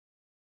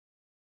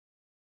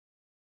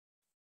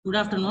Good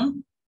afternoon.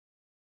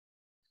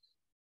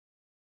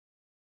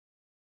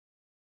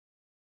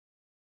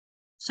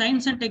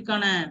 Science and Tech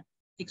on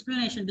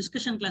explanation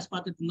discussion class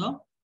பார்த்துட்டு இருந்தோம்.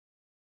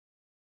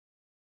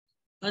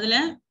 அதுல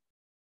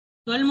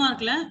 12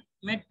 மார்க்ல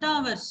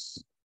மெட்டாவர்ஸ்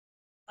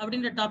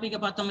அப்படின்ற டாபிக்க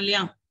பார்த்தோம்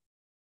இல்லையா?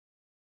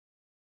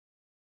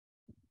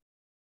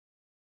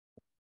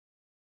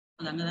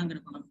 அது அங்கதான்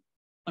இருக்கணும்.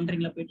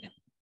 பண்றீங்களா போயிட்டு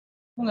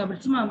உங்க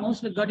அப்படி சும்மா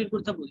மவுஸ்ல காட்டி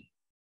கொடுத்தா போதும்.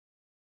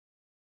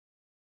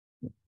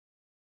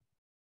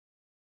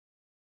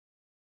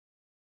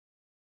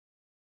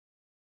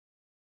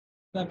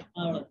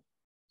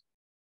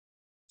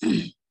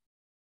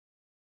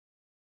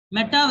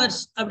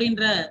 மெட்டாவர்ஸ்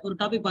அப்படின்ற ஒரு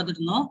டாபிக் பார்த்துட்டு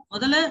இருந்தோம்.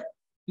 முதல்ல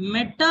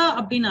மெட்டா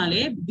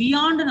அப்படின்னாலே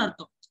பியாண்ட்னு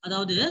அர்த்தம்,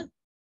 அதாவது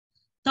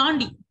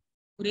தாண்டி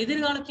ஒரு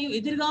எதிர்காலத்தையும்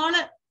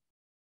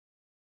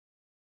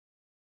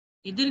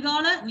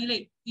எதிர்கால நிலை.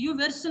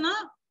 யூவர்ஸ்னா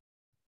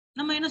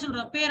நம்ம என்ன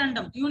சொல்றோம்,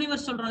 பேரண்டம்,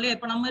 யூனிவர்ஸ் சொல்றோம் இல்லையா?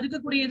 இப்ப நம்ம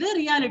இருக்கக்கூடியது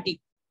ரியாலிட்டி.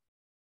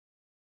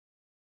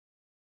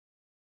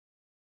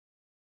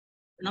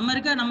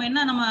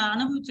 நம்ம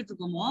அனுபவிச்சுட்டு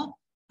இருக்கோமோ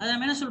அதை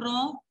நம்ம என்ன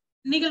சொல்றோம்,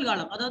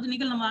 நிகழ்காலம். அதாவது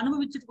நம்ம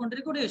அனுபவிச்சுட்டு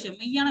கொண்டிருக்கக்கூடிய விஷயம்,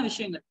 மெய்யான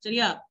விஷயங்கள்.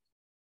 சரியா?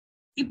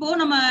 இப்போ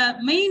நம்ம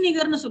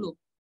மெய்நிகர்னு சொல்லுவோம்.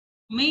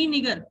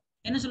 மெய்நிகர்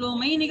என்ன சொல்லுவோம்?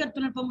 மெய்நிகர்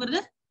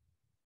தொழில்நுட்பம்ங்கிறது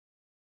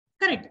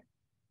கரெக்ட்.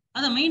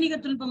 அதான்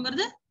மெய்நிகர்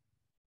தொழில்நுட்பம்ங்கிறது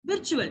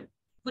விர்ச்சுவல்.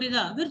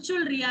 புரியுதா?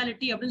 விர்ச்சுவல்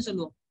ரியாலிட்டி அப்படின்னு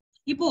சொல்லுவோம்.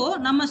 இப்போ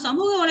நம்ம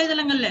சமூக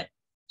வலைதளங்கள்ல,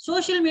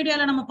 சோசியல்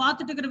மீடியால நம்ம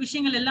பார்த்துட்டு இருக்கிற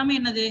விஷயங்கள் எல்லாமே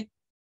என்னது?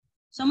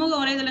 சமூக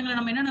வலைதளங்களை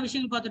நம்ம என்னென்ன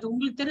விஷயங்கள் பார்த்துட்டு,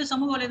 உங்களுக்கு தெரிஞ்ச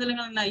சமூக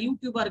வலைதளங்கள் என்ன?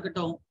 யூடியூபா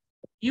இருக்கட்டும்,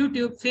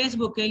 யூடியூப்,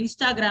 ஃபேஸ்புக்,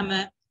 இன்ஸ்டாகிராம்,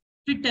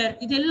 ட்விட்டர்,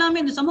 இது எல்லாமே,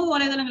 இந்த சமூக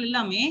வலைதளங்கள்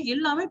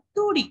எல்லாமே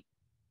 2D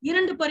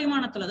 2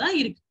 பரிமாணத்துலதான்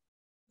இருக்கு.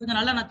 கொஞ்சம்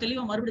நல்லா நான்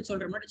தெளிவா மறுபடியும்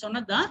சொல்றேன். முன்னாடி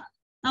சொன்னதுதான்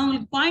நான்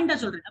உங்களுக்கு பாயிண்டா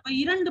சொல்றேன். அப்ப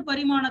 2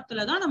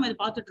 பரிமாணத்துலதான் நம்ம இதை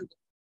பார்த்துட்டு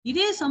இருக்கோம்.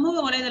 இதே சமூக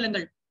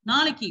வலைதளங்கள்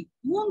நாளைக்கு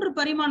 3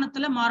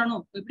 பரிமாணத்துல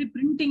மாறணும். எப்படி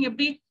பிரிண்டிங்,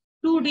 எப்படி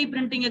 2D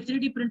பிரிண்டிங்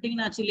 3D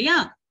பிரிண்டிங் ஆச்சு இல்லையா?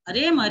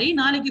 அதே மாதிரி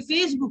நாளைக்கு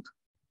ஃபேஸ்புக்,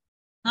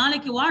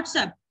 நாளைக்கு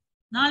வாட்ஸ்அப்,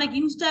 நாளைக்கு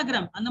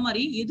இன்ஸ்டாகிராம், அந்த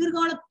மாதிரி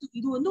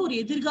இது ஒரு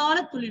எதிர்கால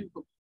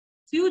தொழில்நுட்பம்.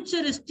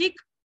 ஃபியூச்சரிஸ்டிக்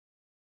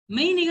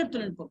மெய்நிகர்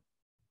தொழில்நுட்பம்.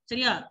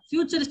 சரியா?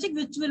 ஃபியூச்சரிஸ்டிக்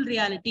விர்ச்சுவல்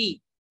ரியாலிட்டி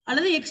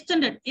அல்லது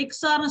எக்ஸ்டெண்டட்,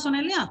 எக்ஸ்ஆர்னு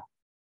சொன்னேன் இல்லையா?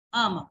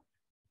 ஆமா,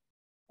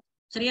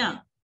 சரியா?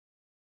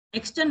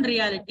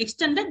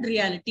 Extended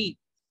reality.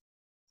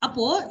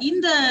 அப்போ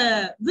இந்த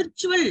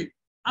விர்ச்சுவல்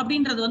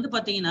அப்படின்றது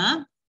பாத்தீங்கன்னா,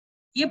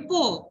 எப்போ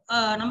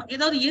நம்ம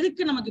ஏதாவது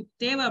எதுக்கு நமக்கு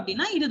தேவை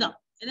அப்படின்னா இதுதான்.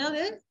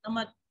 ஏதாவது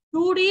நம்ம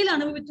 2Dல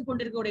அனுபவித்துக்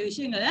கொண்டிருக்கக்கூடிய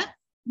விஷயங்களை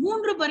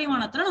 3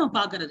 பரிமாணத்துல நம்ம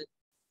பாக்குறது.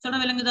 சொன்ன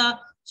விளங்குதா?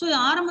 சோ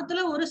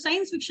ஆரம்பத்துல ஒரு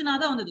சயின்ஸ் பிக்ஷனா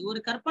தான் வந்தது, ஒரு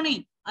கற்பனை,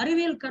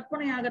 அறிவியல்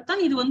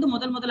கற்பனையாகத்தான் இது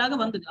முதலாக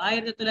வந்தது.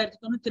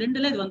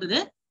 1992ல இது வந்தது.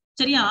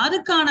 சரியா?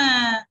 அதுக்கான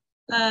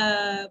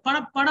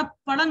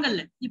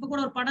படங்கள்ல, இப்ப கூட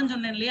ஒரு படம்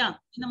சொன்னேன் இல்லையா?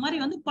 இந்த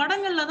மாதிரி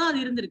படங்கள்ல தான்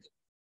அது இருந்திருக்கு.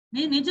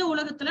 நிஜ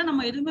உலகத்துல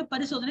நம்ம எதுவுமே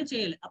பரிசோதனை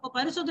செய்யல. அப்ப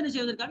பரிசோதனை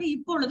செய்வதற்காக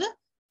இப்பொழுது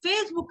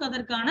ஃபேஸ்புக்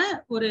அதற்கான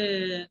ஒரு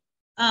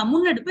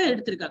முன்னெடுப்பை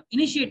எடுத்திருக்காங்க.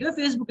 இனிஷியேட்டிவ்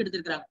ஃபேஸ்புக்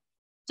எடுத்திருக்காங்க.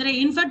 சரி,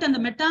 இன்ஃபேக்ட் அந்த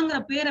மெட்டாங்கிற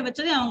பேரை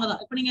வச்சதே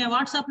அவங்கதான். இப்ப நீங்க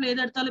வாட்ஸ்அப்ல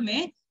எது எடுத்தாலுமே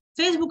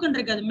ஃபேஸ்புக்னு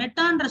இருக்காது,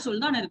 மெட்டான்ற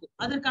சொல் தான் இருக்கும்.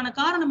 அதற்கான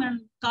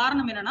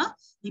காரணம் என்னன்னா,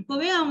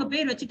 இப்பவே அவங்க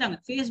பேர் வச்சுட்டாங்க.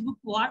 ஃபேஸ்புக்,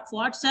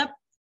 வாட்ஸ்அப்,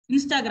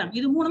 இன்ஸ்டாகிராம்,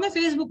 இது 3மே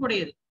ஃபேஸ்புக்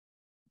உடையது.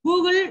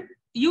 கூகுள்,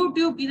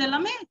 யூடியூப், இது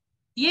எல்லாமே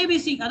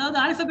ஏபிசி, அதாவது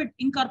ஆல்பபெட்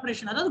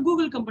இன்கார்பரேஷன், அதாவது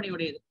கூகுள் கம்பெனி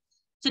உடையது.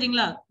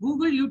 சரிங்களா?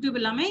 கூகுள், யூடியூப்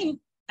எல்லாமே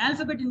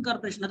ஆல்பபெட்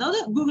இன்கார்பரேஷன்,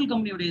 அதாவது கூகுள்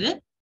கம்பெனி உடையது.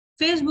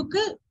 ஃபேஸ்புக்,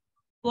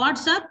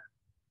 வாட்ஸ்அப்,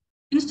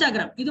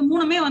 இன்ஸ்டாகிராம், இது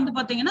 3மே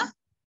பாத்தீங்கன்னா,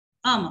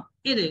 ஆமா,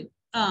 இது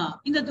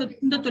இந்த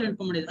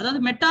தொழில்நுட்பம் உடையது. அதாவது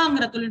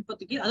மெட்டாங்கிற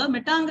தொழில்நுட்பத்துக்கு, அதாவது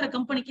மெட்டாங்கிற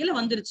கம்பெனி கீழே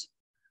வந்துருச்சு.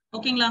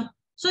 ஓகேங்களா?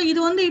 சோ இது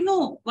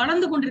இன்னும்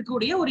வளர்ந்து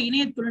கொண்டிருக்கக்கூடிய ஒரு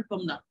இணைய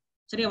தொழில்நுட்பம் தான்.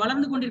 சரியா?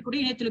 வளர்ந்து கொண்டிருக்கக்கூடிய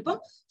இணைய தொழில்நுட்பம்.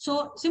 சோ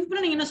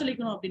சிம்பிளா நீங்க என்ன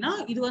சொல்லிக்கணும் அப்படின்னா,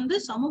 இது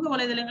சமூக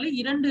வலைதளங்களை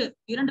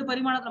இரண்டு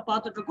பரிமாணத்துல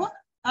பார்த்துட்டு இருக்கோம்.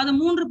 அது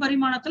 3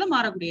 பரிமாணத்துல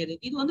மாறக்கூடியது.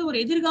 இது ஒரு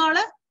எதிர்கால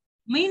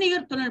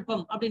மெய்நிகர்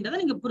தொழில்நுட்பம்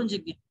அப்படின்றத நீங்க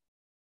புரிஞ்சுக்கங்க.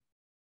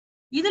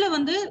 இதுல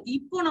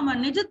இப்போ நம்ம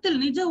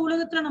நிஜ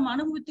உலகத்துல நம்ம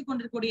அனுபவித்துக்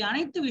கொண்டிருக்கக்கூடிய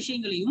அனைத்து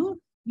விஷயங்களையும்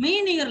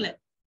மெய்நிகர்ல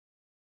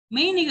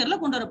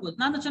கொண்டு வரப்போகுது.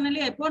 நான் சொன்னேன்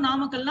இல்லையா? இப்போ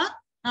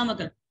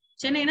நாமக்கல்,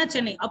 சென்னைனா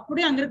சென்னை,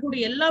 அப்படியே அங்க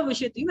இருக்கக்கூடிய எல்லா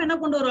விஷயத்தையும் என்ன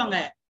கொண்டு வருவாங்க?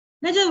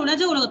 நிஜ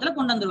உலகத்துல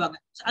கொண்டு வந்துருவாங்க.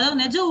 அதாவது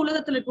நிஜ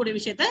உலகத்துல இருக்கக்கூடிய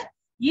விஷயத்த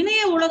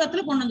இணைய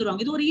உலகத்துல கொண்டு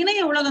வந்துருவாங்க. இது ஒரு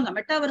இணைய உலகம் தான்.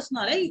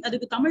 மெட்டாவர்ஸ்னாலே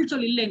அதுக்கு தமிழ்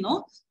சொல்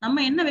இல்லைன்னும்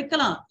நம்ம என்ன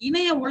வைக்கலாம்,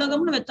 இணைய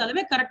உலகம்னு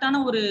வச்சாலுமே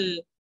கரெக்டான ஒரு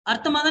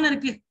அர்த்தமா தானே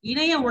இருக்கு.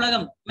 இணைய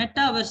உலகம்,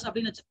 மெட்டாவர்ஸ்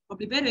அப்படின்னு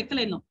அப்படி பேர்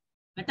வைக்கல. இன்னும்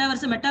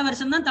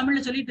மெட்டாவர்ஸ் தான்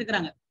தமிழ்ல சொல்லிட்டு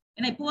இருக்காங்க.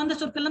 ஏன்னா இப்போ வந்த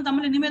சொற்கள்லாம்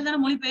தமிழ் இனிமேல்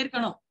தானே மொழி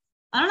பெயர்க்கணும்.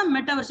 அதனால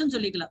மெட்டாவர்ஸ்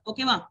சொல்லிக்கலாம்.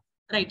 ஓகேவா?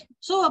 ரைட்.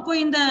 சோ அப்போ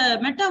இந்த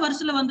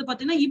மெட்டாவர்ஸ்ல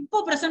பாத்தீங்கன்னா இப்போ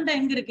பிரசண்டா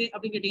எங்க இருக்கு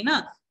அப்படின்னு கேட்டீங்கன்னா,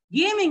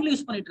 கேமிங்ல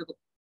யூஸ் பண்ணிட்டு இருக்கோம்.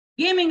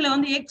 கேமிங்ல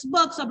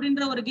எக்ஸ்பாக்ஸ்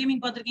அப்படின்ற ஒரு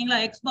கேமிங் பாத்திருக்கீங்களா?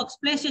 எக்ஸ்பாக்ஸ்,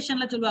 பிளே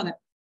ஸ்டேஷன்ல சொல்லுவாங்க,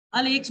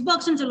 அதுல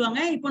எக்ஸ்பாக்ஸ்ன்னு சொல்லுவாங்க.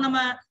 இப்போ நம்ம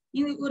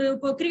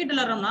இப்போ கிரிக்கெட்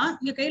விளையாடுறோம்னா,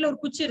 இங்க கையில ஒரு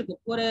குச்சி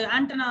இருக்கும், ஒரு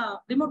ஆண்டனா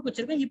ரிமோட் குச்சி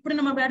இருக்கும். இப்படி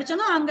நம்ம அப்படி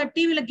அடிச்சோம்னா அங்க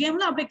டிவில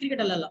கேம்ல அப்படியே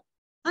கிரிக்கெட் விளையாடலாம்.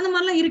 அந்த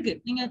மாதிரிலாம் இருக்கு.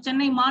 நீங்க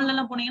சென்னை மால்ல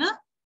எல்லாம் போனீங்கன்னா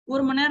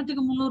 1 மணி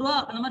நேரத்துக்கு 300 ரூபா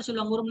அந்த மாதிரி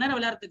சொல்லுவாங்க, 1 மணி நேரம்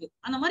விளையாடுறதுக்கு.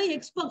 அந்த மாதிரி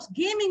எக்ஸ்பாக்ஸ்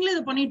கேமிங்ல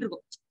இது பண்ணிட்டு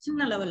இருக்கோம்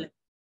சின்ன லெவல்ல.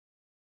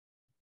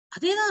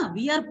 அதேதான்,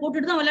 விஆர்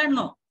போட்டுட்டு தான்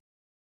விளையாடணும்.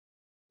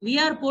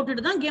 விஆர்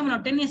போட்டுட்டு தான் கேம்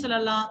விளையாடும். டென்னிஸ்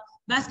விளையாடலாம்,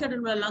 பேஸ்கெட்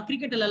விளையாடலாம்,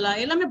 கிரிக்கெட் விளையாடலாம்,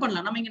 எல்லாமே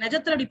பண்ணலாம். நம்ம இங்க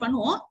நிஜத்துல அப்படி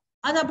பண்ணுவோம்.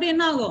 அது அப்படி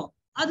என்ன ஆகும்,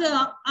 அது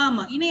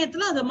ஆமா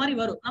இணையத்துல அது மாதிரி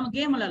வரும், நம்ம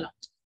கேம் விளையாடலாம்.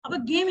 அப்ப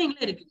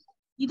கேமிங்ல இருக்கு.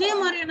 இதே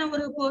மாதிரியான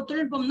ஒரு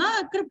தொழில்நுட்பம் தான்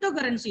கிரிப்டோ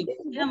கரன்சி.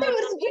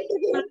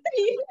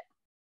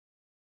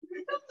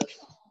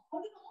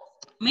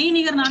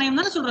 மெய்நிகர் நாணயம்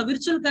தானே சொல்றோம்,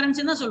 விர்ச்சுவல்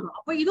கரன்சி தான் சொல்றோம்.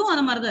 அப்ப இதுவும்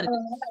அந்த மாதிரிதான்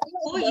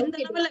இருக்கு. இந்த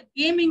லெவல்ல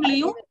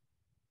கேமிங்லயும்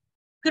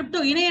கிரிப்டோ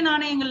இணைய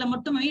நாணயங்கள்ல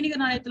மட்டும்,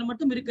 மெய்நிகர் நாணயத்துல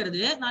மட்டும்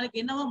இருக்கிறது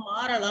நாளைக்கு என்னவா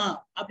மாறலாம்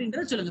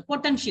அப்படின்றத சொல்லுங்க.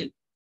 பொட்டன்ஷியல்.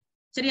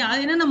 சரியா,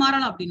 அது என்னென்ன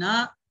மாறலாம் அப்படின்னா,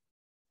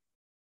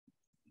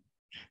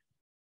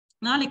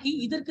 நாளைக்கு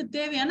இதற்கு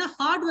தேவையான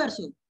ஹார்ட்வேர்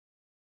சொல்.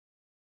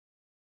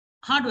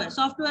 ஹார்ட்வேர்,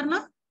 சாஃப்ட்வேர்னா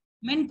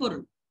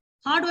மென்பொருள்,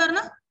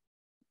 ஹார்ட்வேர்னா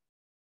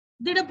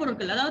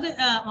திடப்பொருட்கள். அதாவது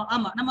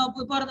ஆமா, நம்ம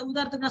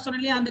உதாரணத்துக்கு நான்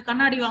சொன்னேன் இல்லையா, அந்த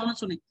கண்ணாடி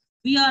வாங்கணும்னு சொன்னேன்,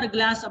 விஆர்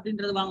கிளாஸ்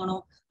அப்படின்றது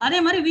வாங்கணும். அதே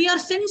மாதிரி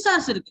விஆர்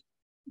சென்சார்ஸ் இருக்கு.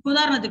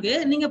 உதாரணத்துக்கு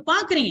நீங்க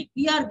பாக்குறீங்க,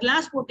 விஆர்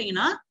கிளாஸ்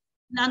போட்டீங்கன்னா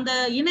அந்த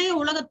இணைய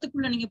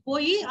உலகத்துக்குள்ள நீங்க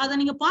போய் அதை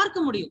நீங்க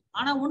பார்க்க முடியும்.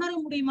 ஆனா உணர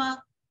முடியுமா?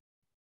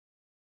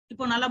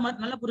 இப்போ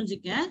நல்லா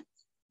புரிஞ்சுக்க.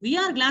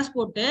 விஆர் கிளாஸ்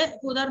போட்டு,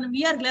 உதாரணம்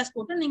விஆர் கிளாஸ்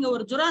போட்டு நீங்க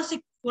ஒரு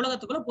ஜுராசிக்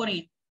உலகத்துக்குள்ள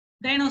போறீங்க,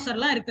 டைனோசர்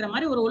எல்லாம் இருக்கிற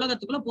மாதிரி ஒரு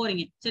உலகத்துக்குள்ள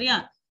போறீங்க. சரியா,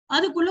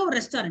 அதுக்குள்ள ஒரு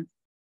ரெஸ்டாரண்ட்,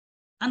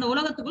 அந்த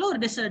உலகத்துக்குள்ள ஒரு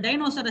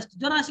டைனோசர்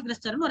ஜுராசிக்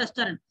ரெஸ்டாரண்ட், ஒரு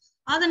ரெஸ்டாரண்ட்.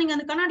 அதை நீங்க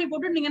அந்த கண்ணாடி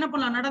போட்டு நீங்க என்ன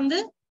பண்ணலாம், நடந்து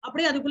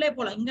அப்படியே அதுக்குள்ளே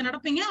போலாம். இங்க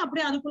நடப்பீங்க,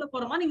 அப்படியே அதுக்குள்ள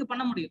போற மாதிரி நீங்க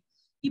பண்ண முடியும்.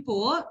 இப்போ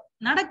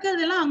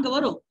நடக்கிறது எல்லாம் அங்க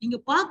வரும், நீங்க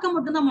பார்க்க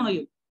மட்டும்தான்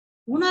முடியும்.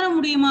 உணர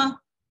முடியுமா?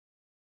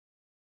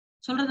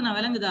 சொல்றது நான்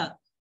விளங்குதா?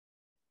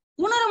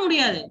 உணர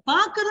முடியாது.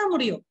 பார்க்கதான்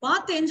முடியும்,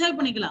 பார்த்து என்ஜாய்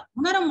பண்ணிக்கலாம்,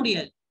 உணர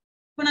முடியாது.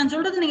 இப்ப நான்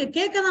சொல்றது நீங்க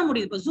கேட்கதான்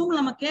முடியும். இப்ப ஜூம்ல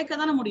நம்ம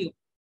கேட்கதானே முடியும்,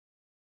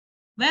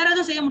 வேற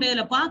எதுவும் செய்ய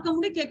முடியாது. பார்க்க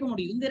முடியும், கேட்க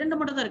முடியும், இந்த ரெண்டு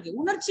மட்டும் தான் இருக்கு.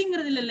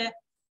 உணர்ச்சிங்கிறது இல்ல.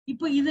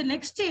 இப்ப இது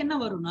நெக்ஸ்ட் என்ன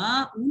வரும்னா,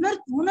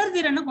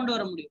 உணர்திறனை கொண்டு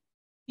வர முடியும்.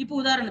 இப்ப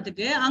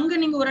உதாரணத்துக்கு அங்க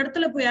நீங்க ஒரு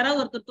இடத்துல போய்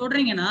யாராவது ஒருத்தர்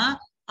தொடுறீங்கன்னா,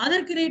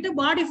 அதற்கு ரேட்டு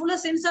பாடி ஃபுல்லா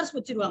சென்சார்ஸ்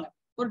வச்சிருவாங்க.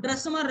 ஒரு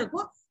ட்ரெஸ் மாதிரி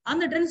இருக்கும்,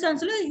 அந்த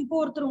சென்சார்ஸ்ல இப்போ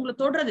ஒருத்தர் உங்களை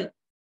தொடுறது,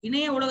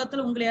 இணைய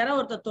உலகத்துல உங்களை யாராவது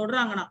ஒருத்தர்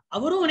தொடுறாங்கன்னா,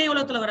 அவரும் இணைய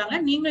உலகத்துல வராங்க,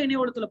 நீங்களும் இணைய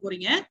உலகத்துல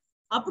போறீங்க.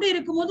 அப்படி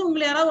இருக்கும்போது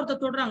உங்களை யாராவது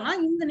ஒருத்தர் தொடுறாங்கன்னா,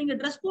 இந்த நீங்க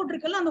ட்ரெஸ்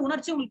போட்டிருக்கல அந்த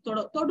உணர்ச்சி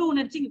உங்களுக்கு தொடு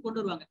உணர்ச்சி இங்க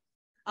கொண்டு வருவாங்க.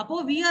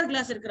 அப்போ விஆர்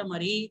கிளாஸ் இருக்கிற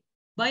மாதிரி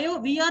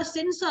விஆர்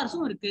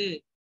சென்சார்ஸும் இருக்கு.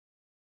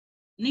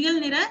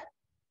 நிகழ்நிற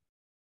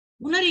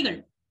உணரிகள்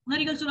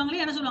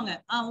சொல்லுவாங்களே, என்ன சொல்லுவாங்க,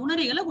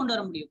 உணரிகளை கொண்டு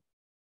வர முடியும்.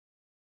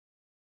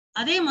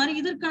 அதே மாதிரி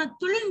இதற்கான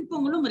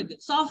தொழில்நுட்பங்களும் இருக்கு,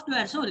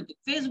 சாஃப்ட்வேர்ஸும் இருக்கு.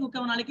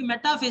 ஃபேஸ்புக்கை நாளைக்கு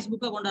மெட்டா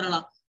ஃபேஸ்புக்கை கொண்டு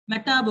வரலாம்,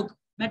 மெட்டா புக்,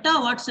 மெட்டா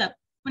வாட்ஸ்அப்.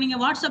 இப்ப நீங்க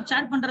வாட்ஸ்அப்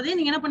சேட் பண்றதே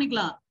நீங்க என்ன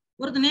பண்ணிக்கலாம்,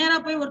 ஒருத்தர் நேரா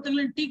போய்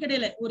ஒருத்தவங்க டீ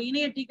கடையில, ஒரு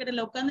இணைய டீ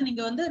கடையில உட்காந்து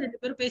நீங்க வந்து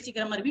 2 பேரும்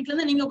பேசிக்கிற மாதிரி, வீட்டுல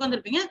இருந்து நீங்க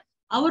உட்காந்துருப்பீங்க,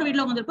 அவர்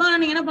வீட்டுல உட்காந்துருப்பா, ஆனா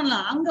நீங்க என்ன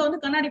பண்ணலாம், அங்க வந்து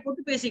கண்ணாடி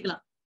போட்டு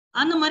பேசிக்கலாம்,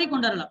 அந்த மாதிரி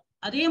கொண்டு வரலாம்.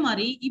 அதே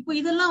மாதிரி இப்போ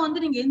இதெல்லாம் வந்து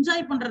நீங்க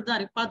என்ஜாய்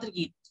பண்றதுதான்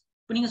பாத்திருக்கீங்க.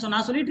 இப்ப நீங்க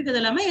நான் சொல்லிட்டு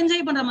இருக்கிறது எல்லாமே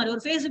என்ஜாய் பண்ற மாதிரி,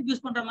 ஒரு ஃபேஸ்புக்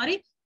யூஸ் பண்ற மாதிரி,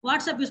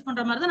 வாட்ஸ்அப் யூஸ்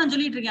பண்ற மாதிரி தான் நான்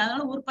சொல்லிட்டு இருக்கேன்.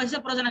 அதனால ஒரு பைசா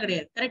பிரயோஜனம்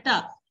கிடையாது. கரெக்டா?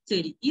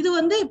 சரி, இது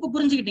வந்து இப்ப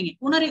புரிஞ்சுக்கிட்டீங்க.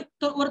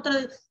 ஒருத்தர்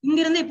இங்க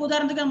இருந்து இப்ப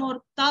உதாரணத்துக்கு நம்ம ஒரு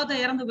தாத்தா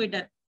இறந்து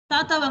போயிட்டார்,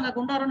 தாத்தாவை அங்க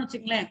கொண்டாடுறோம்னு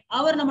வச்சுங்களேன்,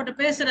 அவர் நம்மகிட்ட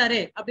பேசுறாரு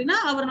அப்படின்னா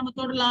அவர் நம்ம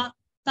தொடலாம்,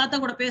 தாத்தா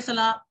கூட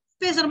பேசலாம்,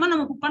 பேசுற மாதிரி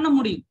நமக்கு பண்ண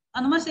முடியும்,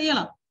 அந்த மாதிரி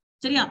செய்யலாம்.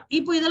 சரியா,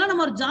 இப்போ இதெல்லாம்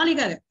நம்ம ஒரு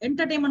ஜாலிக்காக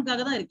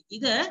என்டர்டைன்மெண்ட்காக தான் இருக்கு.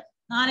 இத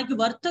நாளைக்கு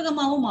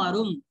வர்த்தகமாவும்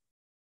மாறும்.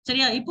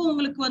 சரியா, இப்போ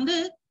உங்களுக்கு வந்து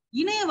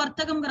இணைய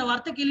வர்த்தகம்ங்கிற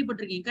வார்த்தை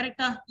கேள்விப்பட்டிருக்கீங்க,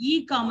 கரெக்டா? இ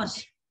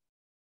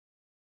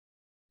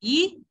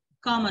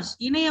காமர்ஸ்,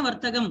 இணைய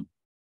வர்த்தகம்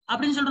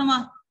அப்படின்னு சொல்றோமா?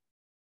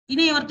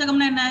 இணைய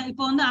வர்த்தகம்னா என்ன?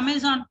 இப்போ வந்து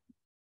அமேசான்,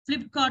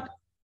 பிளிப்கார்ட்.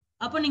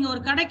 அப்ப நீங்க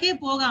ஒரு கடைக்கே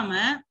போகாம,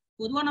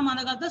 பொதுவா நம்ம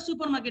அந்த காலத்துல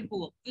சூப்பர் மார்க்கெட்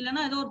போவோம்,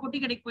 இல்லைன்னா ஏதோ ஒரு பொட்டி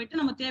கடைக்கு போயிட்டு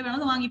நம்ம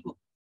தேவையானது வாங்கிப்போம்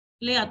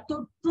இல்லையா,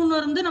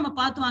 தொட்டுணர்ந்து நம்ம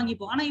பார்த்து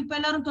வாங்கிப்போம். ஆனா இப்ப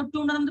எல்லாரும் தொட்டு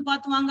உணர்ந்து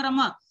பார்த்து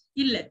வாங்குறோமா?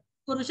 இல்ல.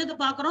 ஒரு விஷயத்த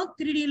பாக்குறோம்,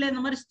 3Dல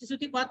இந்த மாதிரி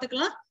சுத்தி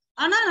பார்த்துக்கலாம்,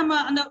 ஆனா நம்ம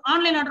அந்த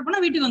ஆன்லைன் ஆர்டர்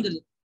பண்ணா வீட்டுக்கு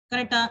வந்துடுது.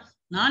 கரெக்டா?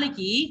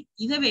 நாளைக்கு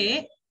இதவே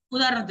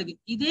உதாரணத்துக்கு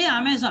இதே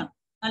அமேசான்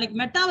நாளைக்கு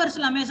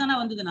மெட்டாவர்ஸ்ல அமேசானா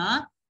வந்ததுன்னா,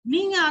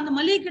 நீங்க அந்த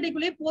மளிகை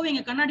கடைக்குள்ளேயே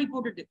போவீங்க கண்ணாடி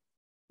போட்டுட்டு,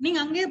 நீங்க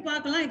அங்கேயே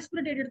பார்க்கலாம்,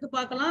 எக்ஸ்பிரி டேட் எடுத்து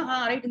பார்க்கலாம்.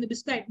 ரைட், இந்த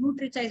பிஸ்கட்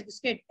நியூட்ரி சாய்ஸ்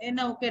பிஸ்கட் என்ன,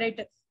 ஓகே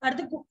ரைட்,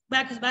 அடுத்து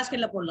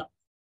பேஸ்கெட்ல போடலாம்.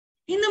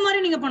 இந்த மாதிரி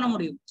நீங்க பண்ண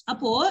முடியும்.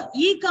 அப்போ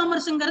இ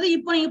காமர்ஸ்ங்கிறது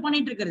இப்போ நீங்க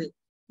பண்ணிட்டு இருக்கிறது.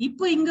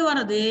 இப்போ இங்க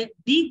வர்றது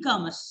D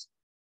commerce.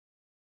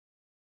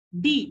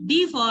 D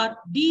for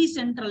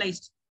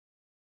decentralised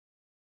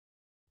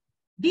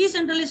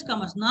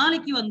commerce.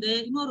 நாளைக்கு வந்து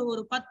இன்னொரு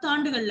ஒரு 10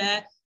 ஆண்டுகள்ல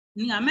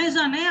நீங்க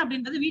அமேசானே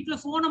அப்படின்றது வீட்டுல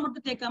போனை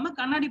மட்டும் தேய்க்காம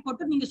கண்ணாடி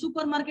போட்டு நீங்க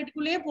சூப்பர்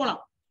மார்க்கெட்டுக்குள்ளேயே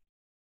போலாம்,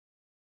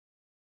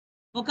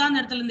 உட்கார்ந்த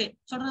இடத்துல இருந்தே.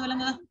 சொல்றது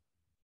விளங்குதா?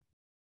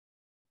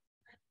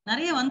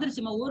 நிறைய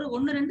வந்துருச்சுமா,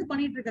 ஒன்னு ரெண்டு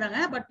பண்ணிட்டு இருக்கிறாங்க,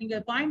 பட் நீங்க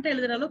பாயிண்ட்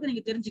எழுதுற அளவுக்கு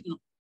நீங்க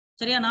தெரிஞ்சுக்கணும்.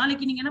 சரியா,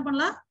 நாளைக்கு நீங்க என்ன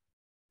பண்ணலாம்,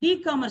 இ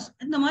காமர்ஸ்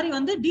இந்த மாதிரி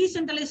வந்து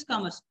டீசென்ட்ரலைஸ்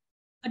காமர்ஸ்.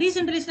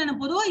 டீசென்ட்ரலைஸ் என்ன,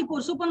 பொதுவா இப்போ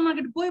ஒரு சூப்பர்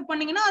மார்க்கெட் போய்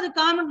பண்ணீங்கன்னா அது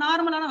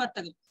நார்மலான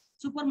வர்த்தகம்.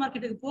 சூப்பர்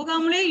மார்க்கெட்டுக்கு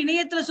போகாமலே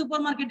இணையத்துல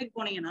சூப்பர் மார்க்கெட்டுக்கு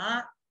போனீங்கன்னா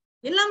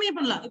எல்லாமே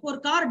பண்ணலாம். இப்போ ஒரு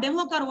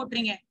டெமோ கார்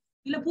ஓட்டுறீங்க,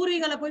 இல்ல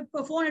பூர்வீகால போய்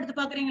இப்போ போன் எடுத்து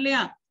பாக்குறீங்க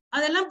இல்லையா,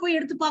 அதெல்லாம் போய்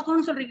எடுத்து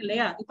பார்க்கணும்னு சொல்றீங்க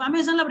இல்லையா, இப்ப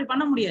அமேசான்ல அப்படி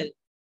பண்ண முடியாது.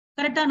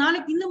 கரெக்டா?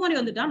 நாளைக்கு இந்த மாதிரி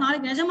வந்துட்டா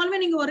நாளைக்கு நிஜமாலுமே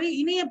நீங்க ஒரு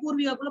இணைய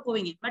பூர்வீகாக்குள்ள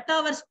போவீங்க,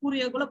 மெட்டாவர்ஸ்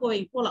பூர்வீகாக்குள்ள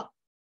போலாம்.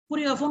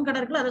 பூர்வீகா போன் கடை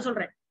இருக்குல்ல, அதை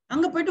சொல்றேன்,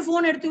 அங்க போயிட்டு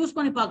போன் எடுத்து யூஸ்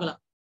பண்ணி பார்க்கலாம்.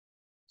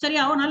 சரி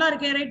அவர் நல்லா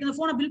இருக்கே ரைட், இந்த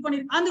போனை பில்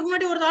பண்ணிருக்கு. அதுக்கு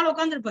முன்னாடி ஒரு ஆள்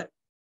உட்காந்துருப்பாரு,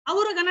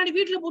 அவரும் கண்ணாடி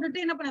வீட்டுல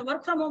போட்டுட்டு என்ன பண்ண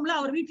ஒர்க் ஃப்ரம் ஹோம்ல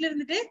அவர் வீட்டுல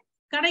இருந்துட்டு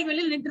கடை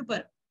வெளியில் நின்று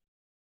இருப்பாரு.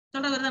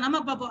 சொல்றதுதான் நம்ம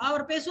பார்ப்போம்.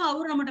 அவர் பேசுவோம்,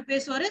 அவரு நம்மகிட்ட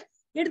பேசுவாரு,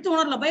 எடுத்து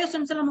உணரலாம்,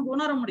 பயோசென்சர் நமக்கு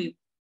உணர முடியும்.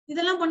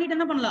 இதெல்லாம் பண்ணிட்டு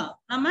என்ன பண்ணலாம்,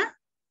 நம்ம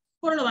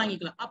பொருளை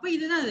வாங்கிக்கலாம். அப்ப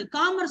இதுதான் இது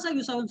காமர்ஸா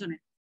யூஸ் ஆகும்னு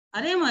சொன்னேன்.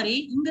 அதே மாதிரி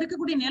இங்க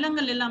இருக்கக்கூடிய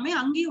நிலங்கள் எல்லாமே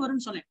அங்கேயும்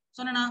வரும்னு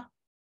சொன்னேன்னா,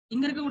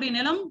 இங்க இருக்கக்கூடிய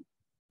நிலம்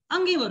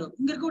அங்கேயும் வரும்,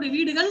 இங்க இருக்கக்கூடிய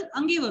வீடுகள்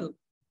அங்கேயும் வரும்.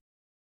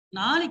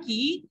 நாளைக்கு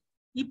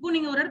இப்போ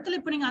நீங்க ஒரு இடத்துல,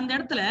 இப்ப நீங்க அந்த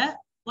இடத்துல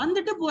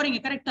வந்துட்டு போறீங்க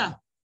கரெக்டா,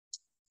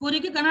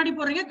 இப்போதைக்கு கண்ணாடி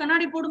போடுறீங்க,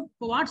 கண்ணாடி போடும்,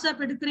 இப்போ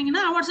வாட்ஸ்அப்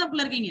எடுக்கிறீங்கன்னா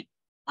வாட்ஸ்அப்ல இருக்கீங்க,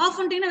 ஆஃப்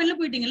பண்ணிட்டீங்கன்னா வெளில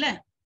போயிட்டீங்கல்ல,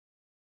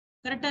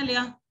 கரெக்டா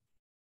இல்லையா?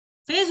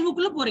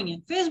 ஃபேஸ்புக்ல போறீங்க,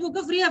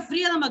 ஃபேஸ்புக்கை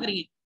ஃப்ரீயா தான்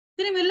பாக்குறீங்க,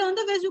 திரும்பி வெளில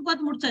வந்து ஃபேஸ்புக்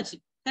பார்த்து முடிச்சாச்சு,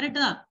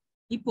 கரெக்டா தான்.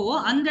 இப்போ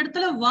அந்த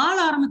இடத்துல வாழ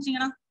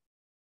ஆரம்பிச்சீங்கன்னா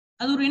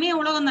அது ஒரு இணைய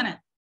உலகம் தானே,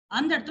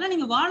 அந்த இடத்துல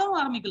நீங்க வாழவும்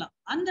ஆரம்பிக்கலாம்.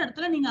 அந்த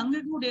இடத்துல நீங்க அங்க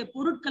இருக்கக்கூடிய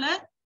பொருட்களை,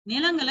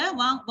 நிலங்களை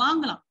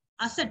வாங்கலாம்.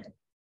 அசெட்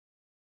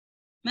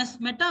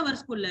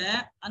மெட்டாவர்ஸ்குள்ள,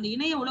 அந்த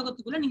இணைய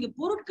உலகத்துக்குள்ள நீங்க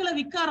பொருட்களை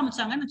விற்க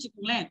ஆரம்பிச்சாங்கன்னு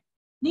வச்சுக்கோங்களேன்,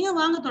 நீங்க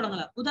வாங்க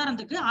தொடங்கலாம்.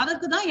 உதாரணத்துக்கு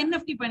அதற்கு தான்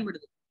NFT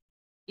பயன்படுது.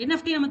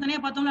 NFT நம்ம தனியா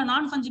பார்த்தோம்ல,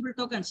 நான் ஃபஞ்சிபிள்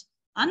டோக்கன்ஸ்,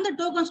 அந்த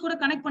டோக்கன்ஸ் கூட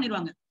கனெக்ட்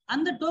பண்ணிடுவாங்க.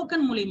 அந்த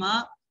டோக்கன் மூலியமா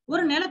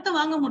ஒரு நிலத்தை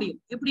வாங்க முடியும்.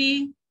 எப்படி?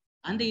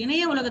 அந்த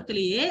இணைய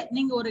உலகத்திலேயே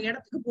நீங்க ஒரு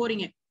இடத்துக்கு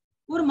போறீங்க,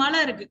 ஒரு மலை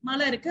இருக்கு,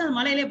 அந்த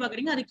மலையிலே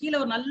பாக்குறீங்க, அது கீழே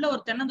ஒரு நல்ல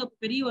ஒரு தென்னந்தோப்பு,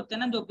 பெரிய ஒரு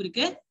தென்னந்தோப்பு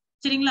இருக்கு,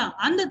 சரிங்களா?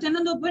 அந்த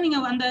தென்னந்தோப்பு நீங்க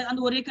அந்த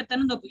ஒரு ஏக்கர்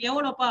தென்னந்தோப்பு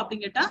எவ்வளோப்பா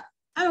அப்படின்னு கேட்டா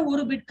அவன்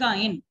 1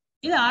 பிட்காயின்,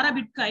 இது 1/2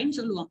 பிட்காயின்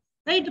சொல்லுவான்.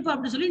 ரைட்டுப்பா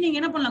அப்படின்னு சொல்லி நீங்க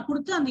என்ன பண்ணலாம்,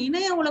 கொடுத்து அந்த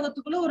இணைய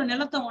உலகத்துக்குள்ள ஒரு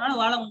நிலத்தை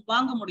உங்களால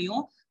வாங்க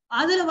முடியும்.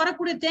 அதுல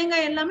வரக்கூடிய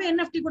தேங்காய் எல்லாமே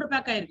NFT கூட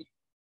பேக் ஆயிருக்கு.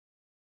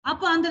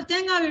 அப்ப அந்த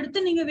தேங்காவை எடுத்து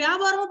நீங்க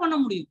வியாபாரமும் பண்ண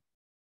முடியும்.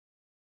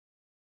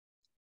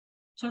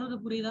 சொல்றது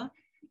புரியுதா?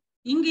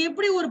 இங்க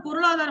எப்படி ஒரு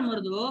பொருளாதாரம்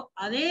வருதோ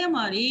அதே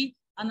மாதிரி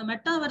அந்த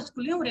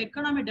மெட்டாவர்ஸ்குள்ளேயும் ஒரு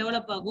எக்கனாமி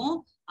டெவலப் ஆகும்.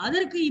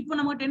 அதற்கு இப்ப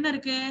நம்மகிட்ட என்ன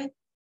இருக்கு,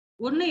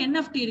 ஒண்ணு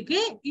NFT இருக்கு,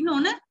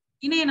 இன்னொன்னு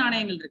இணைய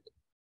நாணயங்கள் இருக்கு.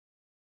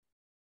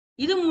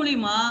 இது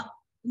மூலியமா,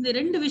 இந்த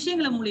 2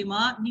 விஷயங்கள்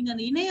மூலியமா நீங்க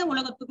அந்த இணைய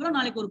உலகத்துக்குள்ள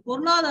நாளைக்கு ஒரு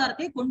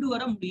பொருளாதாரத்தை கொண்டு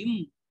வர முடியும்.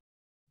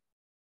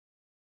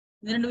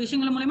 இந்த 2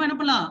 விஷயங்கள் மூலியமா என்ன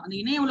பண்ணலாம், அந்த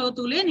இணைய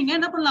உலகத்துக்குள்ளேயே நீங்க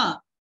என்ன பண்ணலாம்,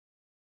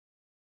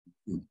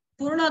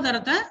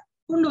 பொருளாதாரத்தை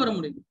கொண்டு வர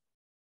முடியும்.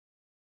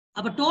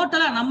 அப்ப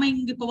டோட்டலா நம்ம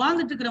இங்க இப்ப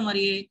வாழ்ந்துட்டு இருக்கிற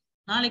மாதிரியே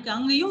நாளைக்கு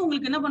அங்கேயும்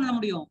உங்களுக்கு என்ன பண்ண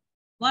முடியும்,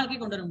 வாழ்க்கை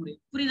கொண்டு வர முடியும்.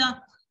 புரியுதா?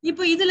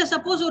 இப்ப இதுல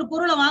சப்போஸ் ஒரு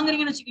பொருளை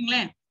வாங்குறீங்கன்னு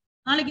வச்சுக்கோங்களேன்,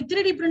 நாளைக்கு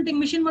 3D பிரிண்டிங்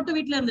மிஷின் மட்டும்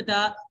வீட்டுல இருந்துட்டா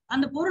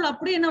அந்த பொருள்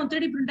அப்படியே என்ன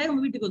 3D பிரிண்ட் ஆகி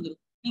உங்க வீட்டுக்கு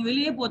வந்துடும், நீங்க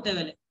வெளியே போக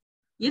தேவையில்லை.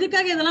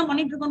 எதுக்காக இதெல்லாம்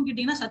பண்ணிட்டு இருக்கோம்னு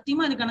கேட்டீங்கன்னா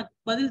சத்தியமா அதுக்கான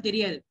பதில்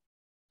தெரியாது.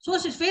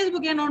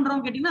 ஃபேஸ்புக் ஏன்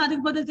நோண்டுறோம் கேட்டீங்கன்னா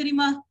அதுக்கு பதில்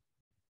தெரியுமா?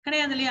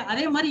 கிடையாது இல்லையா?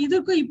 அதே மாதிரி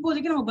இதுக்கும்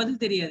இப்போதைக்கு நமக்கு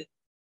பதில் தெரியாது.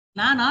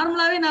 நான்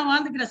நார்மலாவே நான்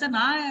வாழ்ந்துக்கிறேன் சார்,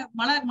 நான்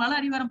மலை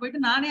அடிவாரம் போயிட்டு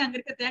நானே அங்க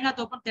இருக்க தேங்காய்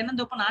தோப்பம்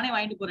தென்னந்தோப்பம் நானே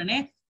வாங்கிட்டு போறேனே,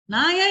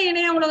 நான் ஏன்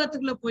இணைய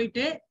உலகத்துக்குள்ள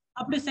போயிட்டு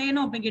அப்படி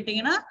செய்யணும் அப்படின்னு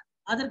கேட்டீங்கன்னா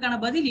அதற்கான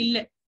பதில்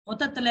இல்லை.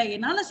 மொத்தத்துல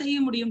என்னால செய்ய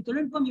முடியும்,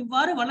 தொழில்நுட்பம்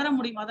இவ்வாறு வளர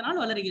முடியும்,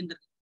 அதனால்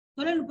வளருகின்றது.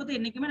 தொழில்நுட்பத்தை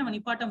என்னைக்குமே நம்ம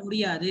நிப்பாட்ட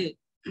முடியாது.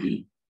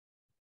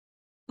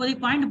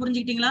 இப்போதைக்கு பாயிண்ட்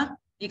புரிஞ்சுக்கிட்டீங்களா?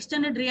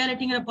 எக்ஸ்டெண்டட்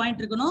ரியாலிட்டிங்கிற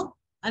பாயிண்ட் இருக்கணும்.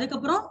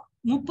 அதுக்கப்புறம்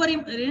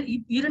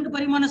 2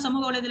 பரிமாண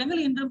சமூக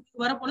வலைதளங்கள் இன்று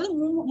வரப்பொழுது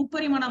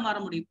 3 மாற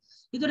முடியும்.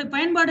 இதோட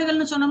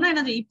பயன்பாடுகள்னு சொன்னோம்னா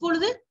என்னது,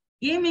 இப்பொழுது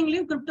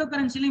கேமிங்லயும் கிரிப்டோ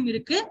கரன்சிலையும்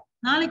இருக்கு.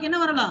 நாளைக்கு என்ன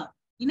வரலாம்,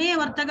 இணைய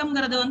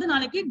வர்த்தகம்ங்கிறது வந்து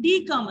நாளைக்கு டி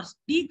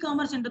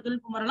காமர்ஸ் என்ற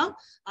தொழில்நுட்பம் வரலாம்.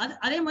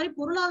 அதே மாதிரி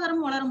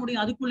பொருளாதாரமும் வளர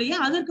முடியும் அதுக்குள்ளேயே.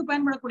 அதற்கு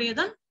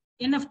பயன்படக்கூடியதான்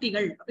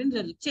NFTகள்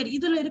அப்படின்றது. சரி,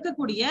 இதுல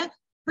இருக்கக்கூடிய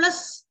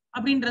பிளஸ்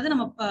அப்படின்றது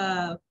நம்ம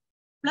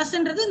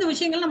பிளஸ்ன்றது இந்த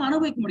விஷயங்கள் நம்ம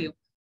அனுபவிக்க முடியும்.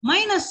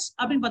 மைனஸ்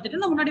அப்படின்னு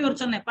பார்த்துட்டு நான் முன்னாடி ஒரு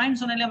சொன்னேன் பாயிண்ட்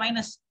சொன்னேன் இல்லையா,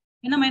 மைனஸ்.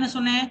 என்ன மைனஸ்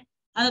சொன்னேன்,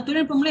 அந்த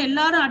தொழில்நுட்பம்ல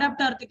எல்லாரும்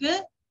அடாப்ட் ஆகிறதுக்கு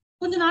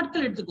கொஞ்சம்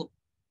நாட்கள் எடுத்துக்கும்.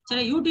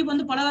 சரி, யூடியூப்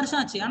வந்து பல வருஷம்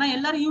ஆச்சு, ஆனா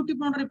எல்லாரும்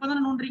யூடியூப் நோண்டுற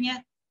இப்பதானே நோண்டுறீங்க.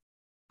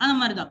 அந்த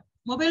மாதிரிதான்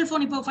மொபைல்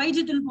போன். இப்போ 5G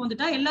தொழில்நுட்பம்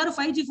வந்துட்டா எல்லாரும்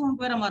 5G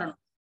போனுக்கு வேற மாறணும்.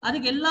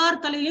 அதுக்கு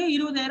எல்லார் தலையிலையும்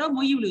 20,000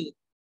 மொய் விழுது.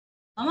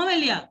 ஆமாவா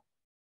இல்லையா?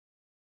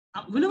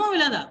 விழுமா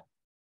விழாதா?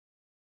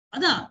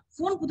 அதான்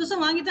போன் புதுசா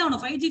வாங்கித்தான்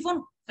ஆகணும். 5G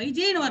போன் 5G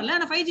வரல,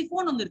 ஆனா 5G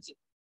போன் வந்துருச்சு.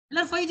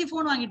 எல்லாரும் 5G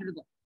போன் வாங்கிட்டு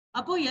இருக்கோம்.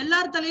 அப்போ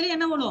எல்லார் தலையிலும்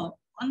என்ன விழும்,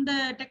 அந்த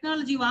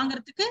டெக்னாலஜி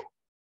வாங்குறதுக்கு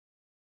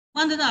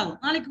வந்துதான் ஆகும்.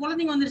 நாளைக்கு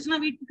குழந்தைங்க வந்துருச்சுன்னா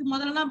வீட்டுக்கு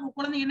முதல்ல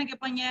குழந்தைங்க என்ன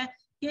கேட்பாங்க,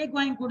 கேக்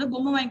வாங்கி கொடு,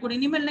 பொம்மை வாங்கி கொடு.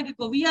 இனிமேல் என்ன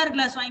கேட்கும், விஆர்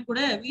கிளாஸ் வாங்கி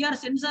கொடு, விஆர்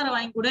சென்சாரை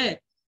வாங்கி கொடு,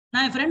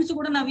 நான் என் ஃப்ரெண்ட்ஸ்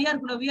கூட நான் விஆர்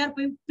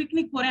போய்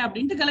பிக்னிக் போறேன்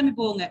அப்படின்ட்டு கிளம்பி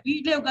போவாங்க.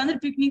 வீட்லயே உட்காந்து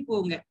பிக்னிக்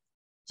போவாங்க.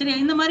 சரி,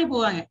 இந்த மாதிரி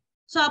போவாங்க.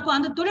 சோ அப்போ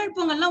அந்த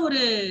தொழில்நுட்பங்கள்லாம்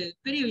ஒரு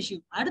பெரிய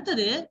விஷயம்.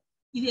 அடுத்தது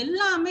இது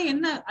எல்லாமே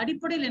என்ன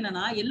அடிப்படையில்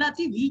என்னன்னா,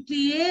 எல்லாத்தையும்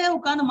வீட்லயே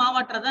உட்காந்து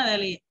மாவாட்டுறதா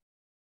வேலையே.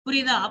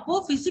 புரியுதா? அப்போ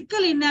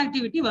பிசிக்கல்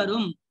இன்ஆக்டிவிட்டி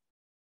வரும்.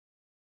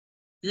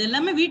 இது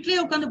எல்லாமே வீட்லயே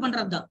உட்காந்து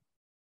பண்றதுதான்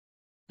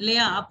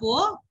இல்லையா? அப்போ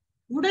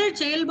உடல்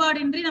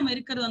செயல்பாடின்றி நம்ம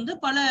இருக்கிறது வந்து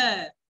பல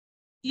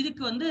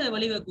இதுக்கு வந்து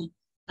வழிவகுக்கும்.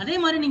 அதே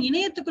மாதிரி நீங்க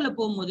இணையத்துக்குள்ள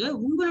போகும்போது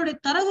உங்களுடைய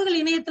தரவுகள்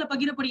இணையத்துல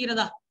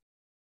பகிரப்படுகிறதா?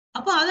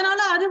 அப்போ அதனால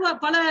அது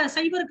பல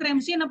சைபர்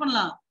கிரைம்ஸ் என்ன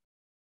பண்ணலாம்,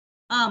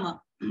 ஆமா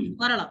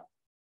வரலாம்.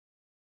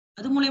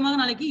 அது மூலியமாக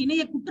நாளைக்கு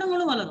இணைய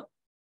குற்றங்களும் வளரும்.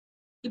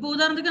 இப்போ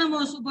உதாரணத்துக்கு நம்ம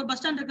ஒரு பஸ்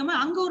ஸ்டாண்ட் இருக்கோமா,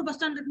 அங்க ஒரு பஸ்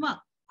ஸ்டாண்ட் இருக்குமா,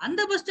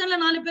 அந்த பஸ் ஸ்டாண்ட்ல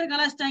 4 பேர்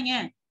கலாச்சிட்டாங்க,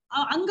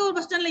 அங்க ஒரு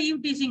பஸ் ஸ்டாண்ட்ல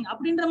ஈவ் டீசிங்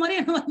அப்படின்ற மாதிரி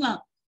என்ன வரலாம்,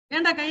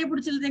 ஏன்டா கையை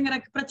பிடிச்சிருதுங்கிற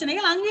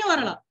பிரச்சனைகள் அங்கேயும்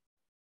வரலாம்.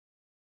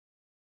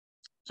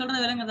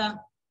 சொல்றது விளங்குதா?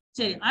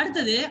 சரி,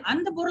 அடுத்தது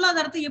அந்த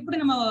பொருளாதாரத்தை எப்படி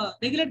நம்ம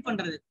ரெகுலேட்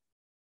பண்றது?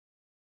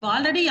 இப்போ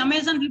ஆல்ரெடி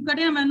அமேசான்,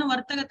 பிளிப்கார்ட்டே நம்ம இன்னும்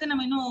வர்த்தகத்தை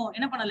நம்ம இன்னும்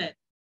என்ன பண்ணல,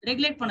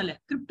 ரெகுலேட் பண்ணல.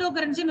 கிரிப்டோ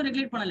கரன்சி இன்னும்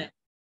ரெகுலேட் பண்ணல.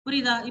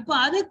 புரியுதா? இப்போ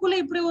அதுக்குள்ள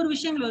இப்படி ஒரு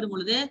விஷயங்கள் வரும்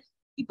பொழுது,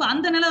 இப்ப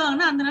அந்த நிலம்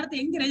வாங்கினா அந்த நிலத்தை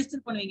எங்க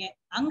ரெஜிஸ்டர் பண்ணுவீங்க?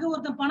 அங்க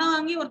ஒருத்தன் பணம்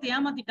வாங்கி ஒருத்தன்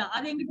ஏமாத்திட்டான்,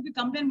 அதை எங்கிட்ட போய்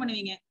கம்ப்ளைண்ட்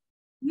பண்ணுவீங்க?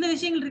 இந்த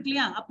விஷயங்கள் இருக்கு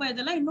இல்லையா? அப்ப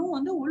இதெல்லாம் இன்னும்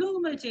வந்து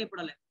ஒழுங்குமுறை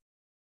செய்யப்படல.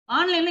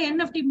 ஆன்லைன்ல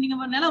NFT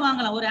நீங்க நிலம்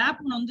வாங்கலாம், ஒரு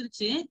ஆப் ஒன்று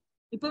வந்துருச்சு.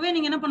 இப்பவே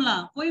நீங்க என்ன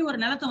பண்ணலாம், போய் ஒரு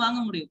நிலத்தை வாங்க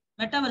முடியும்.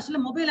 மெட்டாவர்ஸ்ல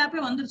மொபைல்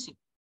ஆப்பே வந்துருச்சு.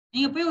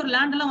 நீங்க போய் ஒரு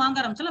லேண்ட் எல்லாம் வாங்க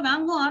ஆரம்பிச்சாலும்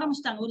வாங்கவும்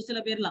ஆரம்பிச்சிட்டாங்க ஒரு சில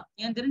பேர்லாம்.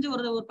 எனக்கு தெரிஞ்ச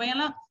ஒரு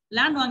பையன்லாம்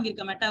லேண்ட்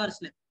வாங்கியிருக்கேன்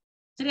மெட்டாவர்ஸ்ல.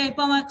 சரியா?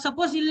 இப்ப அவன்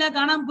சப்போஸ் இல்ல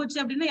காணாம போச்சு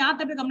அப்படின்னா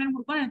யார்கிட்ட போய் கம்ப்ளைண்ட்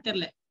கொடுப்பான்னு எனக்கு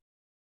தெரியல.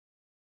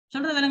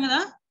 சொல்றது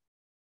விளங்குதா?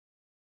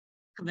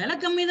 விலை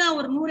கம்மி தான்,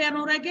 ஒரு 100-200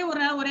 ரூபாய்க்கே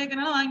ஒரு ஏக்கர்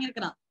நிலம்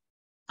வாங்கியிருக்கிறான்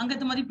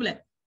அங்கத்து மதிப்புல.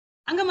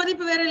 அங்க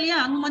மதிப்பு வேற இல்லையா?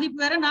 அங்க மதிப்பு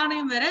வேற,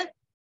 நாணயம் வேற.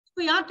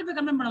 இப்ப யார்கிட்ட போய்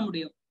கம்ப்ளைண்ட் பண்ண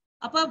முடியும்?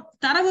 அப்ப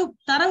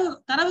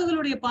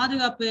தரவுகளுடைய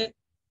பாதுகாப்பு,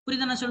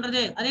 புரியுதா நான்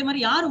சொல்றது? அதே மாதிரி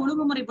யார்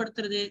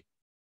ஒழுங்குமுறைப்படுத்துறது,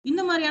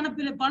 இந்த மாதிரியான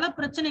பல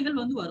பிரச்சனைகள்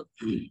வந்து வரும்.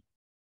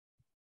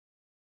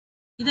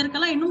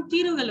 இதற்கெல்லாம் இன்னும்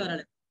தீர்வுகள்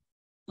வரல.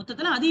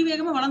 மொத்தத்துல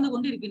அதிவேகமா வளர்ந்து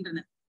கொண்டு இருக்கின்றன.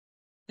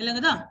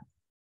 இல்லைங்கதா?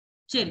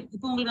 சரி,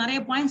 இப்போ உங்களுக்கு நிறைய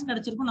பாயிண்ட்ஸ்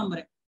கிடைச்சிருக்கும்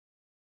நம்புறேன்.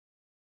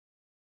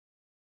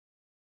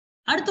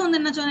 அடுத்து வந்து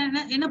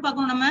என்ன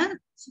பார்க்கணும் நம்ம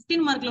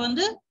 15 மார்க்ல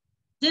வந்து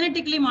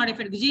ஜெனட்டிக்கலி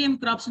மாடிஃபைடு GM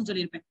கிராப்ஸ்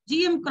சொல்லியிருப்பேன்.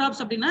 GM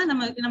கிராப்ஸ் அப்படின்னா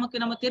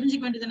நம்ம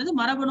தெரிஞ்சுக்க வேண்டியது என்னது?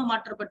 மரபணு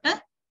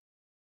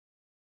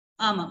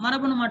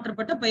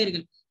மாற்றப்பட்ட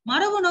பயிர்கள்.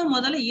 மரபணு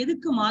முதல்ல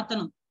எதுக்கு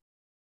மாத்தணும்?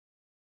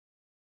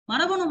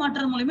 மரபணு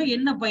மாற்றம் மூலியமா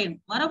என்ன பயன்?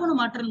 மரபணு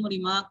மாற்றம்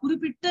மூலியமா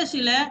குறிப்பிட்ட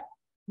சில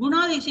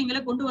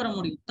குணாதிசயங்களை கொண்டு வர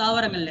முடியும்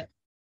தாவரங்கள்ல.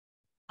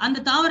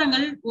 அந்த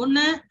தாவரங்கள்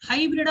ஒண்ணு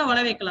ஹைபிரிடா வள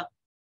வைக்கலாம்.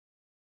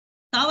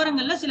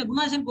 தாவரங்கள்ல சில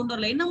குணாதிசயம் கொண்டு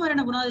வரலாம். என்ன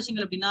மாதிரியான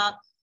குணாதிசயங்கள் அப்படின்னா,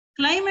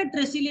 கிளைமேட்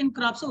ரெசிலியன்ட்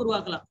கிராப்ஸ்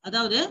உருவாக்கலாம்.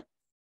 அதாவது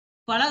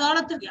பல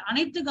காலத்திற்கு,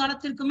 அனைத்து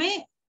காலத்திற்குமே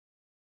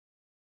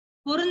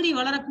பொருந்தி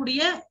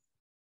வளரக்கூடிய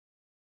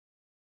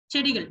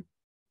செடிகள்.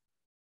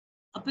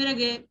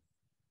 பிறகு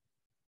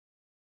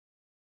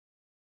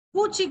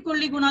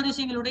பூச்சிக்கொல்லி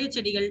குணாதிசயங்களுடைய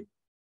செடிகள்,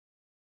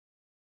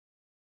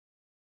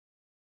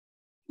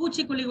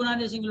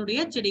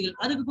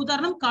 அதுக்கு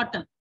உதாரணம்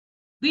காட்டன்.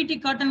 பிடி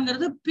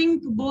காட்டன்ங்கிறது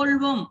பிங்க்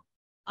போல்வம்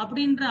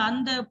அப்படின்ற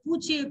அந்த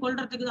பூச்சியை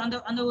கொல்றதுக்கு,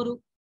 அந்த ஒரு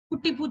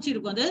குட்டி பூச்சி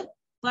இருக்கும், அது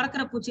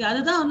பறக்கிற பூச்சி,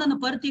 அதுதான் வந்து அந்த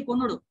பருத்தியை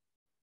கொன்னுடும்.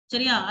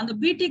 சரியா? அந்த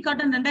பிடி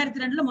காட்டன்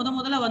 2002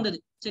 முதல்ல வந்தது.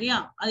 சரியா?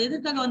 அது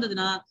எதுக்காக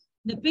வந்ததுன்னா,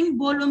 இந்த பிங்க்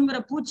போல்வம்ங்கிற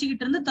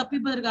பூச்சிக்கிட்ட இருந்து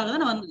தப்பிப்பதற்காக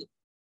தான் வந்தது.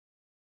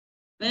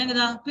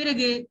 வேங்குதா?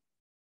 பிறகு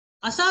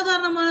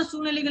அசாதாரணமான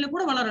சூழ்நிலைகளை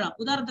கூட வளரலாம்.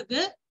 உதாரணத்துக்கு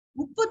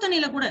உப்பு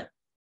தண்ணியில கூட,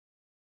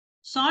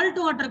 சால்ட்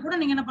வாட்டர் கூட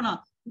நீங்க என்ன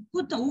பண்ணலாம்,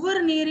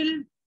 உவர் நீரில்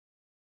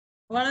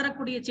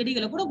வளரக்கூடிய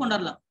செடிகளை கூட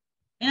கொண்டாடலாம்.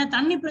 ஏன்னா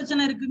தண்ணி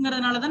பிரச்சனை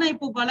இருக்குங்கிறதுனால தானே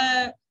இப்போ பல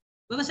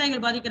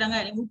விவசாயிகள் பாதிக்கிறாங்க.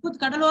 உப்பு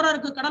கடலோரம்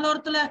இருக்கு,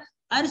 கடலோரத்துல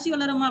அரிசி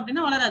வளருமா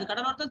அப்படின்னா வளராது.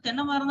 கடலோரத்துல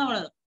தென்னை மரம் தான்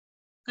வளரும்.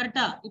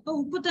 கரெக்டா? இப்ப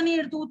உப்பு தண்ணியை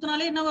எடுத்து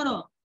ஊத்தினாலே என்ன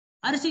வரும்?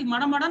 அரிசி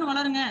மடமடன்னு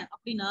வளருங்க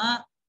அப்படின்னா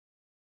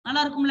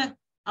நல்லா இருக்கும்ல.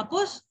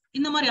 அப்போஸ்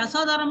இந்த மாதிரி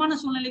அசாதாரணமான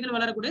சூழ்நிலைகள்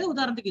வளரக்கூடிய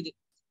உதாரணத்துக்கு இது.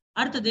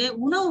 அடுத்தது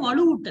உணவு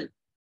வலுவூட்டல்,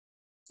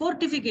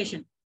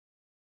 ஃபோர்டிஃபிகேஷன்.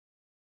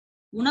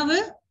 உணவு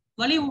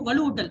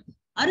வலுவூட்டல்.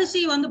 அரிசி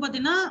வந்து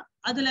பாத்தீங்கன்னா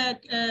அதுல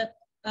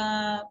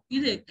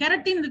இது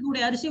கெரட்டின்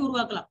இருக்கக்கூடிய அரிசியை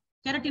உருவாக்கலாம்.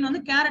 கெரட்டின்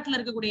வந்து கேரட்ல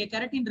இருக்கக்கூடிய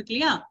கெரட்டின் இருக்கு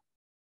இல்லையா?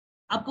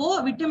 அப்போ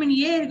விட்டமின்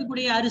ஏ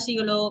இருக்கக்கூடிய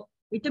அரிசிகளோ,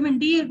 விட்டமின்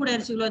டி இருக்கக்கூடிய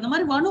அரிசிகளோ, இந்த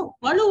மாதிரி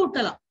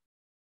வலுவூட்டலாம்.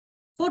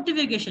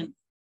 ஃபோர்டிஃபிகேஷன்.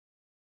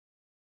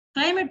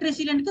 கிளைமேட்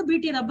ரெசிலியன்ட்க்கு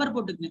பிடி ரப்பர்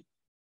போட்டுக்குங்க.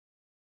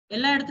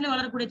 எல்லா இடத்துலயும்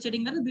வளரக்கூடிய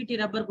செடிங்கிறது பிடி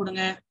ரப்பர்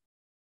கொடுங்க.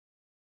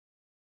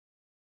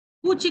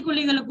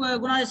 பூச்சிக்கொல்லிகளுக்கு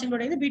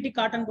குணாதிசயங்களுடைய பிடி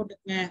காட்டன்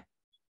போட்டுக்குங்க.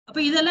 அப்ப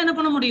இதெல்லாம் என்ன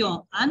பண்ண முடியும்?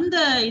 அந்த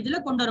இதுல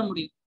கொண்டு வர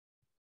முடியும்.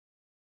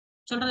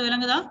 சொல்றது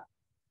விளங்குதா?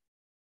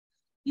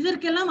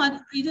 இதற்கெல்லாம்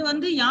இது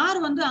வந்து யார்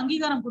வந்து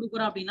அங்கீகாரம்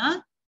கொடுக்குறா அப்படின்னா,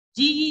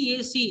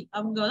 GEAC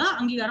அவங்கதான்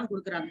அங்கீகாரம்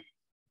கொடுக்குறாங்க.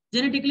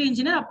 Genetically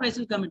engineer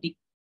appraisal committee.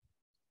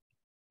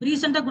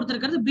 ரீசெண்டா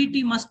கொடுத்திருக்கிறது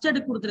பிடி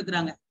மஸ்டர்ட்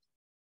கொடுத்திருக்கிறாங்க.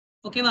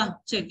 ஓகேவா?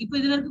 சரி, இப்ப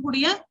இதுல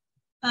இருக்கக்கூடிய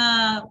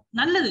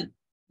நல்லது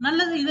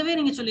இதவே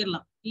நீங்க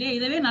சொல்லிடலாம் இல்லையா?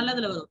 இதவே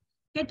நல்லதுல வரும்.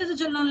 கெட்டது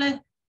சொல்லணும்ல,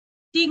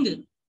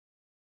 தீங்குன்னு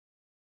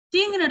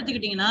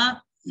எடுத்துக்கிட்டீங்கன்னா,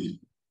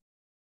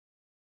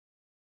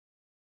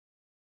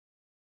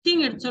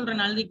 தீங்கு எடுத்து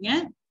சொல்றேன், எழுதிக்கங்க.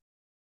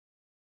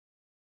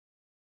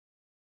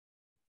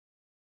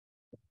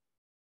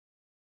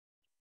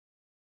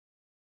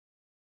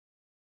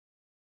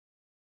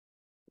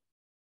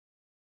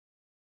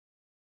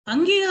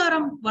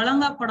 அங்கீகாரம்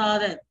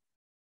வழங்கப்படாத,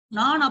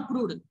 நான்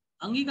அப்ரூவ்டு,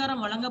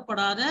 அங்கீகாரம்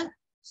வழங்கப்படாத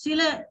சில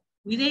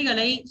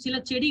விதைகளை, சில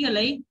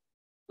செடிகளை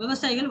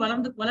விவசாயிகள்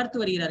வளர்த்து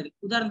வருகிறார்கள்.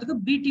 உதாரணத்துக்கு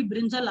பிடி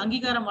பிரிஞ்சால்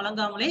அங்கீகாரம்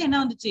வழங்காமலே என்ன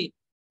வந்துச்சு?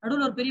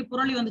 நடுவில் ஒரு பெரிய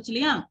புரளி வந்துச்சு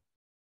இல்லையா?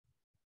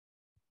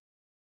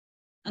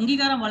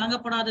 அங்கீகாரம்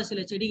வழங்கப்படாத சில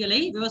செடிகளை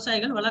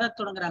விவசாயிகள் வளர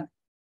தொடங்குறாங்க.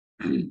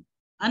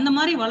 அந்த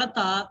மாதிரி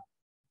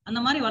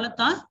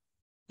வளர்த்தா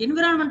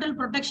என்விரான்மெண்டல்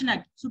ப்ரொடெக்ஷன்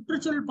ஆக்ட்,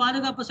 சுற்றுச்சூழல்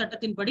பாதுகாப்பு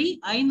சட்டத்தின்படி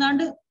 5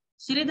 ஆண்டு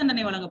சிறை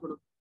தண்டனை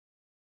வழங்கப்படும்.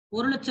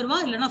 1 லட்சம்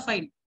ரூபாய் இல்லைன்னா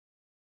ஃபைன்.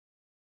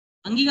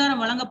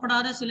 அங்கீகாரம்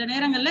வழங்கப்படாத சில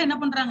நேரங்கள்ல என்ன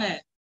பண்றாங்க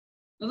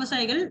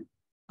விவசாயிகள்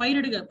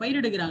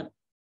பயிரிடுகிறார்கள்.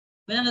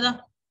 விளங்குதா?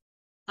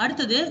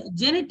 அடுத்தது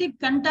ஜெனட்டிக்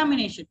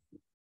கண்டாமினேஷன்.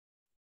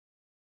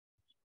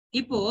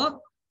 இப்போ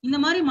இந்த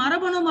மாதிரி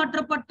மரபணு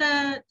மாற்றப்பட்ட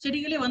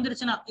செடிகளே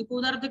வந்துருச்சுன்னா, இப்போ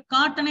உதாரணத்துக்கு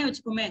காட்டனே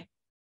வச்சுக்கோமே.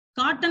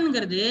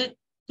 காட்டன்ங்கிறது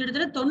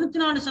கிட்டத்தட்ட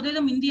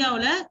 94%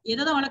 இந்தியாவுல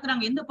எதான்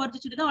வளர்க்குறாங்க? எந்த பருத்தி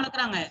செடி தான்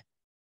வளர்க்குறாங்க?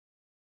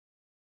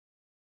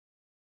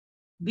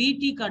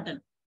 பிடி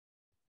காட்டன்.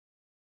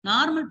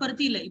 நார்மல்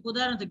பருத்தி இல்லை. இப்போ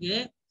உதாரணத்துக்கு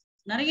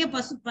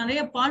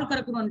நிறைய பால்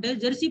கறக்கணும்ட்டு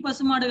ஜெர்சி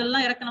பசு மாடுகள்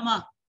எல்லாம் இறக்கணுமா?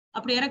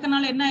 அப்படி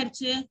இறக்கனால என்ன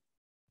ஆயிடுச்சு?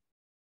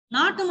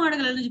 நாட்டு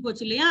மாடுகள் அழிஞ்சு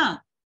போச்சு இல்லையா?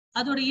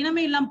 அதோட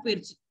இனமே இல்லாம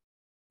போயிருச்சு.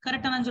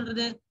 கரெக்டா நான்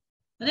சொல்றது?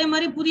 அதே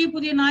மாதிரி புதிய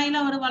புதிய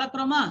நாயெல்லாம்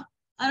வளர்க்குறோமா?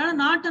 அதனால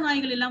நாட்டு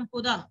நாய்கள் இல்லாம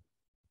போதா?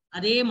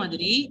 அதே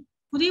மாதிரி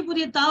புதிய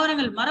புதிய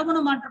தாவரங்கள், மரபணு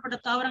மாற்றப்பட்ட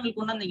தாவரங்கள்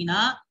கொண்டு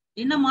வந்தீங்கன்னா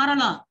என்ன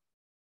மாறலாம்?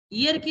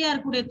 இயற்கையா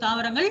இருக்கக்கூடிய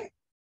தாவரங்கள்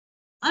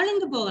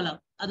அழிந்து போகலாம்.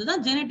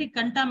 அதுதான் ஜெனட்டிக்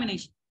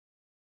கண்டாமினேஷன்.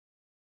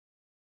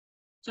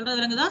 சொல்றது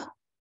விளங்குதா?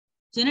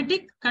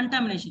 Genetic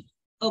contamination.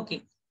 ஓகே.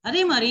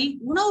 அதே மாதிரி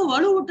உணவு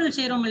வலுவூட்டல்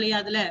செய்யறோம் இல்லையா?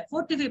 அதுல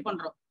ஃபோர்ட்டிஃபை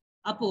பண்றோம்.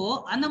 அப்போ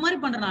அந்த மாதிரி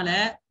பண்றதுனால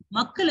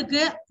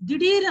மக்களுக்கு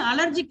திடீர்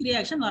அலர்ஜிக்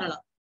ரியாக்ஷன்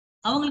வரலாம்.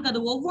 அவங்களுக்கு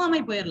அது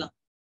ஒவ்வாமை போயிடலாம்.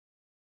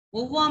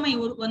 ஒவ்வாமை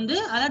வந்து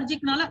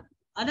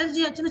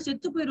அலர்ஜி ஆச்சுன்னு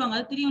செத்து போயிடுவாங்க.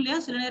 அது தெரியும் இல்லையா?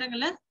 சில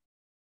நேரங்கள்ல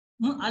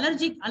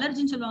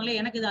அலர்ஜின்னு சொல்லுவாங்களே,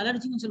 எனக்கு இது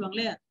அலர்ஜின்னு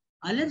சொல்லுவாங்களே.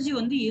 அலர்ஜி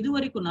வந்து எது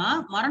வரைக்கும்னா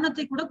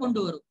மரணத்தை கூட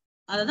கொண்டு வரும்.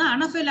 அதுதான்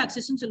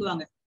அனஃபைலாக்சிஸ்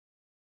சொல்லுவாங்க.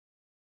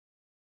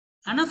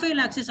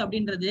 அனஃபைலாக்சிஸ்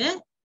அப்படின்றது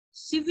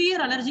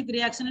severe allergic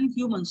reaction in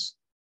humans.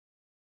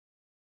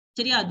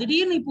 சரியா?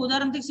 திடீர்னு இப்போ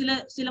உதாரணத்துக்கு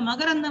சில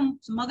மகரந்தம்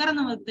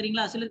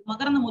தெரியுங்களா? சில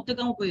மகரந்தம்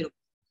ஒத்துக்காம போயிடும்.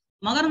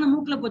 மகரந்தம்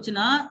மூக்குல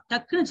போச்சுன்னா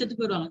டக்குன்னு செத்து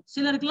போயிடுவாங்க.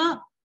 சிலருக்குலாம்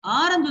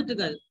ஆரஞ்சு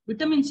ஒத்துக்காது.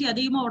 விட்டமின் சி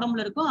அதிகமா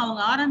உடம்புல இருக்கும்.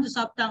 அவங்க ஆரஞ்சு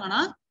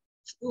சாப்பிட்டாங்கன்னா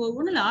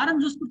ஒண்ணு இல்ல,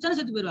 ஆரஞ்சு ஜூஸ் குடிச்சாலும்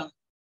செத்து போயிடுவாங்க.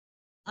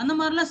 அந்த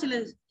மாதிரிலாம் சில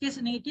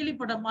கேஸ் நீங்க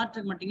கேள்விப்பட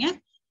மாட்டீங்க.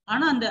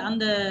 ஆனா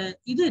அந்த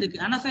இது இருக்கு,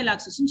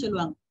 அனஃபைலாக்சிஸ்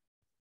சொல்லுவாங்க.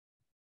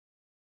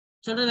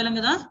 சொல்றது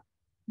விளங்குதா?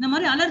 இந்த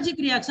மாதிரி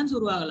அலர்ஜிக் ரியாக்ஷன்ஸ்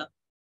உருவாகலாம்.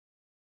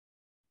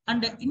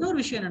 அண்ட் இன்னொரு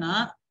விஷயம் என்னன்னா,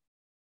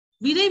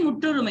 விதை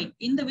முற்றுரிமை.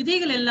 இந்த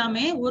விதைகள்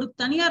எல்லாமே ஒரு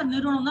தனியார்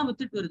நிறுவனம் தான்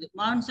வித்துட்டு வருது,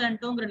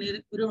 மான்சான்டோங்கிற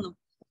நிறுவனம்.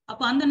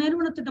 அப்ப அந்த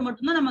நிறுவனத்திட்ட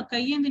மட்டும்தான் நம்ம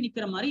கையேந்தி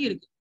நிக்கிற மாதிரி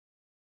இருக்கு.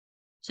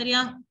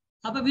 சரியா?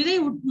 அப்ப விதை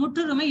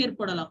முற்றுரிமை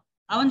ஏற்படலாம்.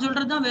 அவன்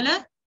சொல்றதுதான் விலை,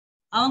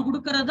 அவன்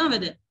கொடுக்கறது தான்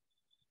விதை.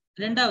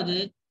 ரெண்டாவது,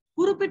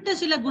 குறிப்பிட்ட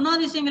சில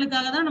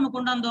குணாதிசயங்களுக்காக தான் நம்ம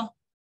கொண்டாந்தோம்.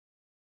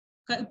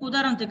 இப்ப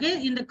உதாரணத்துக்கு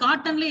இந்த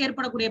காட்டன்ல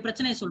ஏற்படக்கூடிய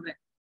பிரச்சனையை சொல்றேன்.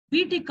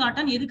 பிடி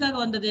காட்டன் எதுக்காக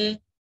வந்தது?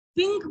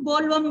 பிங்க்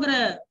போல்வம்ங்கிற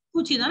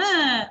பூச்சி தானே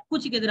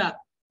பூச்சிக்கு எதிராக.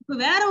 இப்ப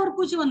வேற ஒரு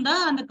பூச்சி வந்தா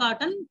அந்த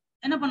காட்டன்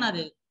என்ன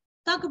பண்ணாது?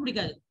 தாக்கு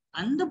பிடிக்காது.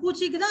 அந்த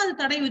பூச்சிக்கு தான் அது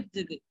தடை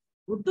விதிச்சிருக்கு.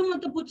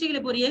 ஒட்டுமொத்த பூச்சிகளை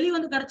இப்போ ஒரு எலி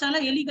வந்து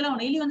கடிச்சாலும் எலி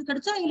வந்து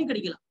கடிச்சா எலி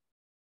கடிக்கலாம்.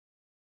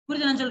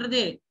 புரியுது நான்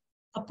சொல்றது?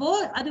 அப்போ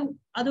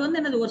அது வந்து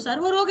என்னது? ஒரு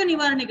சர்வரோக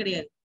நிவாரணி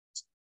கிடையாது.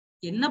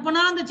 என்ன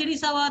பண்ணாலும் அந்த செடி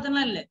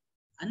சாவாதெல்லாம் இல்லை.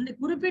 அந்த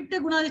குறிப்பிட்ட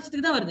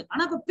குணாதிசயத்துக்கு தான் வருது.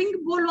 ஆனா இப்ப பிங்க்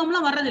போல்வம்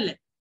எல்லாம் வர்றதில்லை.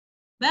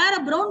 வேற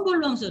பிரவுன்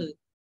போல்வம்ஸ் வருது.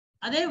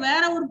 அதே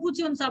வேற ஒரு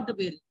பூச்சி வந்து சாப்பிட்டு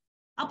போயிருது.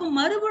 அப்ப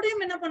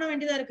மறுபடியும் என்ன பண்ண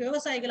வேண்டியதா இருக்கு?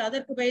 விவசாயிகள்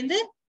அதற்கு பயந்து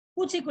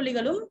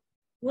பூச்சிக்கொல்லிகளும்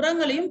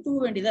உரங்களையும் தூவ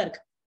வேண்டியதா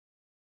இருக்கு.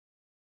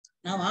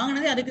 நான்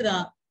வாங்கினதே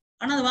அதுக்குதான்,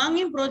 ஆனா அது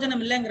வாங்கியும்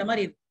பிரயோஜனம் இல்லைங்கிற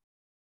மாதிரி இருக்கு.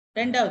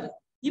 ரெண்டாவது,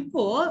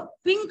 இப்போ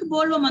பிங்க்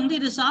போல்வம் வந்து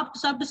இது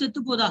சாப்பிட்டு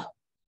செத்து போதா?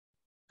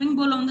 பிங்க்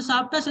போல்வம் வந்து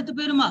சாப்பிட்டா செத்து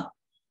போயிருமா?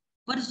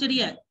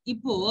 பரிசரிய.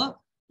 இப்போ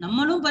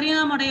நம்மளும்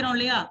பரிணாமம் அடைகிறோம்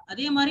இல்லையா?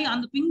 அதே மாதிரி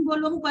அந்த பிங்க்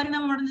போல்வமும்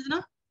பரிணாமம் அடைஞ்சதுன்னா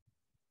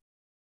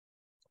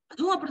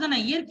அதுவும் அப்படித்தானே.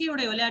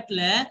 இயற்கையோட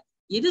விளையாட்டுல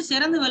எது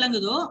சிறந்து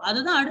விளங்குதோ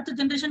அதுதான் அடுத்த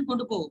ஜெனரேஷன்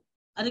கொண்டு போகும்.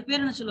 அதுக்கு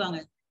பேர் என்ன சொல்லுவாங்க?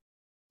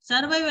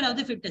 சர்வைவல் ஆஃப்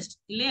தி ஃபிட்டஸ்ட்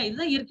இல்லையா?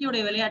 இதுதான் இயற்கையோட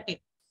விளையாட்டு.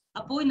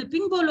 அப்போ இந்த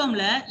பிங்க்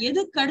போல்வம்ல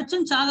எது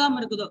கடிச்சும் சாகாம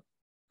இருக்குதோ,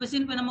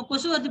 இப்ப நம்ம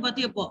கொசுவர்த்தி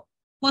பத்தி வைப்போம்,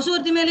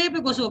 கொசுவர்த்தி மேலேயே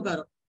போய் கொசு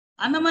உட்காரும்.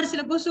 அந்த மாதிரி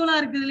சில கொசுலாம்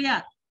இருக்குது இல்லையா?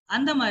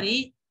 அந்த மாதிரி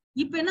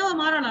இப்ப என்னவா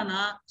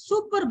மாறலாம்னா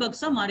சூப்பர்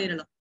பக்ஸா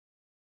மாறிடலாம்.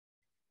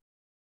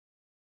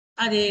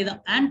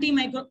 அதேதான்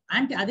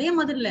அதே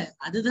மாதிரி இல்ல,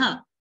 அதுதான்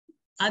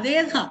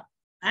அதேதான்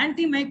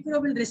ஆன்டி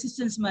மைக்ரோபியல்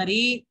ரெசிஸ்டன்ஸ் மாதிரி.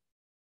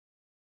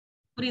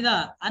 புரியுதா?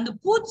 அந்த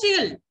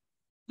பூச்சிகள்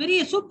பெரிய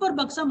சூப்பர்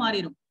பக்ஸா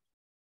மாறிடும்.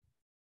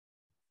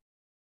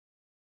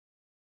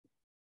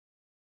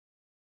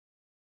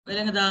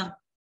 விளங்குதா?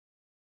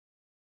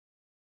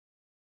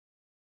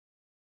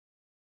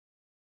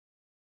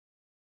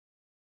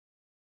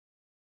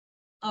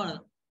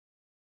 அவ்வளவுதான்.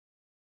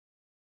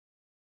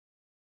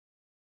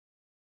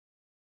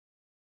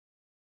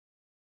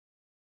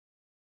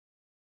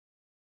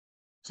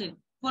 சரி,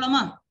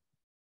 போலாமா?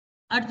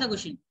 அடுத்த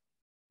கொஸ்டின்.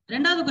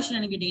 ரெண்டாவது கொஸ்டின்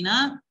என்ன கேட்டீங்கன்னா,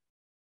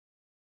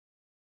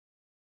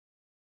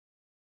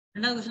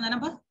 ரெண்டாவது கொஸ்டின்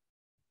என்னப்பா?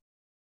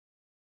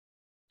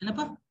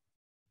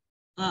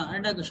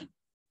 ரெண்டாவது கொஸ்டின்.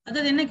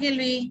 அதாவது என்ன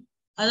கேள்வி?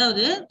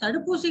 அதாவது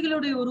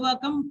தடுப்பூசிகளுடைய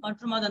உருவாக்கம்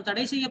மற்றும் அதன்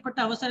தடை செய்யப்பட்ட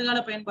அவசரகால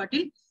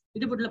பயன்பாட்டில்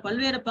ஈடுபட்டுள்ள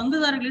பல்வேறு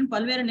பங்குதாரர்களின்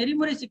பல்வேறு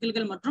நெறிமுறை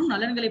சிக்கல்கள் மற்றும்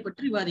நலன்களை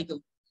பற்றி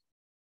விவாதிக்கும்.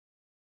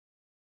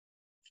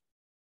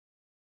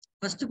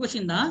 ஃபர்ஸ்ட்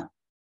கொஸ்டின் தான்.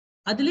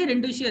 அதுலயே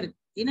ரெண்டு விஷயம் இருக்கு.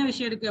 என்ன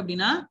விஷயம் இருக்கு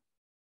அப்படின்னா,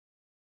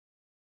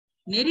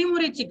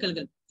 நெறிமுறை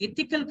சிக்கல்கள்,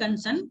 எத்திக்கல்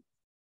கன்சர்ன்,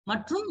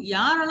 மற்றும்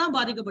யாரெல்லாம்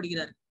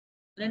பாதிக்கப்படுகிறார்,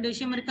 ரெண்டு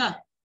விஷயம் இருக்கா?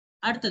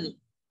 அடுத்தது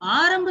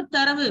ஆரம்ப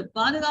தரவு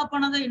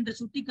பாதுகாப்பானது என்று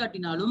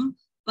சுட்டிக்காட்டினாலும்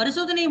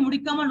பரிசோதனையை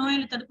முடிக்காமல்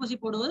நோயாளி தடுப்பூசி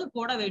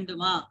போட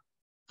வேண்டுமா?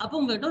 அப்ப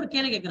உங்ககிட்ட ஒரு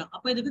கேள்வி கேட்கிறான்.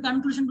 அப்ப இதுக்கு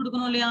கன்க்ளூஷன்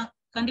கொடுக்கணும் இல்லையா?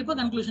 கண்டிப்பா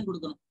கன்க்ளூஷன்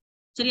கொடுக்கணும்.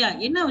 சரியா?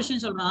 என்ன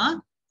விஷயம் சொல்றான்?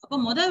 அப்ப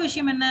முதல்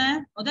விஷயம் என்ன?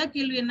 முதல்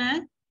கேள்வி என்ன?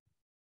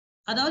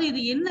 அதாவது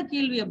இது என்ன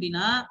கேள்வி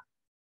அப்படின்னா,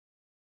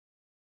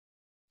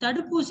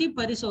 தடுப்பூசி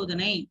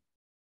பரிசோதனை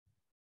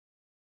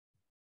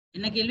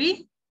என்ன கேள்வி?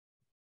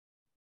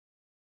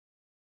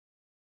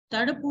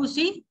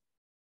 தடுப்பூசி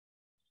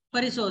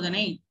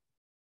பரிசோதனை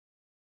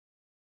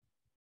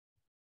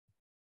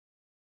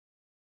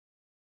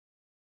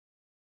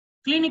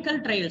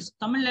கிளினிக்கல் ட்ரையல்ஸ்.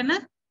 தமிழ்ல என்ன?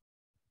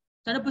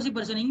 தடுப்பூசி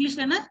பரிசோதனை.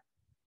 இங்கிலீஷ்ல என்ன?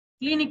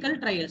 Clinical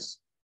trials.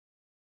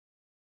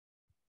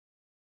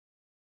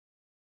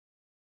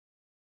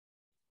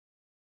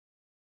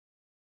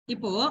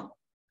 இப்போ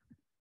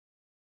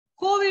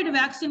கோவிட்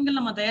வேக்சின்கள்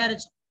நம்ம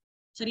தயாரிச்சோம்.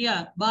 சரியா?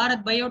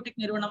 பாரத்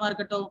பயோடெக் நிறுவனமா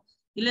இருக்கட்டும்,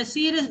 இல்ல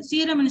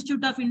சீரம்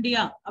இன்ஸ்டிடியூட் ஆஃப்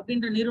இந்தியா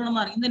அப்படின்ற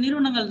நிறுவனமா இருக்கு. இந்த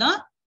நிறுவனங்கள் தான்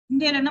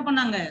இந்தியால என்ன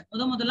பண்ணாங்க?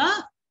 முதலா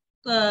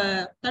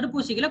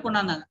தடுப்பூசிகளை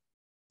கொண்டாந்தாங்க.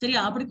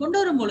 சரியா? அப்படி கொண்டு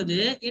வரும் பொழுது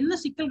என்ன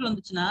சிக்கல்கள்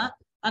வந்துச்சுன்னா,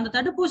 அந்த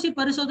தடுப்பூசி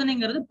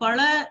பரிசோதனைங்கிறது பல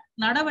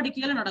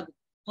நடவடிக்கைகள் நடக்கும்.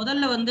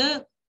 முதல்ல வந்து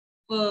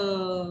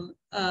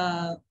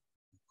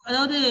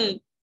அதாவது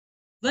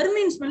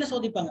வெர்மின் ஸ்மெல்ல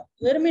சோதிப்பாங்க.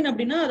 வெர்மின்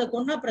அப்படின்னா அதை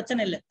கொன்னா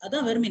பிரச்சனை இல்லை,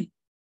 அதான் வெர்மின்.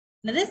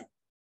 என்னது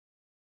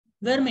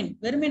வெர்மின்?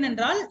 வெர்மின்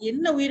என்றால்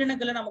என்ன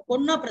உயிரினங்களை நம்ம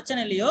கொன்னா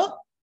பிரச்சனை இல்லையோ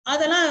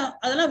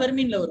அதெல்லாம்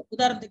வெர்மின்ல வரும்.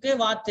 உதாரணத்துக்கு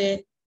வாத்து,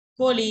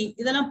 கோழி,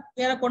 இதெல்லாம்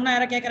வேற கொன்னா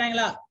யார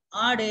கேட்கறாங்களா?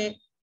 ஆடு,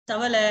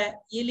 தவளை,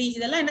 எலி,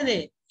 இதெல்லாம் என்னது?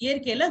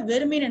 இயற்கையில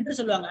வெர்மின் என்று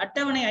சொல்லுவாங்க.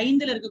 அட்டவணை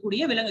 5ல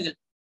இருக்கக்கூடிய விலங்குகள்.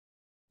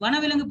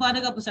 வனவிலங்கு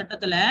பாதுகாப்பு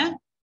சட்டத்துல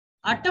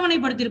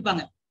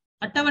அட்டவணைப்படுத்தியிருப்பாங்க.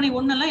 அட்டவணை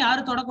 1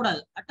 யாரும்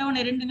தொடக்கூடாது, அட்டவணை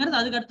 2ங்கிறது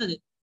அதுக்கு அடுத்தது,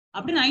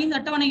 அப்படின்னு 5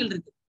 அட்டவணைகள்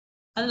இருக்கு.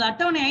 அதுல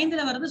அட்டவணை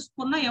 5ல வர்றது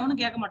சொன்னா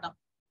எவனும் கேட்க மாட்டான்.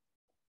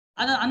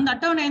 அது அந்த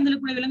அட்டவணை 5ல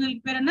கூடிய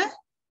விலங்குகளுக்கு பேர் என்ன?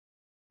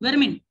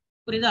 வெர்மின்.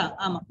 புரியுதா?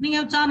 ஆமா. நீங்க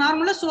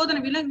நார்மலா சோதனை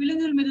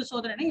விலங்குகள் மீது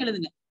சோதனை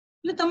எழுதுங்க,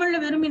 இல்ல தமிழ்ல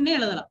வெர்மின்னே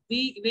எழுதலாம்,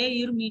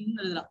 மீன்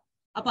எழுதலாம்.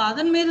 அப்ப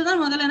அதன்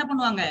மீதுதான் முதல்ல என்ன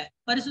பண்ணுவாங்க?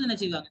 பரிசோதனை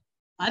செய்வாங்க.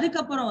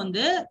 அதுக்கப்புறம்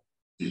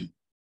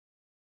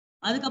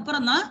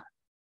தான்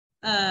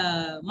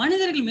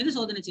மனிதர்கள் மீது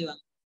சோதனை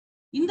செய்வாங்க.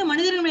 இந்த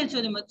மனிதர்கள் மீது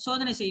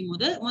சோதனை செய்யும்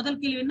போது முதல்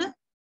கேள்வி என்ன?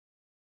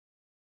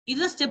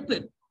 இதுதான் ஸ்டெப்பு,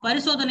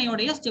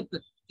 பரிசோதனையுடைய ஸ்டெப்பு.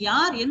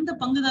 யார் எந்த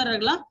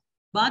பங்குதாரர்களா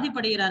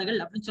பாதிப்படைகிறார்கள்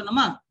அப்படின்னு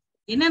சொன்னோமா,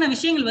 என்னென்ன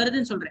விஷயங்கள்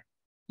வருதுன்னு சொல்றேன்.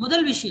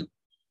 முதல் விஷயம்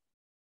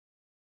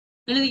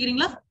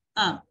எழுதிக்கிறீங்களா?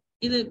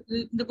 இது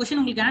இந்த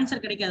கொஸ்டின் உங்களுக்கு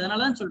ஆன்சர் கிடைக்காது,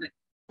 அதனாலதான் சொல்றேன்,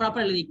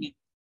 ப்ராப்பரா எழுதிக்கங்க.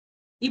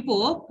 இப்போ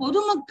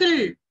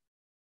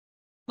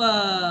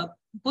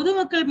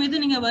பொதுமக்கள் மீது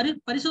நீங்க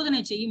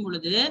பரிசோதனை செய்யும்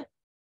பொழுது,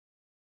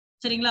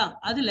 சரிங்களா,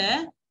 அதுல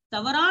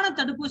தவறான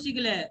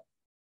தடுப்பூசிகளை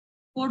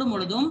போடும்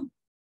பொழுதும்,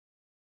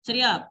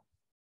 சரியா,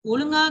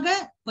 ஒழுங்காக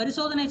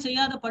பரிசோதனை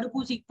செய்யாத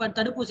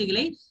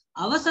தடுப்பூசிகளை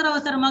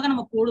அவசரமாக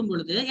நம்ம போடும்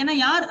பொழுது, ஏன்னா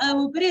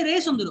பெரிய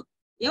ரேஸ் வந்துடும்.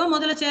 எவன்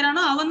முதல்ல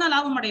செய்யறானோ அவன் தான்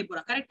லாபம் அடைய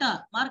போறான். கரெக்டா?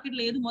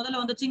 மார்க்கெட்ல எது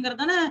முதல்ல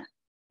வந்துச்சுங்கிறதான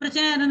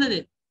பிரச்சனையா இருந்தது.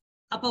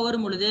 அப்ப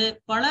வரும் பொழுது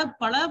பல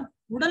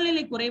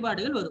உடல்நிலை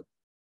குறைபாடுகள் வரும்.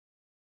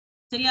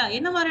 சரியா?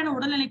 என்ன மாதிரியான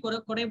உடல்நிலை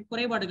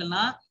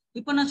குறைபாடுகள்னா,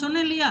 இப்ப நான்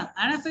சொன்னேன் இல்லையா,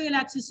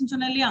 அனஃபைலாக்சிஸ்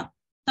சொன்னேன் இல்லையா,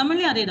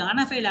 தமிழ்லயும் அதேதான்,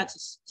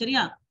 அனஃபைலாக்சிஸ்.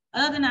 சரியா?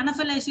 அதாவது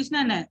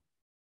அனஃபைலாக்சிஸ்னா என்ன?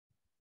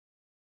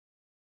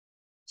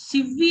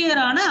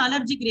 சிவியரான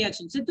அலர்ஜிக்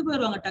ரியாக்ஷன், செத்து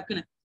போயிடுவாங்க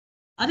டக்குன்னு.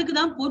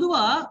 அதுக்குதான்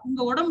பொதுவா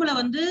உங்க உடம்புல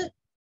வந்து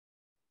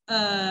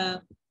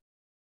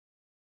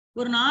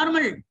ஒரு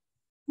நார்மல்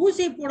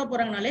ஊசி போட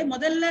போறாங்கனாலே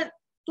முதல்ல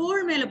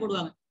தோல் மேல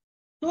போடுவாங்க.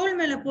 தோல்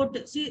மேல போட்டு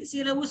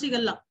சில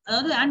ஊசிகள்லாம்,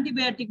 அதாவது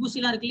ஆன்டிபயோட்டிக் ஊசி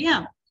எல்லாம் இருக்கு இல்லையா,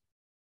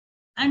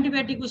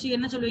 ஆன்டிபயோட்டிக் ஊசி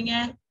என்ன சொல்லுவீங்க?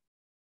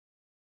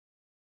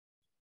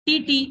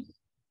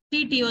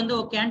 டிடி வந்து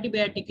ஓகே,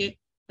 ஆன்டிபயோட்டிக்.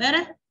 வேற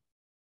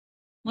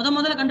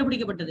முதல்ல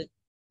கண்டுபிடிக்கப்பட்டது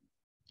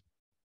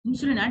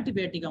இன்சுலின்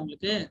ஆன்டிபயோட்டிக்.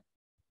 உங்களுக்கு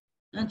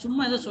நான்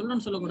சும்மா ஏதோ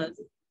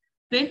சொல்லக்கூடாது.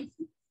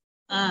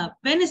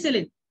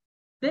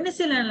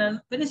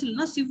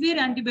 பெனிசிலின்னா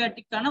சிவியர்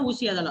ஆன்டிபயோட்டிக்கான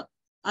ஊசி. அதெல்லாம்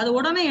அது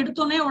உடனே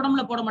எடுத்தோடனே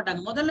உடம்புல போட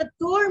மாட்டாங்க, முதல்ல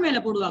தோல் மேல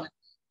போடுவாங்க.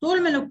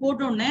 தோல் மேல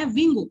போட்டோடனே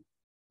வீங்கும்.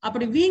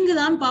 அப்படி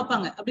வீங்குதான்னு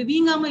பார்ப்பாங்க. அப்படி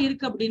வீங்காம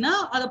இருக்கு அப்படின்னா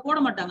அதை போட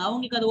மாட்டாங்க,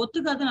 அவங்களுக்கு அது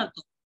ஒத்துக்காதுன்னு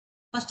அர்த்தம்.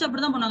 ஃபர்ஸ்ட்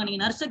அப்படிதான் பண்ணுவாங்க.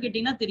 நீங்க நர்ஸை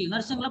கேட்டீங்கன்னா தெரியும்,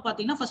 நர்ஸுங்கெல்லாம்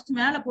பாத்தீங்கன்னா ஃபர்ஸ்ட்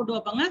மேல போட்டு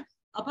வைப்பாங்க,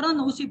 அப்புறம்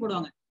அந்த ஊசி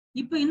போடுவாங்க.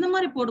 இப்ப இந்த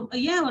மாதிரி போடும்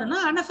ஏன் வரும்னா,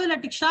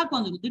 அனஃபைலாக்டிக் ஷாக்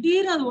வந்துடும்.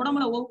 திடீர்னு அது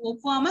உடம்புல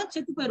ஒவ்வாம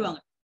செத்து போயிடுவாங்க.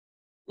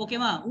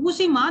 ஓகேவா?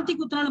 ஊசி மாத்தி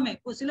குத்தினாலுமே,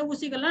 சில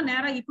ஊசிகள்லாம்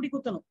நேரா இப்படி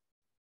குத்தணும்,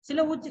 சில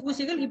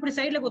ஊசிகள் இப்படி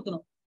சைட்ல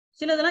குத்தணும்,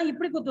 சிலதெல்லாம்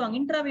இப்படி குத்துவாங்க,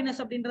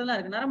 இன்ட்ராவீனஸ் அப்படின்றதெல்லாம்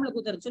இருக்கு, நரம்புல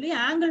குத்துறது சொல்லி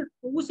ஆங்கிள்,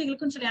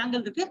 ஊசிகளுக்குன்னு சொல்லி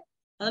ஆங்கிள் இருக்கு,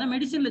 அதெல்லாம்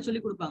மெடிசின்ல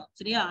சொல்லி கொடுப்பாங்க.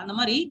 சரியா? அந்த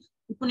மாதிரி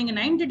இப்போ நீங்க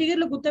 90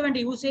 டிகிரில குத்த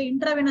வேண்டிய ஊசியை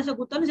இன்ட்ராவீனஸா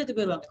குத்தாலும் செத்து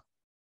போயிடுவாங்க.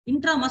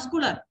 இன்ட்ரா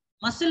மஸ்குலர்,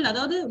 மசில்,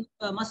 அதாவது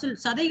மசில்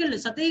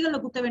சதைகள்ல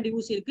குத்த வேண்டிய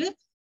ஊசி இருக்கு,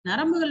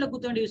 நரம்புகள்ல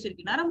குத்த வேண்டிய ஊசி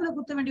இருக்கு. நரம்புல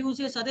குத்த வேண்டிய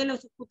ஊசியை சதையில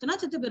குத்துனா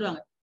செத்து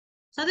போயிடுவாங்க,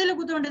 சதையில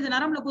குத்த வேண்டியது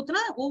நரம்புல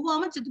குத்துனா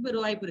ஒவ்வாம செத்து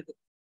போயிடுற வாய்ப்பு இருக்கு.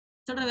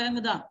 சொல்ற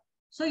விலங்குதான்.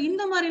 சோ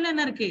இந்த மாதிரி எல்லாம்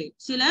என்ன இருக்கு,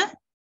 சில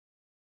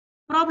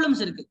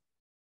ப்ராப்ளம்ஸ் இருக்கு.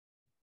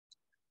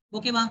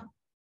 ஓகேவா?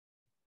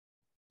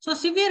 சோ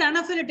சிவியர்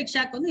அனஃபைலக்டிக்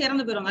ஷாக் வந்து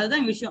இறந்து போயிடுவாங்க,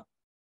 அதுதான் விஷயம்.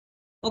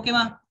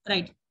 ஓகேவா?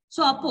 ரைட்.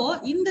 சோ அப்போ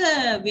இந்த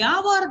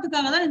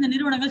வியாபாரத்துக்காக தான் இந்த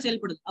நிறுவனங்கள்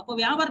செயல்படுது. அப்போ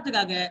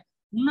வியாபாரத்துக்காக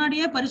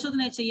முன்னாடியே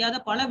பரிசோதனை செய்யாத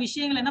பல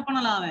விஷயங்கள் என்ன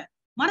பண்ணலாம், அவன்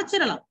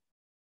மறைச்சிடலாம்.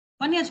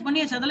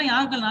 பண்ணியாச்சு அதெல்லாம்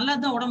யாருக்கு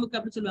நல்லதுதான் உடம்புக்கு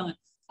அப்படின்னு சொல்லுவாங்க.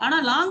 ஆனா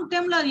லாங்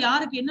டேர்ம்ல அது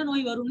யாருக்கு என்ன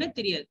நோய் வரும்னே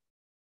தெரியாது.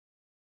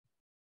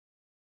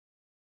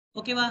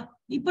 ஓகேவா?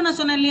 இப்ப நான்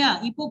சொன்னேன் இல்லையா,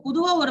 இப்போ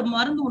பொதுவா ஒரு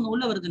மருந்து ஒண்ணு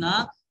உள்ள வருதுன்னா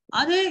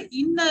அது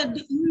இந்த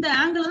இந்த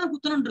ஆங்கிள் தான்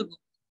குத்தணும்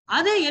இருக்கும்.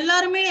 அது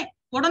எல்லாருமே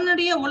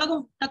உடனடியே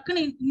உலகம்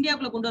டக்குன்னு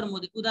இந்தியாவுக்குள்ள கொண்டு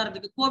வரும்போது,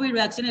 உதாரணத்துக்கு கோவிட்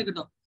வேக்சின்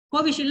இருக்கட்டும்,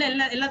 கோவிஷீல்ட்ல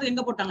எல்லாத்துக்கும்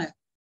எங்க போட்டாங்க,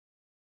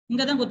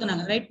 இங்கதான்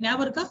குத்துனாங்க. ரைட்?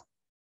 ஞாபகம் இருக்கா?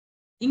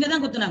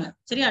 இங்கதான் குத்துனாங்க.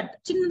 சரியா?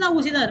 சின்னதா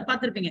ஊசி தான்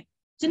பார்த்திருப்பீங்க.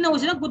 சின்ன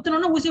ஊசி தான்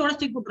குத்தணும்னா ஊசி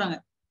உடச்சு போட்டுறாங்க.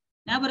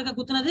 ஞாபகம் இருக்கா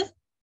குத்துனது?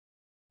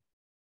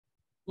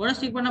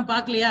 உடச்சு பண்ண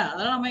பாக்கலையா?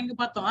 அதெல்லாம் நம்ம எங்க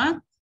பார்த்தோம்.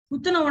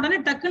 குத்துன உடனே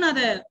டக்குன்னு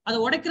அதை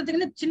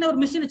உடைக்கிறதுக்குன்னு சின்ன ஒரு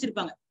மிஷின்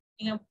வச்சிருப்பாங்க.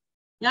 நீங்க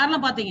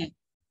யாரெல்லாம் பாத்தீங்க?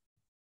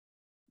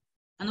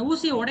 அந்த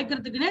ஊசியை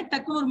உடைக்கிறதுக்குன்னே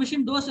டக்குன்னு ஒரு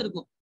மிஷின் டோஸ்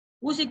இருக்கும்.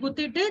 ஊசி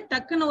குத்திட்டு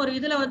டக்குன்னு ஒரு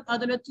இதுல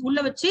அதுல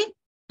உள்ள வச்சு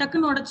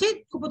டக்குன்னு உடைச்சு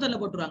குப்பத்தொல்ல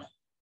போட்டுருவாங்க.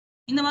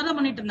 இந்த மாதிரிதான்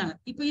பண்ணிட்டு இருந்தாங்க.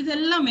 இப்ப இது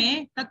எல்லாமே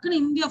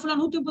டக்குன்னு இந்தியா ஃபுல்லா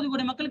 130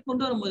 கோடி மக்களுக்கு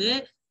கொண்டு வரும்போது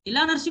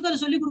எல்லா நர்ஸுக்கும் அதை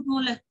சொல்லிக்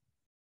கொடுக்கணும்ல.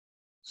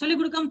 சொல்லிக்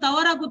கொடுக்காம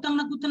தவறா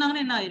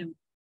குத்துனாங்கன்னா என்ன ஆயிரும்?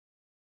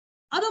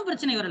 அதுவும்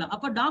பிரச்சனை வரலாம்.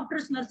 அப்ப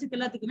டாக்டர்ஸ் நர்ஸுக்கு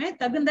எல்லாத்துக்குமே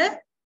தகுந்த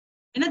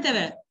என்ன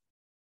தேவை?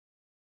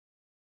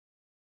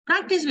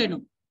 பிராக்டிஸ்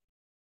வேணும்.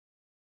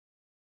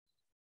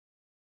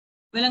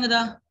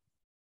 விளங்குதா?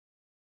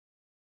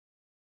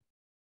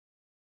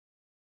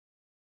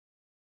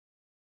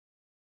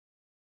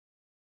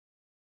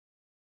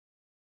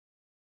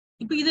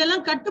 இப்ப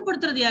இதெல்லாம்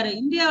கட்டுப்படுத்துறது யாரு?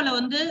 இந்தியாவில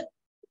வந்து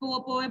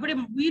இப்போ எப்படி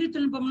உயிரி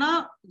தொழில்நுட்பம்னா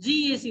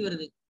ஜிஏசி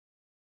வருது,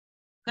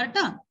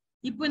 கரெக்டா?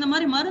 இப்போ இந்த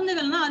மாதிரி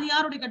மருந்துகள்னா அது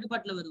யாருடைய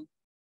கட்டுப்பாட்டுல வரும்?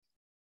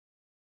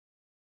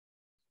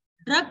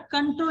 Drug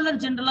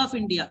controller general of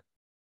India,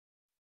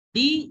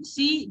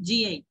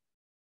 DCGI,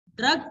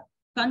 drug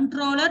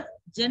controller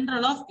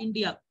general of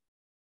India.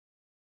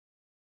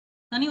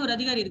 தனி ஒரு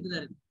அதிகாரி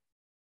இருக்குதாரு,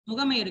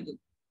 முகமை இருக்கு.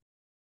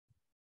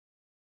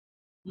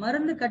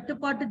 மருந்து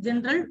கட்டுப்பாட்டு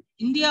ஜெனரல்,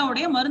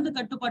 இந்தியாவுடைய மருந்து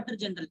கட்டுப்பாட்டு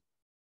ஜெனரல்,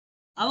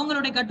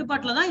 அவங்களுடைய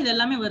கட்டுப்பாட்டுல தான் இது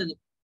எல்லாமே வருது.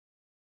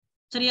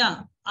 சரியா?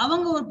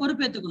 அவங்க ஒரு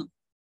பொறுப்பேற்றுக்கணும்.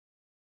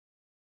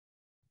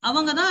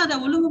 அவங்க தான் அதை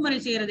ஒழுங்குமுறை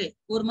செய்யறதே.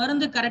 ஒரு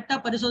மருந்து கரெக்டா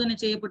பரிசோதனை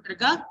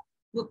செய்யப்பட்டிருக்கா,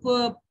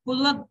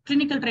 பொதுவா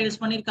கிளினிக்கல்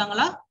ட்ரையல்ஸ்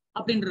பண்ணிருக்காங்களா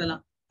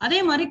அப்படின்றதெல்லாம். அதே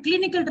மாதிரி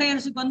கிளினிக்கல்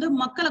ட்ரையல்ஸுக்கு வந்து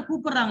மக்களை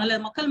கூப்பிடுறாங்கல்ல,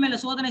 மக்கள் மேல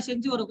சோதனை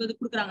செஞ்சு ஒரு இது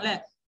கொடுக்குறாங்களே,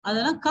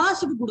 அதெல்லாம்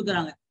காசுக்கு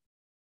கொடுக்குறாங்க.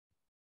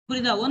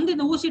 புரியுதா? வந்து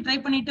இந்த ஊசி ட்ரை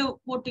பண்ணிட்டு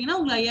போட்டீங்கன்னா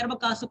உங்களுக்கு 5000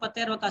 ரூபாய் காசு,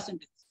 10,000 ரூபாய்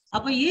காசுன்ட்டு.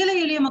 அப்ப ஏழை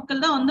எளிய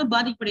மக்கள் தான் வந்து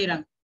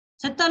பாதிப்படைகிறாங்க.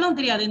 செத்தாலும்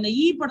தெரியாது. இந்த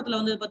படத்துல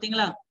வந்து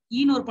பாத்தீங்களா,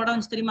 ஈன்னு ஒரு படம்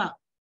வந்துச்சு தெரியுமா?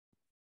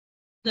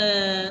 இந்த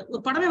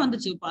ஒரு படமே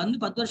வந்துச்சு,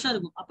 வந்து 10 வருஷம்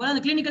இருக்கும். அப்ப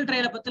அந்த கிளினிக்கல்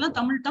ட்ரையலை பத்தி எல்லாம்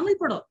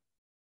தமிழ் படம்,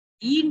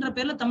 ஈன்ற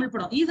பேர்ல தமிழ்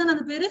படம். தானே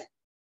அந்த பேரு.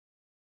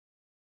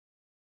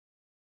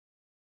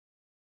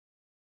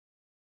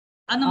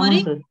 அந்த மாதிரி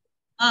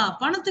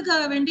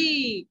பணத்துக்காக வேண்டி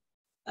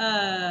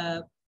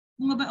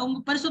உங்க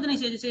பரிசோதனை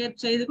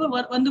செய்து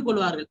வந்து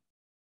கொள்வார்கள்.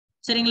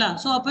 சரிங்களா?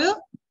 சோ அப்போ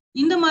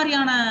இந்த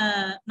மாதிரியான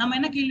நம்ம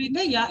என்ன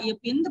கேள்விங்க,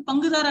 எந்த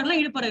பங்குதாரர்களும்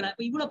ஈடுபடுகிறாங்க.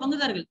 இப்ப இவ்வளவு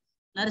பங்குதாரர்கள்,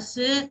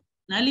 நர்ஸு,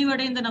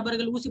 நலிவடைந்த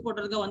நபர்கள் ஊசி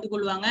போட்டதுக்கு வந்து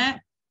கொள்வாங்க.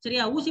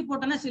 சரியா? ஊசி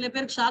போட்டோன்னா சில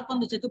பேருக்கு ஷாக்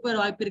வந்து செத்து போயிட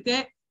வாய்ப்பு இருக்கு.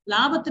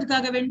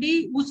 லாபத்திற்காக வேண்டி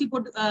ஊசி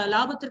போட்டு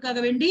லாபத்திற்காக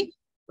வேண்டி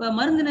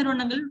மருந்து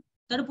நிறுவனங்கள்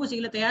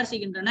தடுப்பூசிகளை தயார்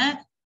செய்கின்றன.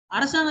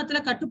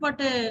 அரசாங்கத்துல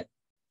கட்டுப்பாட்டு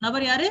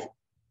நபர் யாரு?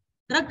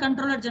 Drug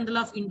controller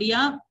general of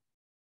India.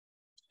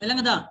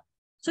 விளங்குதா?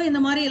 சோ இந்த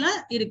மாதிரி எல்லாம்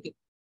இருக்கு.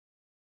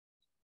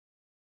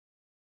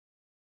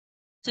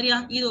 சரியா?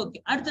 இது ஓகே.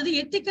 அடுத்தது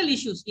எத்திக்கல்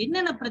இஷ்யூஸ்.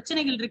 என்னென்ன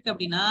பிரச்சனைகள் இருக்கு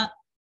அப்படின்னா,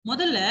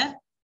 முதல்ல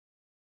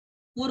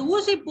ஒரு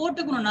ஊசி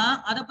போட்டுக்கணும்னா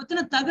அதை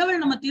பத்தின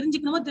தகவல் நம்ம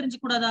தெரிஞ்சுக்கணுமா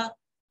தெரிஞ்சுக்க கூடாதா?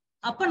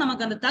 அப்ப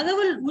நமக்கு அந்த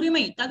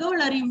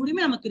தகவல் அறியும்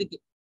உரிமை நமக்கு இருக்கு.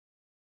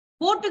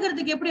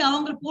 போட்டுக்கிறதுக்கு எப்படி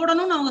அவங்க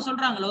போடணும்னு அவங்க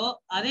சொல்றாங்களோ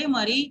அதே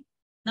மாதிரி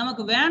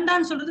நமக்கு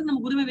வேண்டான்னு சொல்றதுக்கு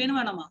நமக்கு உரிமை வேணும்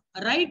வேணாமா?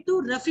 Right to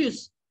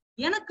refuse.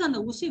 எனக்கு அந்த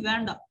ஊசி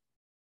வேண்டாம்,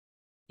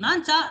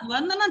 நான்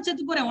வந்தேன்னா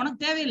செத்து போறேன்,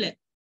 உனக்கு தேவையில்லை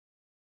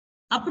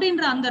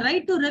அப்படின்ற அந்த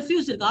ரைட் டு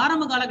ரெஃப்யூஸ் இருக்கு.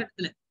 ஆரம்ப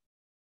காலகட்டத்துல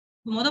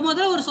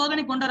முதல்ல ஒரு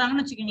சோதனை கொண்டு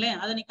வராங்கன்னு வச்சுக்கோங்களேன்,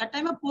 அதை நீ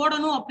கட்டாயமா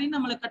போடணும் அப்படின்னு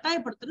நம்மளை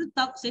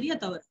கட்டாயப்படுத்துறது சரியா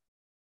தவறு?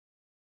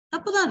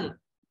 தப்புதான் அது.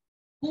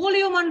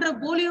 போலியோ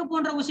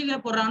போன்ற ஊசிகளை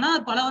போடுறாங்கன்னா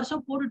பல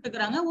வருஷம் போட்டுட்டு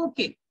இருக்கிறாங்க,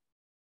 ஓகே.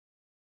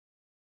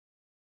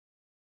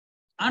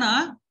 ஆனா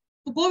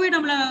கோவிட்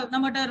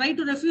நம்மகிட்ட ரைட்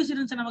டு ரெஃப்யூஸ்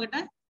இருந்துச்சு. நம்ம கிட்ட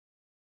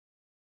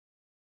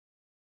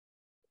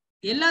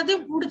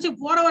எல்லாத்தையும் புடிச்சு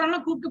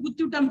போறவரெல்லாம் கூப்பிட்டு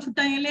குத்தி விட்டு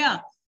அனுப்பிச்சுட்டாங்க இல்லையா?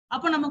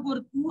 அப்ப நமக்கு ஒரு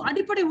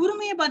அடிப்படை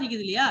உரிமையை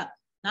பாதிக்குது இல்லையா?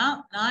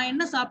 நான்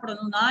என்ன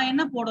சாப்பிடணும், நான்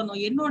என்ன போடணும்,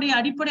 என்னுடைய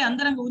அடிப்படை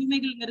அந்தரங்க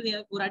உரிமைகள்ங்கிறது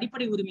எனக்கு ஒரு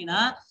அடிப்படை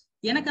உரிமைனா,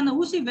 எனக்கு அந்த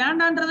ஊசி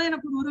வேண்டான்றதா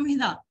எனக்கு ஒரு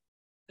உரிமைதான்.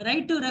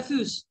 Right to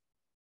refuse.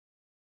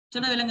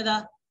 சொன்ன விளங்குதா?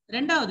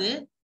 ரெண்டாவது,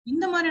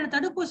 இந்த மாதிரியான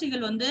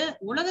தடுப்பூசிகள் வந்து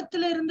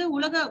உலகத்தில இருந்து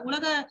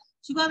உலக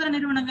சுகாதார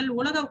நிறுவனங்கள்,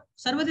 உலக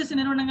சர்வதேச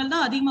நிறுவனங்கள்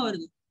தான் அதிகமா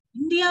வருது.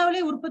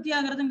 இந்தியாவிலே உற்பத்தி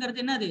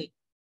ஆகுறதுங்கிறது என்னது?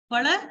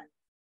 பல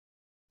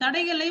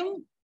தடைகளையும்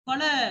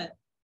பல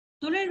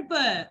தொழில்நுட்ப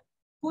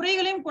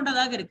குறைகளையும்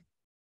கொண்டதாக இருக்கு.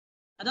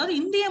 அதாவது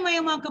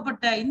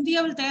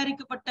இந்தியாவில்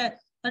தயாரிக்கப்பட்ட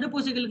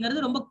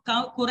தடுப்பூசிகள்ங்கிறது ரொம்ப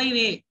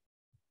குறைவே.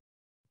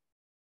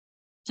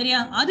 சரியா?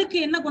 அதுக்கு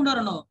என்ன கொண்டு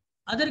வரணும்?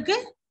 அதற்கு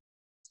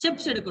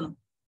ஸ்டெப்ஸ் எடுக்கணும்.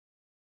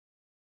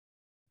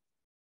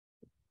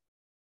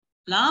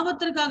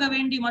 லாபத்திற்காக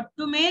வேண்டி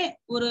மட்டுமே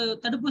ஒரு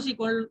தடுப்பூசி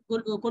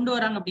கொண்டு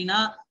வராங்க அப்படின்னா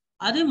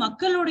அது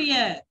மக்களுடைய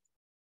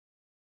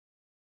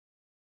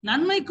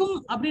நன்மைக்கும்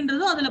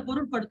அப்படின்றதும் அதுல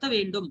பொருட்படுத்த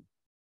வேண்டும்.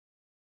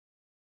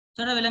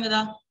 சொல்ற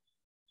விளங்குதா?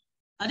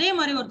 அதே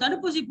மாதிரி ஒரு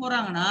தடுப்பூசி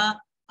போறாங்கன்னா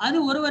அது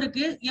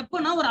ஒருவருக்கு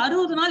எப்பன்னா ஒரு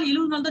 60 நாள்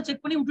 70 நாள் தான்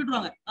செக் பண்ணி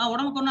விட்டுடுவாங்க.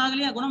 உடம்புக்கு ஒன்னும்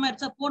ஆகலையா,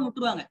 குணமாயிருச்சா, போன்னு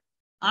விட்டுருவாங்க.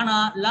 ஆனா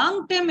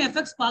லாங் டேர்ம்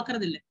எஃபெக்ட்ஸ்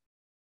பாக்குறது இல்லை.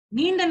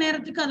 நீண்ட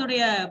நேரத்துக்கு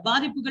அதோடைய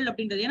பாதிப்புகள்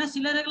அப்படின்றது. ஏன்னா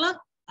சிலருக்கெல்லாம்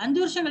 5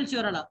 வருஷம் கழிச்சு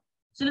வரலாம்,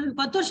 சிலருக்கு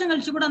 10 வருஷம்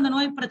கழிச்சு கூட அந்த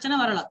நோய் பிரச்சனை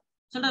வரலாம்.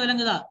 சொல்ற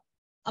விளங்குதா?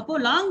 அப்போ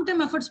லாங்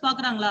டேர்ம் எஃபெக்ட்ஸ்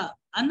பாக்குறாங்களா?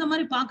 அந்த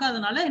மாதிரி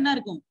பாக்காதனால என்ன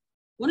இருக்கும்,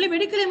 ஒன்லி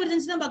மெடிக்கல்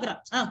எமர்ஜென்சி தான்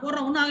பாக்குறான். போடுற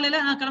ஒன்னும் ஆகல,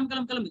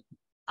 கிளம்பு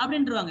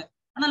அப்படின்ட்டுருவாங்க.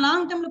 ஆனா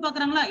லாங் டேர்ம்ல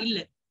பாக்குறாங்களா? இல்ல.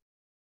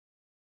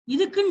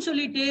 இதுக்குன்னு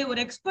சொல்லிட்டு ஒரு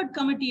எக்ஸ்பர்ட்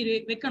கமிட்டி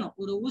வைக்கணும்.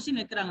 ஒரு ஊசி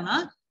வைக்கிறாங்கன்னா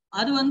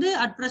அது வந்து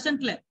அட்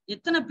பிரசன்ட்ல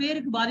எத்தனை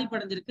பேருக்கு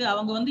பாதிப்படைஞ்சிருக்கு,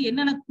 அவங்க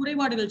என்னென்ன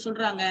குறைபாடுகள்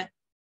சொல்றாங்க,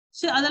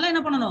 அதெல்லாம்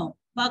என்ன பண்ணணும்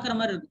பாக்குற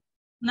மாதிரி இருக்கும்.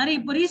 நிறைய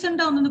இப்ப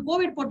ரீசெண்டா வந்து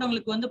கோவிட்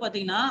போட்டவங்களுக்கு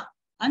பாத்தீங்கன்னா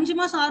 5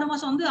 மாசம் 6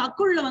 மாசம்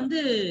அக்குள்ள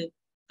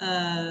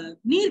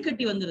நீர்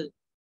கட்டி வந்துருது.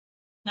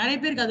 நிறைய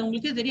பேருக்கு அது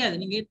உங்களுக்கே தெரியாது.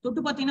 நீங்க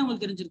தொட்டு பாத்தீங்கன்னா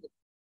உங்களுக்கு தெரிஞ்சிருக்கு.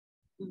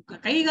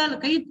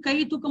 கை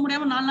தூக்க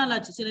முடியாம 4 நாள்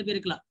ஆச்சு சில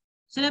பேருக்குலாம்.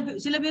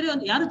 சில பேர்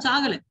யாரும்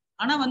சாகல.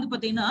 ஆனா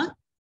பாத்தீங்கன்னா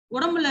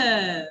உடம்புல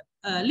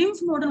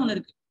லிம்ஃப் நோடுன்னு ஒண்ணு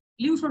இருக்கு.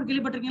 லிம்ஃப் நோடு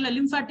கேள்விப்பட்டிருக்கீங்களா?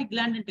 Lymphatic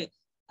gland.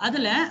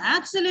 அதுல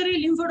ஆக்சிலரி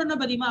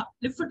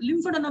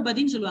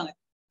லிம்ஃபோடனோபதின்னு சொல்லுவாங்க.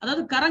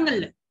 அதாவது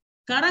கரங்கள்ல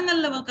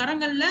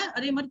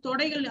அதே மாதிரி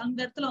தொடைகள் அந்த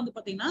இடத்துல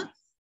பாத்தீங்கன்னா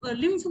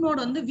லிம்ஃப்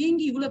நோடு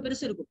வீங்கி இவ்வளவு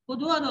பெருசு இருக்கும்.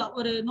 பொதுவா அது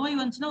ஒரு நோய்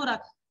வந்துச்சுன்னா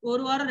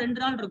ஒரு வாரம் 2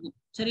 நாள் இருக்கும்.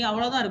 சரி,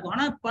 அவ்வளவுதான் இருக்கும்.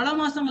 ஆனா பல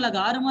மாசங்களாக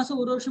 6 மாசம்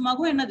 1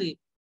 வருஷமாகவும் என்னது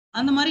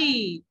அந்த மாதிரி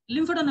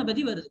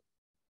லிம்ஃபோடனோபதி வருது.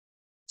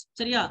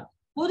 சரியா?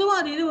 பொதுவா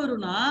அது எது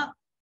வரும்னா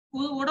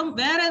உடம்பு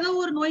வேற ஏதோ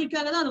ஒரு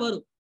நோய்க்காக தான் அது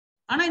வரும்.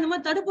 ஆனா இந்த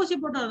மாதிரி தடுப்பூசி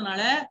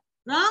போட்டதுனால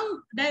ராங்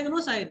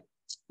டயக்னோஸ் ஆயிருக்கு.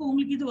 இப்போ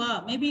உங்களுக்கு இதுவா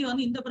மேபி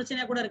இந்த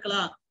பிரச்சனையா கூட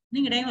இருக்கலாம்.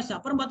 நீங்க டயக்னோஸ்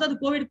அப்புறம் பார்த்தா அது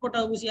கோவிட் போட்ட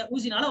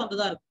ஊசினால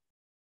வந்ததா இருக்கும்.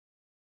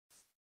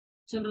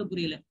 சொல்றது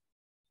புரியல?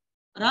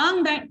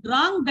 ராங்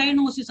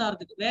டயக்னோசிஸ்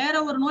ஆகிறதுக்கு வேற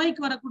ஒரு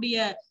நோய்க்கு வரக்கூடிய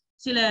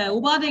சில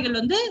உபாதைகள்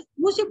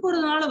ஊசி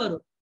போடுறதுனால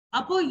வரும்.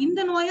 அப்போ இந்த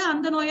நோயா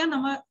அந்த நோயா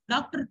நம்ம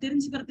டாக்டர்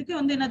தெரிஞ்சுக்கிறதுக்கு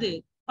என்னது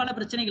பல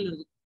பிரச்சனைகள்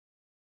இருக்கு.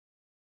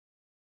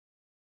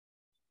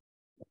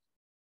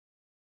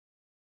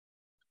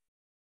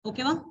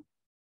 ஓகேவா?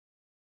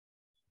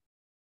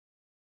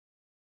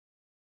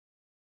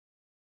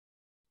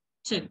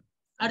 சரி,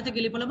 அடுத்த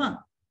கேள்வி போலமா?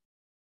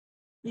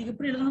 நீங்க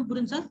எப்படி எழுதணும்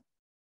புரிஞ்சா?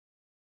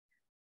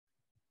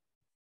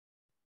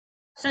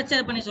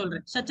 ஸ்ட்ரக்சர் பண்ணி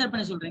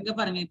சொல்றேன். இங்க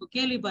பாருங்க, இப்ப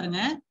கேள்வி பாருங்க.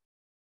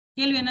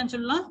 கேள்வி என்னன்னு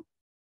சொல்லலாம்.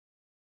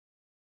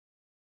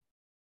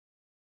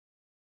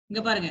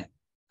 இங்க பாருங்க,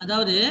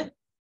 அதாவது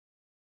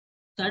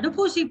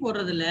தடுப்பூசி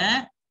போடுறதுல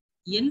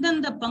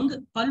எந்தெந்த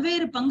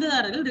பல்வேறு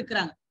பங்குதாரர்கள்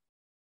இருக்கிறாங்க.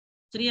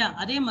 சரியா?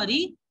 அதே மாதிரி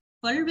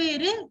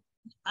பல்வேறு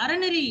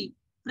அறநெறி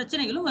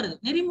பிரச்சனைகளும் வருது,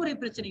 நெறிமுறை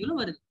பிரச்சனைகளும்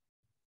வருது.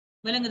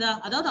 விளங்குதா?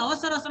 அதாவது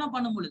அவசரம்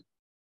பண்ணும் பொழுது.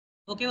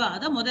 ஓகேவா?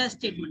 அதான் முதல்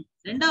ஸ்டேட்மெண்ட்.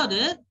 ரெண்டாவது,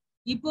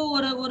 இப்போ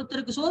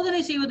ஒருத்தருக்கு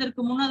சோதனை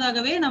செய்வதற்கு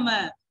முன்னதாகவே நம்ம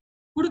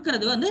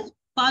கொடுக்கறது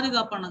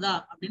பாதுகாப்பானதா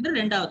அப்படின்ற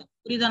ரெண்டாவது.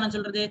 புரியுதா நான்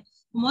சொல்றது?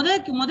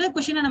 முதல்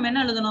கொஸ்டின் நம்ம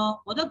என்ன எழுதணும்?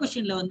 முதல்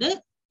கொஸ்டின்ல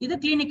இது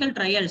கிளினிக்கல்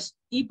ட்ரையல்ஸ்.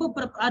 இப்போ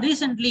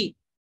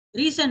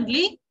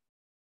ரீசன்ட்லி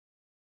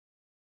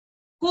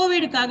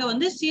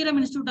கோவிடுக்காக சீரம்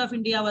இன்ஸ்டிடியூட் ஆஃப்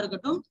இந்தியாவா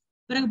இருக்கட்டும்,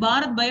 பிறகு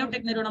பாரத்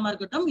பயோடெக் நிறுவனமா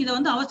இருக்கட்டும்,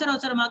 இதை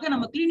அவசரமாக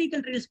நம்ம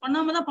கிளினிக்கல் ட்ரையல்ஸ்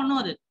பண்ணாம தான்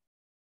பண்ணும் அது.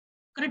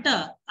 கரெக்டா?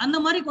 அந்த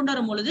மாதிரி கொண்டு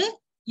வரும் பொழுது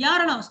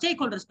யாரெல்லாம் ஸ்டேக்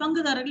ஹோல்டர்ஸ்,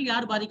 பங்குதாரர்கள்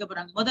யார்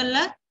பாதிக்கப்படுறாங்க? முதல்ல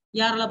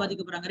யாரெல்லாம்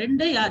பாதிக்கப்படுறாங்க?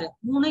 2 யாரு,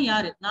 3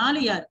 யாரு,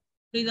 4 யாரு,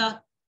 புரியுதா?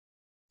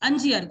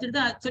 5 யாரு,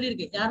 திருத்தா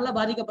சொல்லியிருக்கு யாரெல்லாம்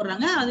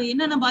பாதிக்கப்படுறாங்க, அது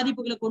என்னென்ன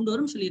பாதிப்புகளை கொண்டு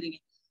வரும் சொல்லிடுறீங்க.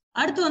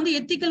 அடுத்து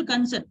எத்திக்கல்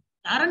கன்சர்ன்,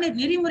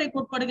 நெறிமுறை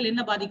கோட்பாடுகள்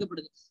என்ன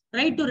பாதிக்கப்படுது?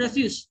 ரைட் டு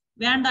ரெஃப்யூஸ்,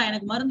 வேண்டாம்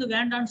எனக்கு மருந்து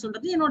வேண்டாம்னு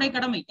சொல்றது என்னுடைய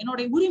கடமை,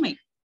 என்னுடைய உரிமை.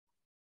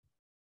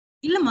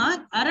 இல்லம்மா,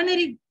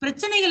 அறநெறி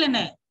பிரச்சனைகள் என்ன?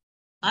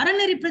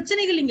 அறநெறி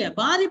பிரச்சனைகள் இங்க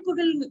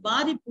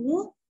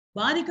பாதிப்பும்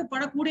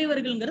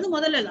பாதிக்கப்படக்கூடியவர்கள்ங்கிறது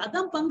முதல்ல.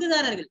 அதான்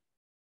பங்குதாரர்கள்.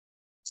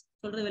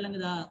 சொல்றது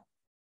விளங்குதா?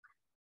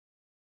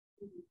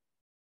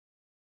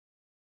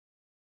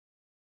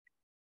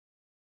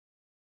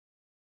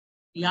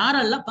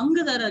 யாரெல்லாம்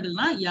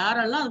பங்குதாரர்கள்னா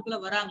யாரெல்லாம் அதுக்குள்ள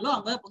வராங்களோ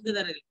அவங்க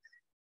பங்குதாரர்கள்.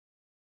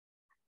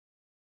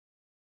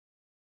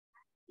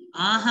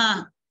 ஆஹா,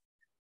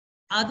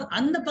 அது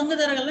அந்த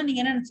பங்குதாரர்கள்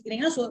நீங்க என்ன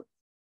நினைச்சுக்கிறீங்கன்னா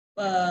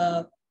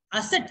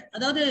அசெட்,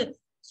 அதாவது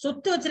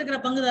சொத்து வச்சிருக்கிற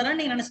பங்குதாரர்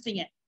நீங்க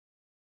நினைச்சிட்டீங்க.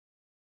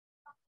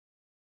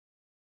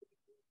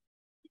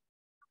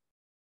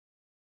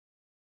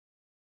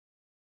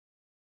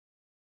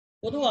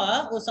 பொதுவா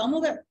ஒரு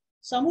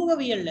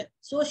சமூகவியல்ல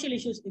சோசியல்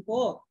இஷ்யூஸ், இப்போ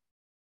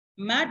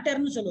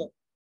மேட்டர்னு சொல்லுவோம்.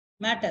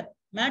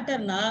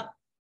 மேட்டர்னா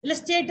இல்ல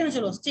ஸ்டேட்னு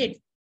சொல்லுவோம்.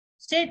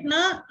 ஸ்டேட்னா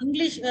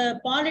இங்கிலீஷ்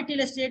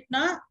பாலிட்டியில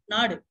ஸ்டேட்னா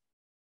நாடு,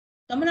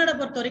 தமிழ்நாடை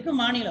பொறுத்த வரைக்கும்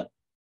மாநிலம்.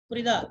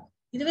 புரியுதா?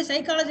 இதுவே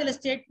சைக்காலஜில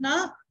ஸ்டேட்னா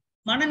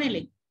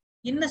மனநிலை,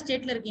 என்ன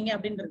ஸ்டேட்ல இருக்கீங்க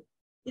அப்படின்றது.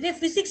 இதே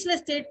பிசிக்ஸ்ல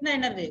ஸ்டேட்னா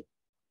என்னது?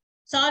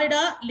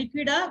 சாலிடா,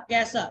 லிக்விடா,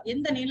 கேஸா,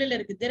 எந்த நிலையில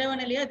இருக்கு, திரவ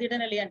நிலையா திட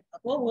நிலையான்னு.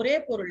 அப்போ ஒரே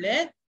பொருள்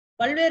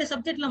பல்வேறு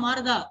சப்ஜெக்ட்ல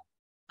மாறுதா?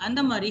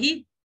 அந்த மாதிரி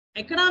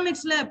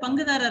எக்கனாமிக்ஸ்ல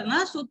பங்குதாரர்னா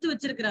சொத்து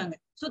வச்சிருக்கிறாங்க,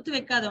 சொத்து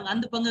வைக்காதவங்க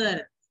அந்த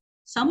பங்குதாரர்.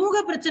 சமூக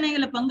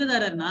பிரச்சனைகளை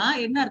பங்குதாரர்னா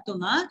என்ன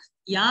அர்த்தம்னா,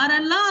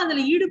 யாரெல்லாம்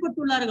அதுல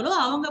ஈடுபட்டுள்ளார்களோ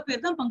அவங்க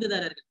பேர் தான்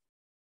பங்குதாரர்கள்.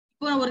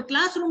 இப்போ ஒரு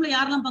கிளாஸ் ரூம்ல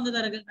யாரெல்லாம்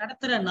பங்குதாரர்கள்?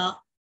 நடத்துறேன்னா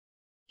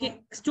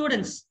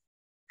ஸ்டூடெண்ட்ஸ்,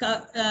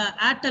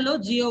 ஏர்டெலோ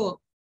ஜியோவோ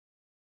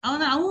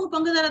அவங்க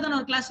பங்குதாரர் தானே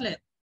ஒரு கிளாஸ்ல.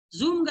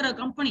 ஜூம்ங்கிற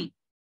கம்பெனி,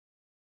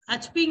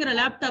 ஹெச்பிங்கிற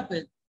லேப்டாப்,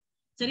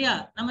 சரியா,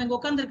 நம்ம இங்க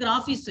உட்கார்ந்து இருக்கிற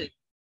ஆபீஸ்,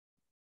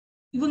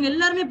 இவங்க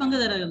எல்லாருமே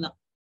பங்குதாரர்கள் தான்.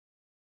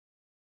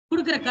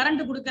 கொடுக்குற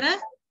கரண்ட் கொடுக்குற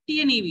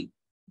டிஎன்இவி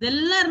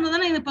இதெல்லாம்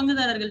இருந்ததானே இந்த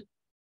பங்குதாரர்கள்.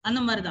 அந்த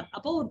மாதிரிதான்.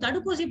 அப்போ ஒரு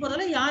தடுப்பூசி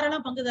போறதுல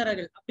யாரெல்லாம்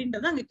பங்குதாரர்கள்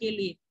அப்படின்றத அங்க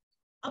கேள்வியே.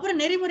 அப்புறம்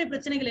நெறிமுறை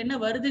பிரச்சனைகள் என்ன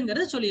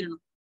வருதுங்கிறத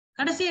சொல்லிடணும்.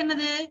 கடைசி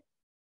என்னது,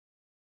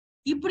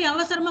 இப்படி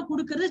அவசரமா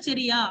கொடுக்கறது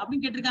சரியா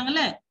அப்படின்னு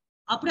கேட்டிருக்காங்கல்ல,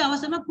 அப்படி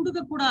அவசரமா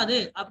கொடுக்க கூடாது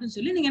அப்படின்னு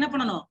சொல்லி நீங்க என்ன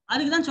பண்ணணும்.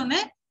 அதுக்குதான்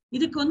சொன்னேன்,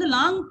 இதுக்கு வந்து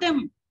லாங்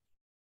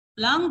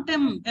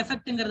டேர்ம்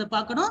எஃபெக்ட்ங்கிறத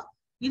பார்க்கணும்.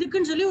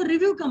 இதுக்குன்னு சொல்லி ஒரு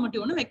ரிவ்யூ கமிட்டி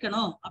ஒண்ணு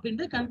வைக்கணும்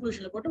அப்படின்ற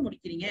கன்க்ளூஷன்ல போட்டு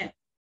முடிக்கிறீங்க.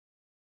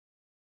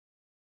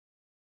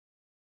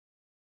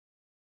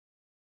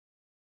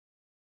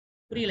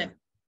 புரியல?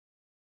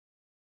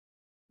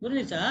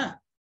 புரிஞ்சுச்சா?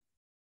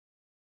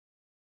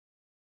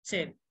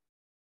 சரி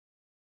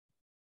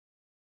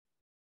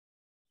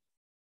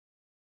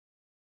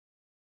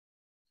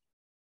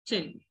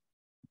சரி.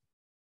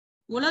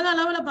 உலக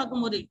அளவுல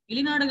பார்க்கும்போது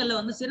வெளிநாடுகள்ல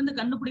வந்து சிறந்த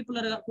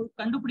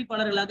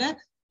கண்டுபிடிப்பாளர்களாக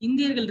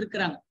இந்தியர்கள்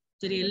இருக்கிறாங்க.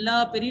 சரி, எல்லா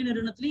பெரிய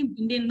நிறுவனத்திலையும்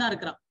இந்தியன் தான்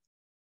இருக்கிறான்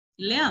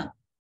இல்லையா?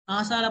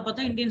 நாசால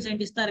பார்த்தா இந்தியன்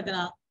சயின்டிஸ்ட் தான்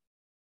இருக்கிறான்.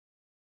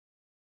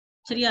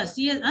 சரியா?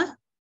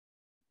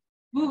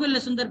 கூகுள்ல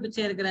சுந்தர்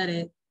பிச்சை இருக்கிறாரு.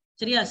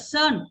 சரியா?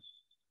 சர்ன்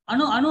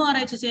அணு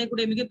ஆராய்ச்சி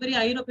செய்யக்கூடிய மிகப்பெரிய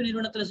ஐரோப்பிய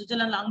நிறுவனத்துல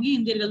சுவிட்சர்லாந்துல அங்கேயும்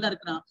இந்தியர்கள் தான்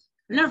இருக்கிறான்.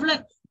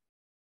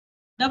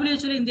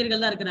 WHO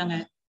இந்தியர்கள் தான் இருக்கிறாங்க.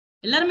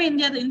 எல்லாருமே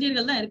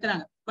இந்தியர்கள் தான்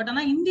இருக்கிறாங்க. பட்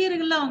ஆனா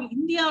இந்தியர்கள்ல அவங்க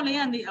இந்தியாவிலேயே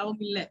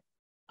அவங்க இல்ல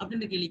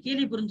அப்படின்ற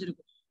கேள்வி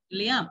புரிஞ்சிருக்கும்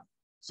இல்லையா?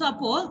 சோ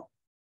அப்போ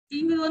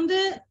இங்க வந்து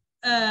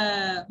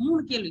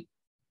 3 கேள்வி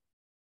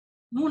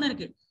 3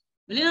 இருக்கு.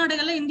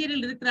 வெளிநாடுகள்ல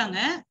இந்தியர்கள் இருக்கிறாங்க,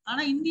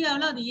 ஆனா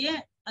இந்தியாவில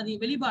அது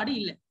வெளிப்பாடு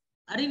இல்லை,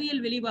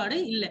 அறிவியல் வெளிப்பாடு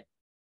இல்லை,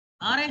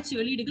 ஆராய்ச்சி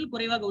வெளியீடுகள்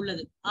குறைவாக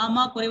உள்ளது.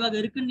 ஆமா, குறைவாக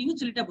இருக்குன்னு நீங்க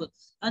சொல்லிட்டா போதும்.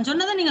 நான்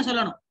சொன்னதை நீங்க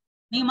சொல்லணும்,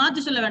 நீங்க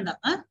மாத்தி சொல்ல வேண்டாம்.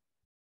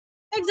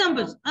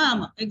 எக்ஸாம்பிள்ஸ்,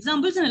 ஆமா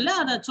எக்ஸாம்பிள்ஸ் இல்ல,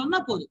 அதை சொன்னா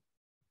போதும்.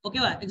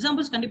 ஓகேவா?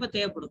 எக்ஸாம்பிள்ஸ் கண்டிப்பா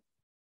தேவைப்படும்.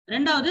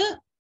 2வது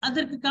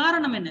அதற்கு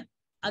காரணம் என்ன,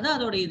 அதான்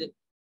அதோட இது.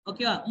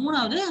 ஓகேவா?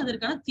 3வது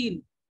அதற்கான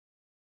தீர்வு.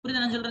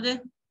 புரியுதா நான் சொல்றது?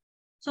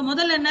 சோ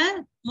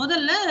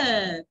முதல்ல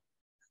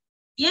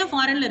ஏன்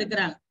ஃபாரின்ல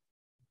இருக்கிறாங்க?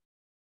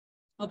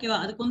 ஓகேவா?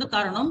 அதுக்கு வந்து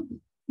காரணம்,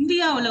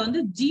 இந்தியாவுல வந்து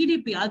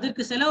ஜிடிபி,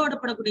 அதற்கு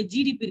செலவிடப்படக்கூடிய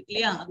ஜிடிபி இருக்கு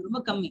இல்லையா, அது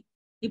ரொம்ப கம்மி.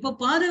 இப்போ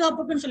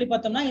பாதுகாப்புக்குன்னு சொல்லி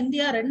பார்த்தோம்னா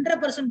இந்தியா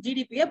 2.5%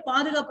 ஜிடிபியை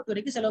பாதுகாப்பு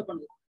துறைக்கு செலவு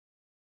பண்ணுது.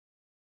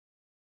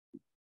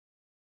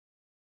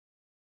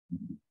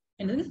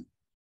 என்னது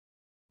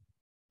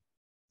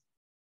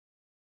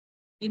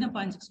என்ன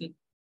 0.6?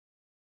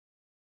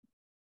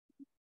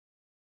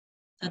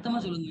 சத்தமா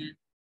சொல்லுங்க.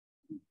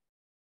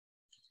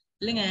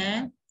 இல்லைங்க,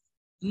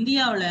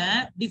 இந்தியாவுல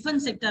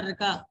டிஃபென்ஸ் செக்டர்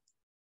இருக்கா,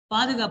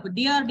 பாதுகாப்பு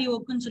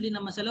டிஆர்டிஓக்குன்னு சொல்லி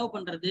நம்ம செலவு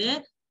பண்றது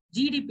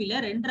ஜிடிபில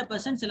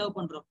 2.5% செலவு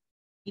பண்றோம்.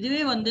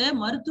 இதுவே வந்து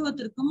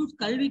மருத்துவத்திற்கும்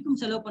கல்விக்கும்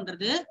செலவு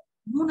பண்றது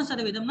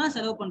 3% தான்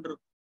செலவு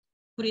பண்றோம்.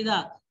 புரியுதா?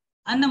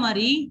 அந்த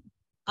மாதிரி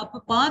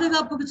அப்ப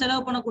பாதுகாப்புக்கு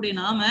செலவு பண்ணக்கூடிய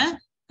நாம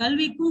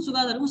கல்விக்கும்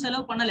சுகாதாரமும்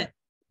செலவு பண்ணல.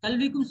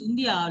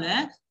 இந்தியாவில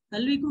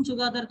கல்விக்கும்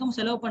சுகாதாரத்துக்கும்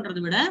செலவு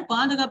பண்றதை விட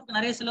பாதுகாப்புக்கு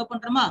நிறைய செலவு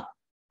பண்றோமா?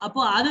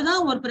 அப்போ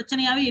அதுதான் ஒரு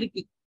பிரச்சனையாவே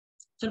இருக்கு.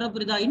 சொல்ற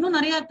புரியுதா? இன்னும்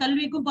நிறைய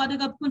கல்விக்கும்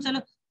பாதுகாப்புக்கும்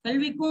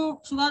கல்விக்கும்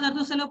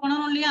சுகாதாரத்துக்கும் செலவு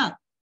பண்ணணும் இல்லையா?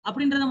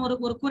 அப்படின்றத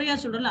ஒரு குறையா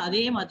சொல்றல.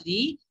 அதே மாதிரி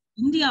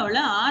இந்தியாவுல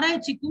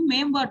ஆராய்ச்சிக்கும்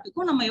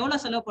மேம்பாட்டுக்கும் நம்ம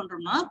எவ்வளவு செலவு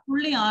பண்றோம்னா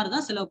 0.6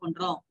 தான் செலவு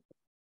பண்றோம்.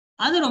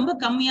 அது ரொம்ப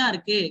கம்மியா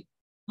இருக்கு.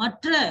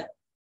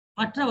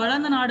 மற்ற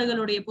வளர்ந்த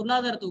நாடுகளுடைய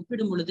பொருளாதாரத்தை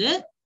ஒப்பிடும் பொழுது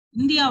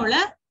இந்தியாவுல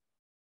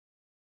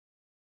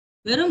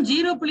வெறும்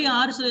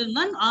 0.6%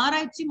 தான்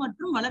ஆராய்ச்சி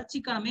மற்றும்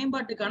வளர்ச்சிக்கான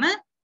மேம்பாட்டுக்கான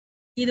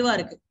இதுவா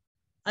இருக்கு.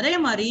 அதே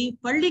மாதிரி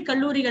பள்ளி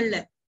கல்லூரிகள்ல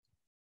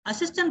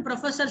அசிஸ்டன்ட்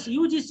ப்ரொஃபசர்ஸ்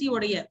யூஜிசி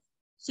உடைய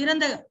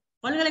சிறந்த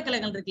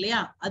பல்கலைக்கழகங்கள் இருக்கு இல்லையா,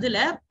 அதுல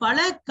பல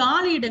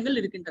காலியிடங்கள்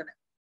இருக்கின்றன,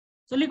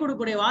 சொல்லிக்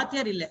கொடுக்கக்கூடிய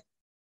வாத்தியார் இல்ல.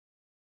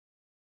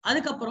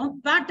 அதுக்கப்புறம்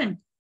பேட்டன்ட்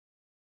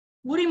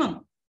உரிமம்,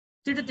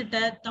 கிட்டத்தட்ட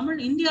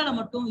இந்தியால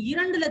மட்டும்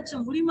 2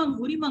 லட்சம்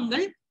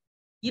உரிமங்கள்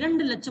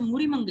 2 லட்சம்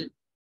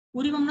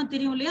உரிமம்னா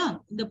தெரியும் இல்லையா,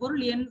 இந்த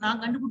பொருள்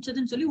நான்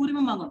கண்டுபிடிச்சதுன்னு சொல்லி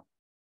உரிமம் வாங்கணும்.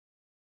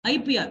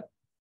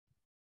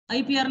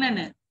 ஐபிஆர்னா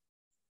என்ன?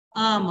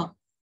 ஆமா,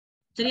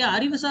 சரியா,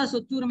 அறிவுசார்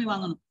சொத்துரிமை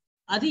வாங்கணும்.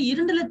 அது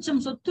 2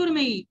 லட்சம்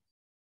சொத்துரிமை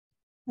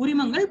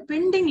உரிமங்கள்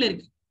பெண்டிங்ல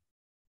இருக்கு.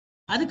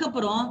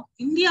 அதுக்கப்புறம்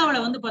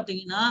இந்தியாவில வந்து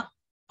பாத்தீங்கன்னா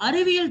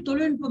அறிவியல்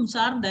தொழில்நுட்பம்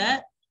சார்ந்த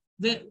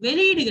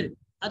வெளியீடுகள்,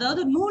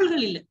 அதாவது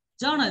நூல்கள் இல்ல,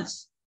 ஜேர்னல்ஸ்.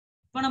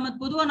 இப்ப நம்ம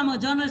பொதுவா நம்ம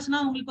ஜேர்னல்ஸ்னா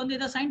உங்களுக்கு வந்து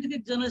ஏதாவது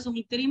சயின்டிபிக் ஜேர்னல்ஸ்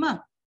உங்களுக்கு தெரியுமா?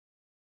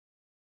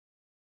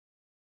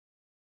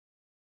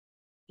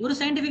 ஒரு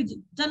சயின்டிபிக்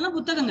ஜேர்னல்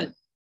புத்தகங்கள்.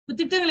 இப்ப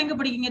திட்டங்கள் எங்க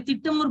படிக்கீங்க?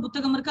 திட்டம் ஒரு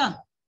புத்தகம் இருக்கா?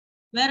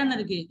 வேற என்ன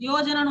இருக்கு?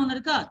 யோஜனான்னு ஒண்ணு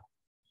இருக்கா?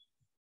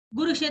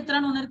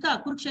 குருக்ஷேத்ரான்னு ஒண்ணு இருக்கா,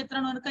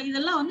 குருக்ஷேத்ரான்னு ஒண்ணு இருக்கா,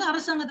 இதெல்லாம் வந்து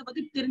அரசாங்கத்தை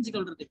பத்தி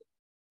தெரிஞ்சுக்கொள்றதுக்கு.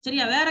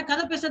 சரியா? வேற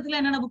கதை பேசுறதுல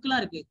என்னென்ன புக்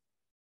எல்லாம் இருக்கு?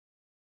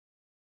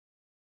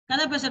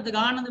 கதை பேசுறதுக்கு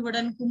ஆனந்த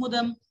விடன்,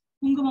 குமுதம்,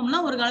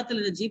 குங்குமம்லாம் ஒரு காலத்துல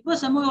இருந்துச்சு. இப்போ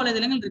சமூக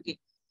வலைதளங்கள் இருக்கு.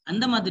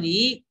 அந்த மாதிரி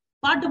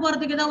பாட்டு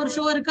போறதுக்கு ஏதாவது ஒரு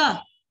ஷோ இருக்கா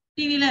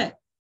டிவில?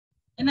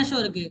 என்ன ஷோ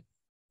இருக்கு?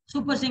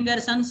 சூப்பர்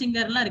சிங்கர், சன்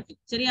சிங்கர் எல்லாம் இருக்கு.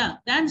 சரியா?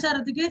 டான்ஸ்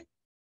ஆடுறதுக்கு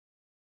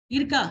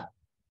இருக்கா?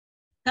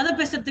 கதை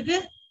பேசுறதுக்கு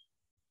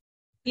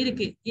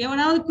இருக்கு.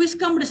 எவனாவது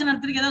குவிஸ் காம்படிஷன்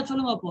நடத்துறதுக்கு ஏதாவது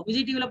சொல்லுங்க அப்போ.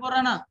 விஜய் டிவில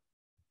போடுறானா?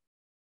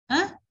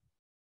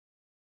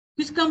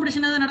 குவிஸ்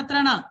காம்படிஷன் ஏதாவது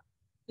நடத்துறானா?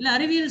 இல்ல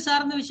அறிவியல்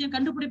சார்ந்த விஷயம்,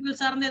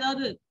 கண்டுபிடிப்புகள் சார்ந்த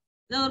ஏதாவது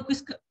ஒரு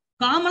குவிஸ்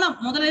காமனா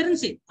முதல்ல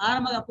இருந்துச்சு.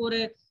 ஆரம்ப அப்போ ஒரு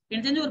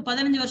எனக்கு தெரிஞ்சு ஒரு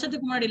 15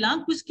 வருஷத்துக்கு முன்னாடி எல்லாம்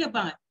குவிஸ்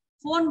கேட்பாங்க.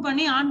 போன்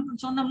பண்ணி ஆன்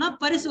சொன்னோம்னா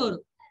பரிசு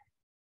வரும்.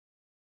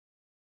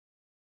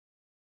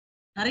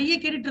 நிறைய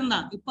கேட்டுட்டு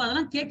இருந்தான். இப்ப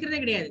அதெல்லாம் கேட்கறதே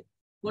கிடையாது.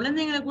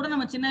 குழந்தைங்களை கூட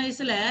நம்ம சின்ன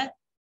வயசுல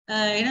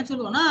என்ன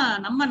சொல்லுவோம்னா,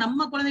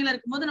 நம்ம குழந்தைகளா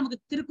இருக்கும்போது நமக்கு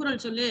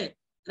திருக்குறள் சொல்லு,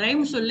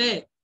 ரைம் சொல்லு,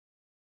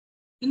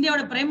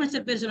 இந்தியாவோட பிரைம்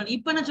மினிஸ்டர் பேர் சொல்லணும்.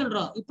 இப்ப என்ன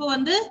சொல்றோம்? இப்ப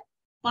வந்து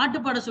பாட்டு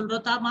பாட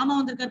சொல்றோம். மாமா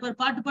வந்திருக்காரு,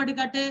 பாட்டு பாடி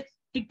காட்டு,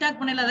 டிக்டாக்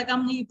பண்ணல, அதை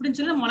காமி இப்படின்னு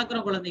சொல்லி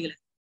வளர்க்குறோம் குழந்தைகளை.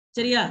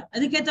 சரியா?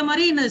 அதுக்கேற்ற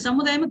மாதிரி இந்த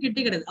சமுதாயமும்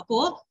கிட்டி கிடது. அப்போ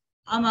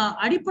ஆமா,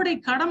 அடிப்படை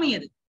கடமை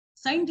அது.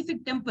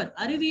 சயின்டிபிக் டெம்பர்,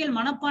 அறிவியல்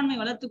மனப்பான்மை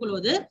வளர்த்துக்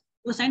கொள்வது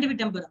ஒரு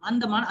சயின்டிபிக் டெம்பர்.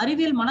 அந்த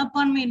அறிவியல்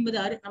மனப்பான்மை என்பது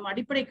நம்ம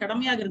அடிப்படை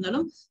கடமையாக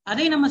இருந்தாலும்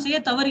அதை நம்ம செய்ய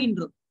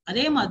தவறுகின்றோம்.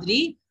 அதே மாதிரி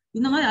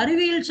இந்த மாதிரி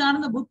அறிவியல்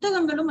சார்ந்த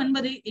புத்தகங்களும்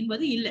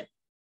என்பது இல்லை.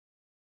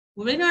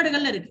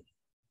 வெளிநாடுகள்ல இருக்கு.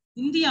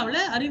 இந்தியாவுல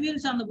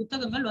அறிவியல் சார்ந்த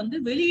புத்தகங்கள் வந்து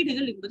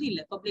வெளியீடுகள் என்பது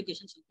இல்லை,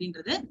 பப்ளிகேஷன்ஸ்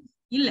அப்படின்றது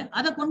இல்ல.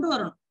 அதை கொண்டு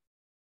வரணும்.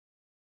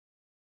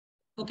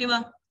 ஓகேவா?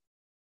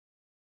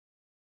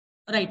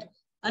 ரைட்.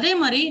 அதே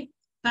மாதிரி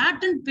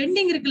பேட்டன்ட்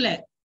பெண்டிங் இருக்குல்ல,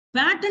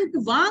 பேட்டன்ட்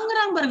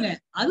வாங்குறாங்க பாருங்க,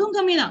 அதுவும்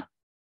கம்மிதான்.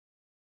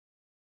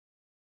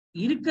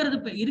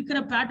 இருக்கிற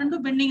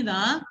பேட்டன்ட்டும் பெண்டிங்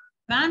தான்.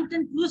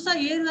 பேட்டன்ட் புதுசா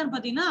ஏறுதான்னு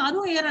பாத்தீங்கன்னா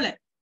அதுவும் ஏறல.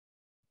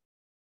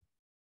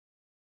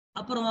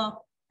 அப்புறம்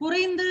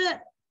குறைந்த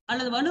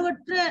அல்லது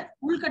வலுவற்ற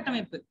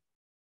உள்கட்டமைப்பு,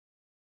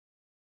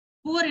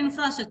 புவர்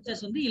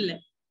இன்ஃப்ராஸ்ட்ரக்சர்ஸ் வந்து இல்லை.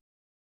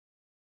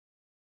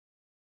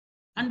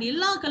 அண்ட்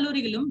எல்லா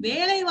கல்லூரிகளும்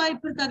வேலை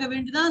வாய்ப்பிற்காக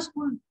வேண்டிதான்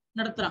ஸ்கூல்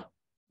நடத்துறான்.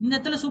 இந்த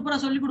இடத்துல சூப்பரா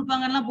சொல்லி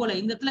கொடுப்பாங்கன்னா போல,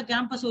 இந்த இடத்துல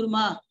கேம்பஸ்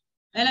வருமா,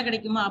 வேலை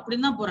கிடைக்குமா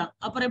அப்படின்னு தான் போறான்.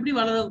 அப்புறம் எப்படி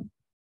வளரும்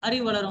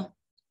அறிவு வளரும்?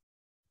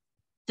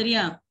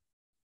 சரியா?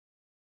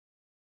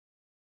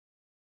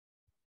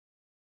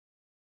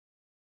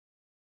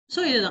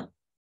 சோ இதுதான்.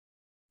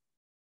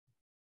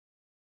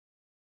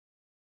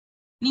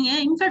 நீங்க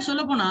இன்ஃபேக்ட்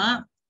சொல்ல போனா,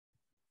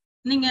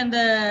 நீங்க இந்த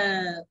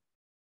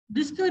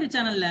டிஸ்கவரி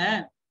சேனல்ல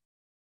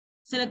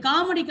சில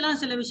காமெடிக்கெல்லாம்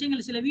சில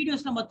விஷயங்கள், சில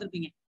வீடியோஸ் எல்லாம்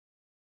பார்த்திருப்பீங்க.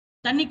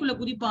 தண்ணிக்குள்ள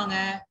குதிப்பாங்க.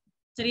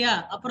 சரியா?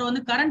 அப்புறம்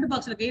வந்து கரண்ட்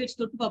பாக்ஸ்ல கை வச்சு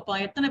தொட்டு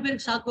பார்ப்பான், எத்தனை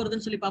பேருக்கு ஷாக்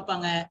வருதுன்னு சொல்லி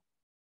பார்ப்பாங்க.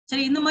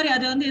 சரி, இந்த மாதிரி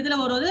அது வந்து எதுல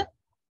வருவது?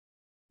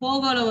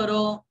 போகோல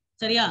வரும்.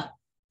 சரியா?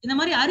 இந்த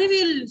மாதிரி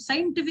அறிவியல்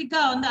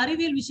சயின்டிபிக்கா வந்து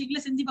அறிவியல்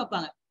விஷயங்களை செஞ்சு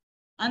பார்ப்பாங்க.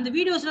 அந்த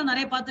வீடியோஸ் எல்லாம்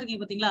நிறைய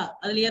பார்த்திருக்கீங்க பாத்தீங்களா?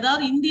 அதுல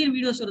ஏதாவது இந்தியன்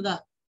வீடியோஸ் வருதா?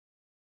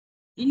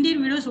 இந்தியன்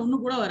வீடியோஸ் ஒண்ணு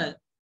கூட வராது.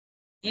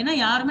 ஏன்னா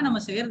யாருமே நம்ம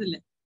செய்யறது இல்லை.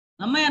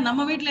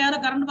 நம்ம வீட்டுல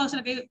யாரும் கரண்ட்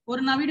பாக்ஸ்ல கை,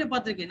 நான் வீடியோ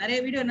பார்த்திருக்கேன். நிறைய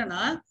வீடியோ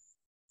என்னன்னா,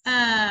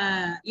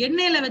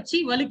 எண்ணெயில வச்சு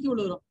வலிக்கி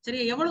விழுறோம்.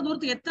 சரியா? எவ்வளவு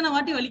தூரத்துக்கு எத்தனை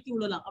வாட்டி வலிக்கி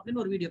விழலாம்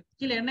அப்படின்னு ஒரு வீடியோ.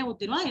 கீழே எண்ணெய்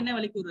ஊத்திடுவான், எண்ணெய்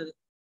வலிக்கி விடுறது.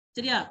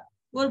 சரியா?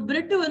 ஒரு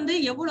பிரெட் வந்து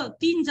எவ்வளவு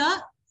தீஞ்சா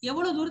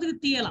எவ்வளவு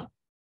தூரத்துக்கு தீயலாம்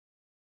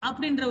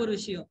அப்படின்ற ஒரு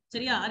விஷயம்.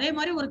 சரியா? அதே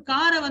மாதிரி ஒரு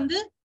காரை வந்து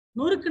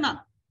நொறுக்குனா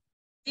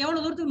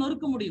எவ்வளவு தூரத்துக்கு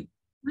நொறுக்க முடியும்,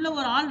 உள்ள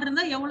ஒரு ஆள்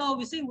இருந்தா எவ்வளவு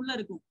விசை உள்ள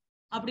இருக்கும்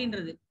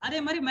அப்படின்றது. அதே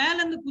மாதிரி மேல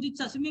இருந்து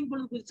குதிச்சா, ஸ்விம்மிங்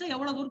பூல் குதிச்சா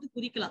எவ்வளவு தூரத்துக்கு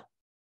குதிக்கலாம்.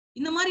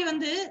 இந்த மாதிரி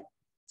வந்து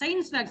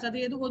சயின்ஸ் ஃபேக்ட்ஸ்.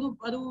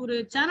 அது ஒரு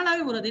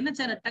சேனலாவே வருது. என்ன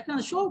சேனல்?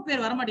 டக்குனு ஷோ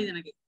பேர் வர மாட்டேங்குது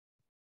எனக்கு.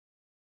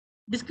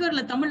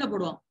 டிஸ்கவரில தமிழ்ல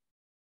போடுவான்,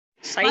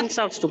 சயின்ஸ்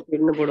ஆஃப்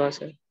ஸ்டூபிட்னு போடுவான்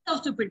sir.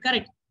 Stupid,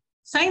 correct.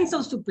 Science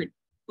of stupid.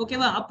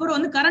 ஓகேவா? அப்புறம்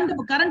வந்து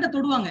கரண்ட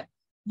தொடுவாங்க.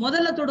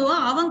 முதல்ல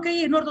தொடுவான், அவன்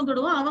கையை இன்னொருத்தன்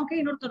தொடுவான், அவன்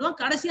கையை இன்னொரு தொடுவான்,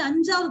 கடைசி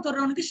 5வது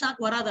தொடுறவனுக்கு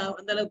ஷாக் வராதா?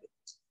 அந்த அளவுக்கு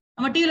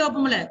நம்ம டிவில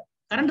வைப்போம்ல,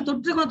 கரண்ட்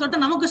தொட்டா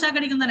நமக்கு ஷாக்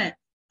அடிக்கும் தானே.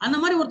 அந்த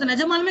மாதிரி ஒருத்தர்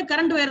நிஜமாலுமே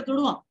கரண்ட் வயரை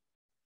தொடுவான்,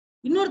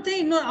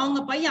 அவங்க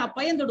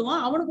பையன்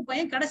தொடுவான், அவனுக்கு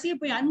பையன், கடைசியே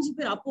போய் 5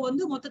 பேர். அப்போ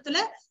வந்து மொத்தத்துல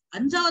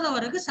 5வது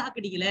வரைக்கும் ஷாக்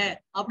அடிக்கல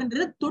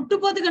அப்படின்றத தொட்டு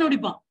பார்த்து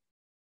கண்டுபிடிப்பான்.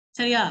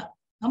 சரியா?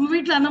 நம்ம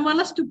வீட்டுல அந்த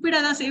மாதிரிலாம்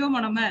ஸ்டூபிடா தான்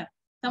செய்வோமா நம்ம?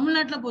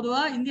 தமிழ்நாட்டுல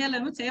பொதுவா, இந்தியால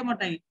இருந்து செய்ய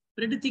மாட்டாங்க.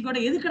 பிரெட் தீ கூட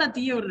எதுக்கடா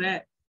தீய விடுற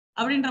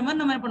அப்படின்ற மாதிரி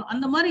நம்ம பண்ணோம்.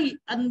 அந்த மாதிரி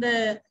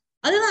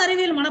அதுதான்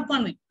அறிவியல்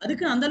மனப்பான்மை.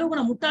 அதுக்கு அந்த அளவுக்கு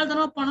நான்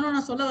முட்டாள்தனமா பண்ணணும்னு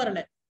நான் சொல்ல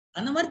வரல.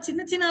 அந்த மாதிரி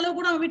சின்ன சின்ன அளவு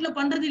கூட நம்ம வீட்டுல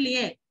பண்றது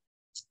இல்லையே.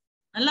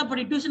 நல்லா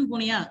டியூஷன்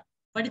போனியா,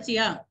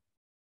 படிச்சியா,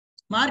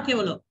 மார்க்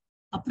எவ்வளோ,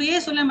 அப்படியே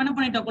சொல்ல என்ன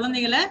பண்ணிட்டோம்,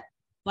 குழந்தைகளை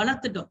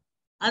வளர்த்துட்டோம்.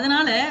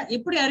 அதனால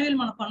எப்படி அறிவியல்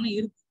மனப்பான்மை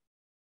இருக்கு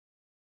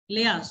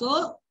இல்லையா? சோ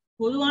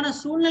பொதுவான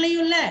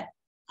சூழ்நிலையும் இல்ல,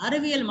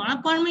 அறிவியல்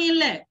மனப்பான்மையும்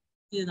இல்ல.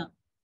 இதுதான்.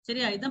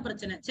 சரியா? இதுதான்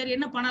பிரச்சனை. சரி,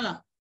 என்ன பண்ணலாம்?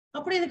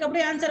 இதுக்கு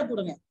அப்படியே ஆன்சரை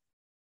போடுங்க.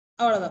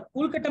 அவ்வளவுதான்.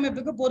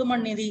 உள்கட்டமைப்புக்கு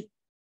போதுமான நிதி,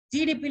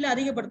 ஜிடிபியில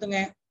அதிகப்படுத்துங்க.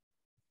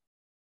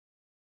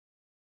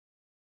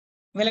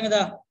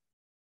 விளங்குதா?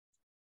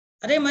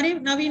 அதே மாதிரி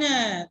நவீன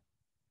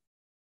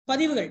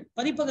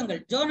பதிப்பகங்கள்,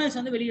 ஜேர்னல்ஸ்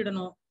வந்து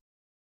வெளியிடணும்.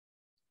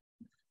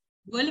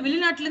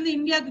 வெளிநாட்டுல இருந்து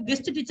இந்தியாவுக்கு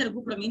கெஸ்ட் டீச்சர்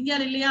கூப்பிடுங்க.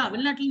 இந்தியால இல்லையா,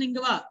 வெளிநாட்டுல இருந்து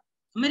இங்க வா,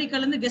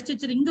 அமெரிக்கால இருந்து கெஸ்ட்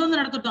டீச்சர் இங்க வந்து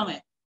நடத்தட்டும்,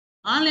 அவன்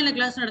ஆன்லைன்ல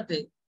கிளாஸ் நடத்து.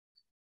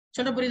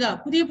 சொல்ல புரியுதா?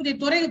 புதிய புதிய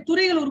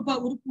துறைகள்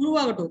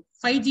உருவாகட்டும்.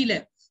 5Gல,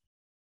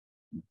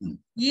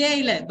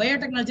 ஏஐல,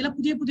 பயோடெக்னாலஜில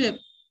புதிய புதிய.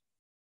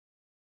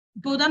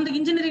 இப்போ உதாரணத்துக்கு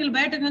இன்ஜினியரிங்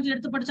பயோடெக்னாலஜி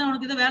எடுத்து படிச்சா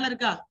உனக்கு இது வேலை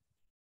இருக்கா?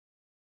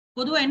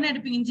 பொதுவா என்ன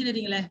எடுப்பீங்க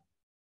இன்ஜினியரிங்ல?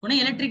 உடனே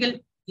எலக்ட்ரிக்கல்,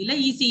 இல்ல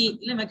இசிஇ,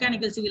 இல்ல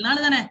மெக்கானிக்கல், சிவில்,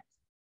 4 தானே.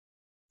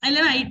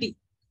 இல்லைன்னா ஐடி.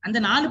 அந்த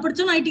 4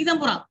 படிச்சவனும் ஐடிக்கு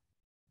தான் போறான்.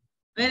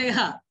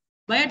 வேறையா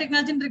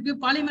பயோடெக்னாலஜின்னு இருக்கு,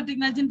 பாலிமர்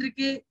டெக்னாலஜின்னு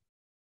இருக்கு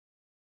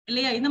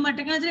இல்லையா? இந்த மாதிரி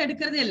டெக்னாலஜி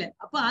எடுக்கிறதே இல்லை.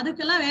 அப்ப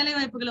அதுக்கெல்லாம் வேலை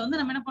வாய்ப்புகளை வந்து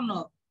நம்ம என்ன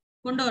பண்ணணும்,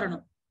 கொண்டு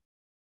வரணும்.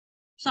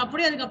 ஸோ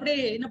அப்படியே அதுக்கு அப்படியே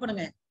என்ன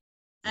பண்ணுங்க,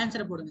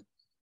 ஆன்சரை போடுங்க.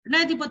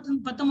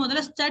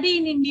 2019 ஸ்டடி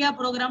இன் இந்தியா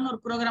ப்ரோக்ராம்னு ஒரு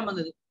ப்ரோக்ராம்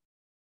வந்தது.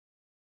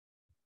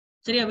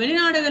 சரியா?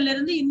 வெளிநாடுகள்ல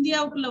இருந்து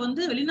இந்தியாவுக்குள்ள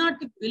வந்து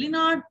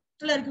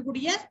வெளிநாட்டுல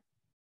இருக்கக்கூடிய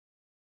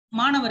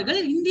மாணவர்கள்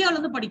இந்தியாவில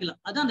இருந்து படிக்கலாம்.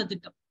 அதான் அந்த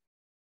திட்டம்.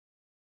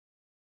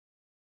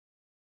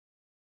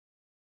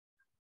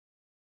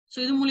 ஸோ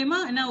இது மூலியமா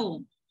என்ன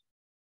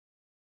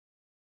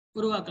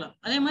உருவாக்கலாம்.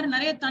 அதே மாதிரி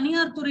நிறைய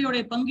தனியார்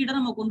துறையோடைய பங்கீடை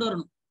நம்ம கொண்டு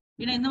வரணும்.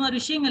 ஏன்னா இந்த மாதிரி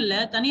விஷயங்கள்ல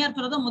தனியார்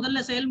துறை தான் முதல்ல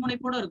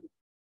செயல்முனைப்போட இருக்கும்.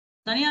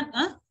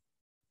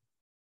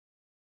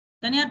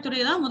 தனியார்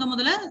துறை தான்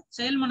முதல்ல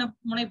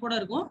முனைப்போட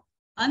இருக்கும்.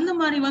 அந்த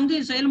மாதிரி வந்து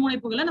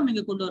செயல்முனைப்புகளை நம்ம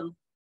இங்க கொண்டு வரணும்.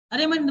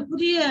 அதே மாதிரி இந்த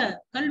புதிய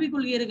கல்விக்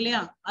கொள்கை இருக்கு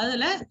இல்லையா,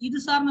 அதுல இது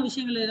சார்ந்த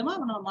விஷயங்கள்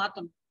நம்ம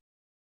மாத்தணும்.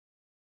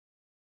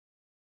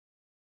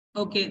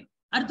 ஓகே.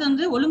 அடுத்து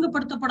வந்து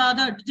ஒழுங்குபடுத்தப்படாத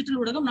டிஜிட்டல்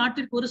ஊடகம்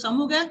நாட்டிற்கு ஒரு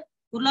சமூக,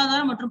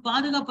 பொருளாதார மற்றும்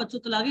பாதுகாப்பு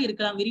அச்சுறுத்தலாக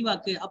இருக்கலாம்.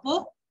 விரிவாக்கு.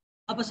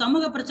 அப்ப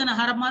சமூக பிரச்சனை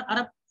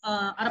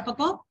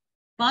அரைப்பக்கம்,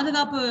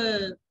 பாதுகாப்பு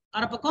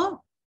அரைப்பக்கம்,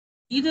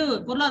 இது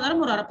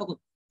பொருளாதாரம் ஒரு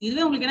அரைப்பக்கம்.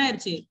 இதுவே உங்களுக்கு என்ன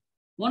ஆயிடுச்சு,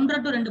 1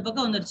 to 2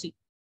 பக்கம் வந்துருச்சு.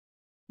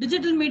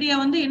 டிஜிட்டல் மீடியா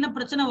வந்து என்ன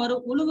பிரச்சனை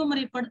வரும்,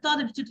 ஒழுங்குமுறைப்படுத்தாத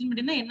டிஜிட்டல்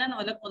மீடியா என்னன்னு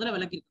முதல்ல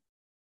விளக்கிருக்கும்.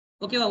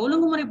 ஓகேவா?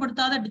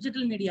 ஒழுங்குமுறைப்படுத்தாத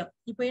டிஜிட்டல் மீடியா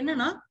இப்ப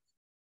என்னன்னா,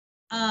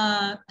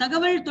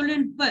 தகவல்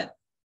தொழில்நுட்ப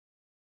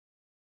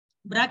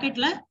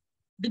பிராக்கெட்ல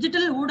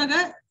டிஜிட்டல் ஊடக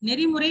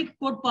நெறிமுறை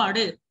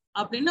கோட்பாடு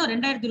அப்படின்னு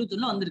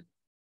 2021 வந்திருக்கு.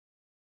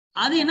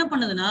 அது என்ன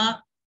பண்ணுதுன்னா,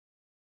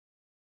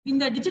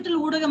 இந்த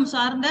டிஜிட்டல் ஊடகம்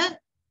சார்ந்த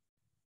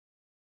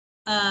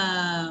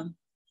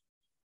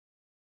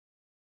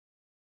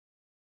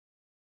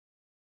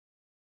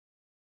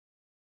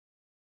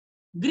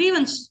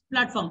கிரீவன்ஸ்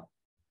பிளாட்ஃபார்ம்,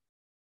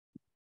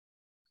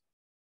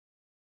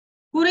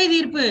 குறை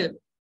தீர்ப்பு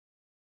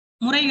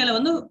முறைகளை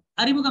வந்து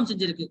அறிமுகம்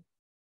செஞ்சிருக்கு.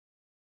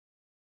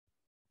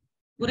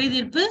 குறை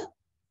தீர்ப்பு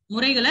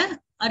முறைகளை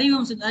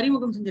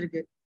அறிமுகம்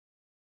செஞ்சிருக்கு.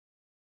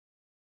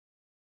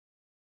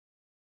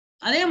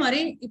 அதே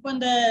மாதிரி இப்ப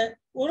இந்த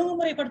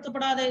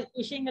ஒழுங்குமுறைப்படுத்தப்படாத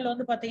விஷயங்கள்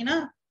வந்து பாத்தீங்கன்னா,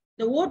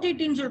 இந்த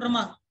ஓடிடின்னு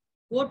சொல்றோமா,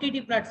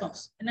 ஓடிடி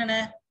பிளாட்ஃபார்ம்ஸ் என்னென்ன,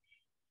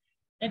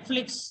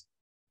 நெட்ஃபிளிக்ஸ்,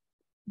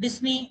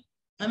 டிஸ்னி,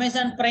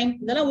 அமேசான் பிரைம்,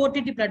 இதெல்லாம்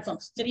ஓடிடி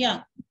பிளாட்ஃபார்ம்ஸ். சரியா?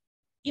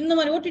 இந்த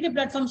மாதிரி ஓடிடி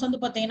பிளாட்ஃபார்ம்ஸ் வந்து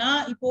பாத்தீங்கன்னா,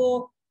 இப்போ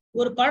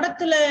ஒரு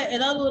படத்துல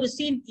ஏதாவது ஒரு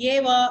சீன்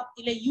ஏவா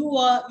இல்ல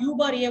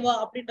யூபார் ஏவா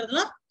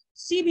அப்படின்றதுலாம்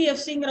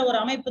சிபிஎஃப்சிங்கிற ஒரு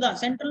அமைப்பு தான்,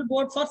 central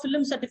board for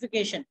film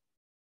certification,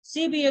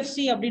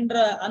 CBFC அப்படின்ற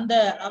அந்த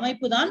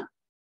அமைப்பு தான்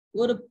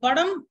ஒரு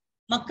படம்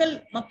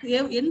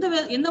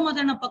எந்த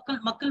மாதிரியான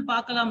மக்கள்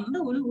பார்க்கலாம்னு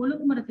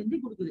ஒழுங்குமுறை செஞ்சு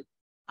கொடுக்குது.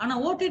 ஆனா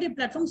ஓடிடி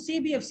பிளாட்ஃபார்ம்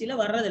சிபிஎஃப்சில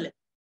வர்றதில்லை.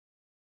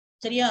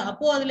 சரியா?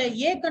 அப்போ அதுல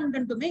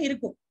கண்டென்ட்டுமே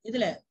இருக்கும்.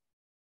 இதுல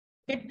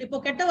இப்போ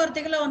கெட்ட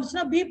வார்த்தைகள்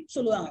வந்துச்சுன்னா பீப்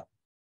சொல்லுவாங்க.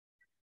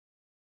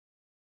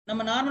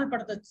 நம்ம நார்மல்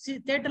படத்தை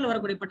தியேட்டர்ல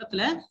வரக்கூடிய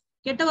படத்துல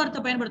கெட்ட வார்த்தை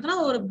பயன்படுத்தினா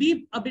ஒரு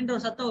பீப் அப்படின்ற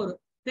ஒரு சத்தம் வரும்,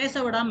 பேச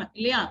விடாம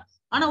இல்லையா?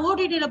 ஆனா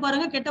ஓடிடியில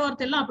பாருங்க, கெட்ட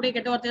வார்த்தை எல்லாம் அப்படியே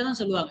கெட்ட வார்த்தையா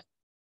தான் சொல்லுவாங்க.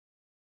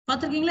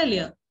 பாத்திருக்கீங்களா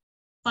இல்லையா?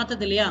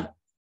 பார்த்தது இல்லையா?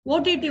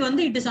 ஓடிடி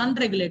வந்து இட் இஸ்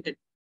அன்ரெகுலேட்டட்.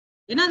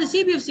 ஏன்னா அது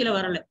சிபிஎஃப்சில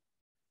வரல.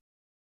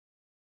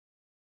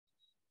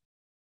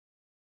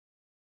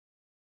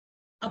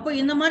 அப்போ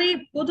இந்த மாதிரி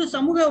பொது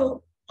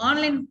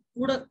ஆன்லைன்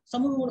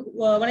சமூக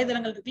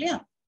வலைதளங்கள் இருக்கு இல்லையா,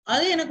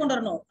 அதை என்ன கொண்டு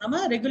வரணும்,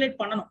 நம்ம ரெகுலேட்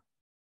பண்ணணும்.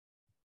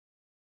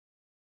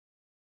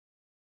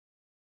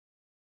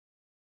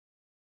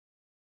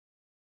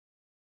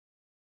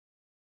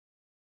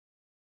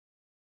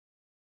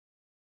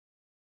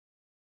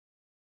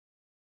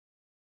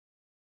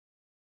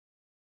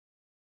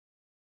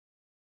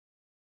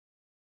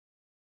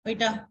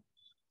 ரைட்டா?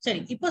 சரி,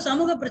 இப்போ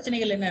சமூக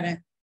பிரச்சனைகள் என்னென்ன?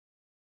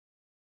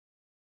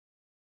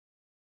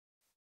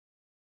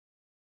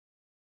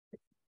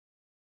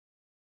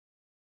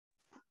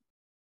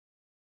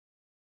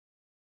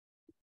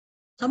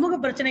 சமூக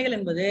பிரச்சனைகள்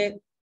என்பது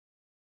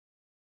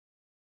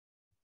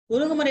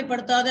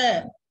ஒழுங்குமுறைப்படுத்தாத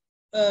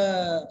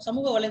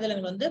சமூக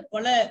வலைதளங்கள் வந்து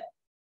பல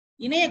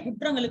இணைய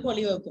குற்றங்களுக்கு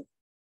வழிவகுக்கும்.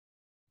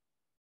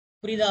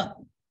 புரியுதா?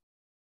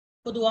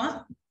 பொதுவா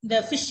இந்த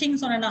ஃபிஷிங்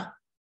சொன்னா,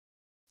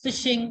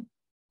 ஃபிஷிங்,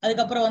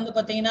 அதுக்கப்புறம் வந்து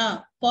பாத்தீங்கன்னா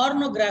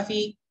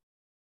பார்னோகிராஃபி,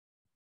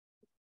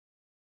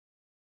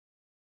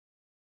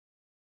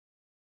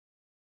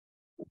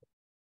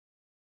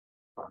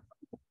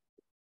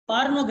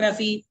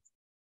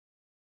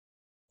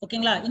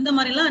 ஓகேங்களா? இந்த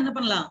மாதிரி எல்லாம் என்ன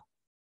பண்ணலாம்,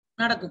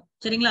 நடக்கும்.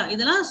 சரிங்களா?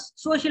 இதெல்லாம்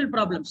சோசியல்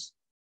ப்ராப்ளம்ஸ்.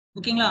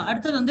 ஓகேங்களா?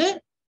 அடுத்தது வந்து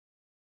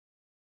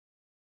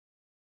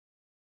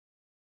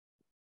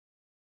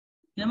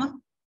என்னமா,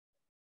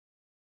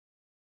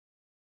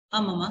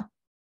 ஆமாமா,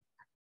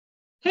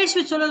 ஹேட்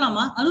ஸ்பீச்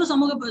சொல்லலாமா? அதுவும்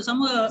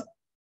சமூக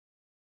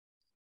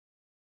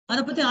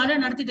அதை பத்தி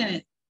ஆல்ரெடி நடத்திட்டேனே.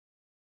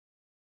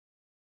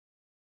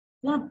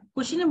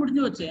 கொஸ்டினே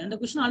முடிஞ்சு வச்சு, அந்த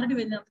கொஸ்டின்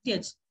ஆல்ரெடி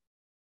நடத்தியாச்சு.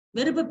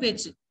 வெறுப்பு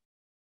பேச்சு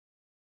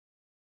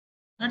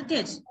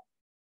நடத்தியாச்சு.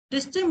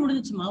 டெஸ்டே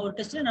முடிஞ்சுச்சுமா, ஒரு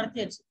டெஸ்ட்ல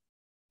நடத்தியாச்சு.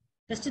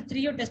 டெஸ்ட்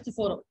 3 டெஸ்ட்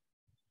 4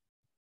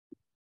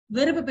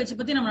 வெறுப்பு பேச்சு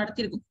பத்தி நம்ம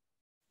நடத்திருக்கோம்.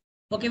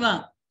 ஓகேவா?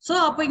 சோ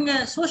அப்ப இங்க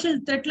சோசியல்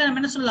த்ரெட்ல நம்ம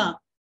என்ன சொல்லலாம்?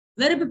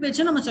 வெறுப்பு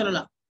பேச்சு நம்ம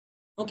சொல்லலாம்.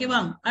 ஓகேவா?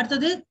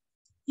 அடுத்தது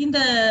இந்த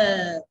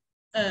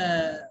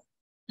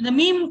இந்த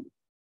மீம்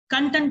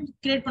கண்டென்ட்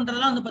கிரியேட்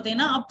பண்றதெல்லாம் வந்து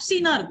பாத்தீங்கன்னா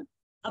அப்சீனா இருக்கும்.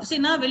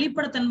 அப்சீனா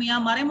வெளிப்படைத்தன்மையா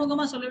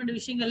மறைமுகமா சொல்ல வேண்டிய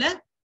விஷயங்கள்ல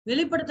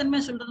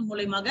வெளிப்படைத்தன்மையா சொல்றது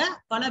மூலயமாக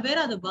பல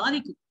பேரை அது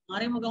பாதிக்கும்.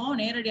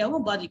 மறைமுகமாவும்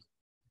நேரடியாகவும் பாதிக்கும்.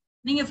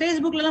 நீங்க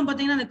Facebookல எல்லாம்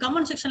பாத்தீங்கன்னா அந்த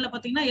கமெண்ட் செக்ஷன்ல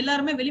பாத்தீங்கன்னா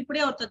எல்லாருமே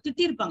வெளிப்படையா ஒருத்தர்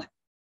திட்டி இருப்பாங்க.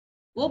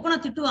 ஓப்பனா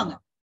திட்டுவாங்க,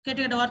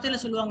 கேட்ட வார்த்தையில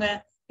சொல்லுவாங்க.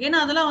 ஏன்னா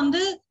அதெல்லாம்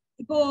வந்து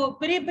இப்போ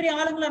பெரிய பெரிய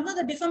ஆளுங்களா இருந்தா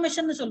அதை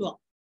டிஃபர்மேஷன் சொல்லுவாங்க.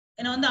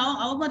 ஏன்னா வந்து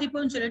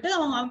அவமதிப்புன்னு சொல்லிட்டு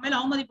அவங்க மேல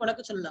அவமதிப்பு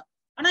வழக்கு சொல்லலாம்.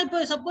 ஆனா இப்போ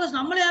சப்போஸ்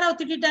நம்மள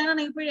யாராவது திட்டாங்கன்னா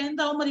நீங்க போய்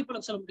எந்த அவமதிப்பு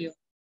வழக்கு சொல்ல முடியும்?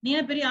 நீ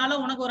என்ன பெரிய ஆளோ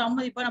உனக்கு ஒரு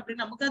அவமதிப்பான்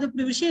அப்படின்னு நமக்கு அது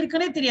இப்படி விஷயம்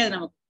இருக்குன்னே தெரியாது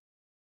நமக்கு.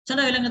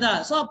 சொல்ல விளங்குதா?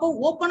 சோ அப்போ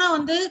ஓப்பனா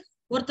வந்து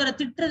ஒருத்தரை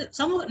திட்டுறது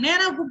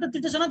நேரா கூப்பிட்டு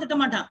திட்ட சொன்னா திட்ட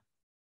மாட்டான்.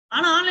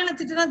 ஆனா ஆன்லைன்ல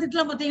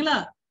திட்டலாம் பாத்தீங்களா?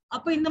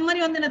 அப்ப இந்த மாதிரி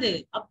வந்து என்னது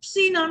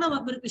அப்சீனான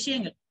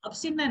விஷயங்கள்.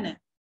 அப்சீன்னா என்ன?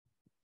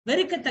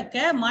 வெறுக்கத்தக்க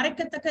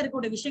மறைக்கத்தக்க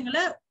இருக்கக்கூடிய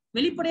விஷயங்களை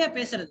வெளிப்படையா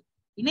பேசுறது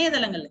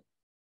இணையதளங்கள்ல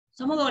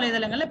சமூக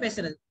வலைதளங்கள்ல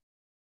பேசுறது.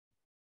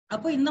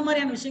 அப்போ இந்த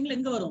மாதிரியான விஷயங்கள்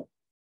எங்க வரும்?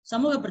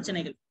 சமூக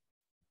பிரச்சனைகள்.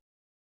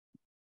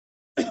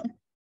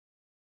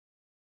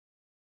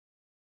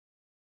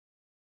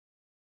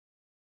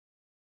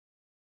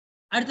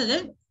 அடுத்தது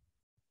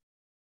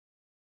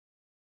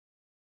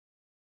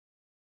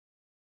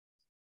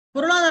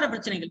பொருளாதார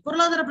பிரச்சனைகள்.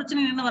 பொருளாதார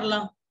பிரச்சனைகள் என்ன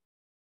வரலாம்?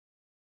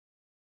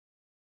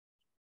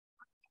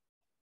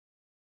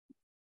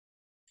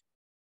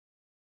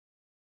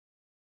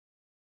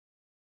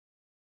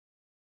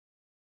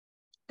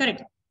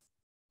 கரெக்ட்.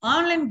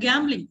 ஆன்லைன்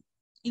கேம்பிளிங்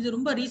இது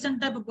ரொம்ப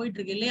ரீசெண்டா இப்ப போயிட்டு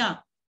இருக்கு இல்லையா?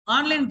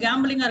 ஆன்லைன்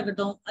கேம்பிளிங்கா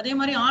இருக்கட்டும், அதே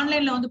மாதிரி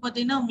ஆன்லைன்ல வந்து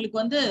பாத்தீங்கன்னா உங்களுக்கு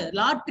வந்து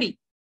லாட்ரி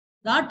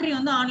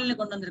வந்து ஆன்லைன்ல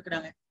கொண்டு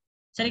வந்திருக்கிறாங்க.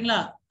 சரிங்களா?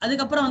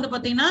 அதுக்கப்புறம் வந்து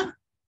பாத்தீங்கன்னா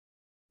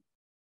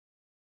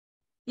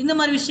இந்த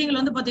மாதிரி விஷயங்கள்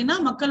வந்து பாத்தீங்கன்னா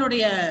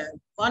மக்களுடைய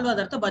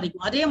வாழ்வாதாரத்தை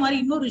பாதிக்கும். அதே மாதிரி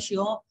இன்னொரு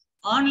விஷயம்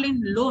ஆன்லைன்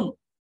லோன்.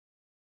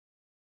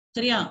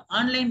 சரியா?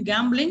 Online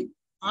gambling,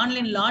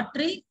 online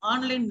lottery,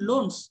 online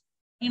loans.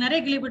 நீங்க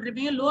நிறைய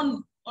கேள்விப்பட்டிருப்பீங்க. லோன்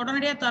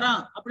உடனடியா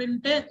தரான்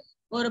அப்படின்ட்டு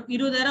ஒரு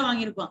 20,000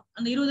 வாங்கியிருப்பான்.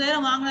 அந்த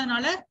 20,000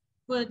 வாங்கினதுனால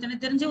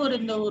எனக்கு தெரிஞ்சு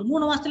இந்த ஒரு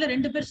 3 மாசத்துல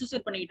 2 பேர்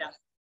சூசைட் பண்ணிக்கிட்டாங்க.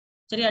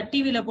 சரியா?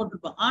 டிவில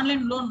போட்டிருப்பான்.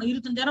 ஆன்லைன் லோன்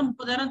 25,000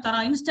 30,000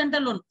 தரான்.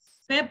 இன்ஸ்டன்டா லோன்,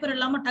 பேப்பர்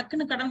இல்லாம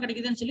டக்குன்னு கடன்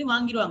கிடைக்குதுன்னு சொல்லி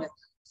வாங்கிடுவாங்க.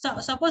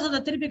 சப்போஸ் அதை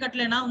திருப்பி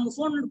கட்டலைன்னா உங்க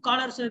போன்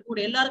காலர்ஸ்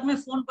இருக்கக்கூடிய எல்லாருக்குமே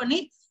போன் பண்ணி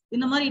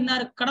இந்த மாதிரி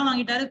இன்னாரு கடன்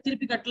வாங்கிட்டாரு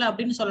திருப்பி கட்டல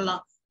அப்படின்னு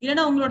சொல்லலாம்.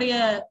 இல்லைன்னா உங்களுடைய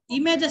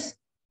இமேஜஸ்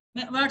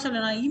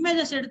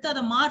இமேஜஸ் எடுத்து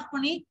அதை மார்க்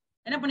பண்ணி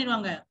என்ன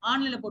பண்ணிடுவாங்க?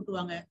 ஆன்லைன்ல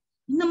போட்டுருவாங்க.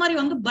 இந்த மாதிரி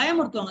வந்து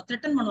பயமுறுத்துவாங்க,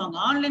 த்ரெட்டன் பண்ணுவாங்க.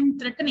 ஆன்லைன்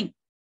த்ரெட்டனிங்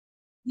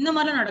இந்த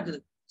மாதிரிலாம் நடக்குது.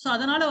 சோ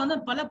அதனால வந்து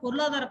பல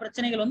பொருளாதார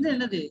பிரச்சனைகள் வந்து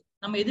என்னது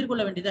நம்ம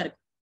எதிர்கொள்ள வேண்டியதா இருக்கு.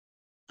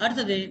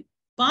 அடுத்தது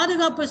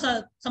பாதுகாப்பு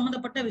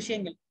சம்பந்தப்பட்ட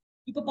விஷயங்கள்.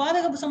 இப்ப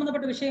பாதுகாப்பு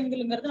சம்பந்தப்பட்ட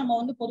விஷயங்கள்ங்கிறது நம்ம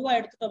வந்து பொதுவா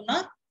எடுத்துட்டோம்னா,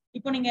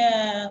 இப்ப நீங்க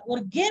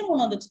ஒரு கேம்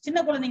ஒண்ணு வந்துச்சு, சின்ன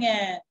குழந்தைங்க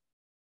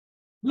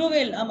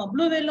ப்ளூவேல். ஆமா,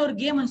 ப்ளூவேல்னு ஒரு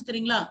கேம் வந்துச்சு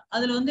தெரியுங்களா?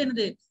 அதுல வந்து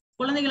என்னது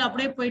குழந்தைகள்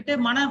அப்படியே போயிட்டு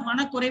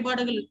மன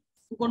குறைபாடுகள்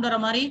கொண்டு வர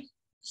மாதிரி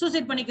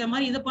சூசைட் பண்ணிக்கிற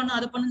மாதிரி இதை பண்ணு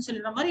அது பண்ணுன்னு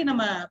சொல்லிடுற மாதிரி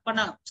நம்ம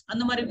பண்ணாங்க.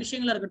 அந்த மாதிரி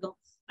விஷயங்களா இருக்கட்டும்.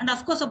 அண்ட்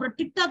அப்கோர்ஸ் அப்புறம்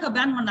டிக்டாக்கை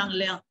பேன் பண்ணாங்க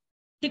இல்லையா?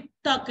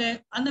 டிக்டாக்கு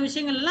அந்த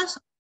விஷயங்கள் எல்லாம்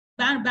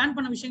பேன்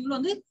பண்ண விஷயங்கள்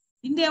வந்து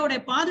இந்தியாவுடைய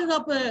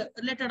பாதுகாப்பு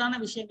ரிலேட்டடான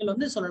விஷயங்கள்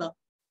வந்து சொல்லலாம்.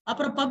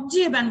 அப்புறம்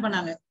பப்ஜியை பேன்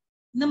பண்ணாங்க.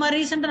 இந்த மாதிரி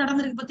ரீசெண்டா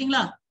நடந்திருக்கு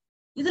பாத்தீங்களா?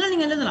 இதெல்லாம்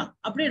நீங்க எழுதலாம்,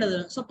 அப்படியே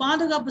எழுதலாம். ஸோ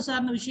பாதுகாப்பு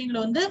சார்ந்த விஷயங்களை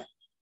வந்து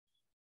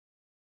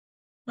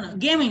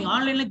கேமிங்,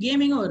 ஆன்லைன்ல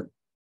கேமிங்கும் வரும்.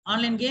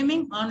 Online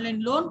gaming, online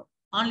loan,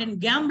 online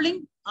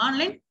gambling,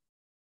 online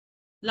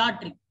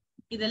lottery,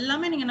 இது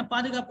எல்லாமே நீங்க என்ன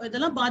பாதுகாப்பு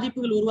இதெல்லாம்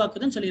பாதிப்புகள்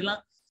உருவாக்குதுன்னு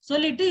சொல்லிடலாம்.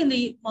 சொல்லிட்டு இந்த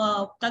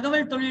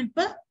தகவல்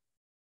தொழில்நுட்ப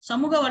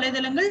சமூக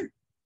வலைதளங்கள்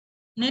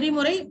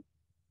நெறிமுறை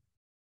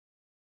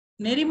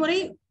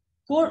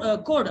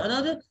கோடு,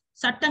 அதாவது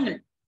சட்டங்கள்.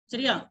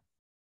 சரியா?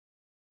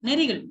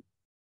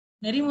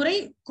 நெறிமுறை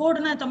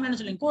கோடுன்னா தமிழ் என்ன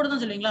சொல்லுவீங்க? கோடு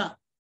தான் சொல்லுவீங்களா?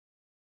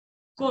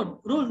 கோட்,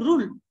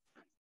 ரூல்,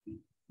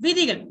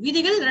 விதிகள்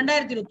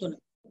 2021.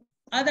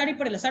 அது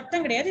அடிப்படையில்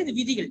சட்டம் கிடையாது, இது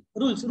விதிகள்,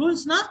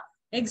 ரூல்ஸ்னா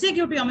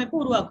எக்ஸிகியூட்டிவ்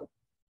அமைப்பு உருவாக்கும்.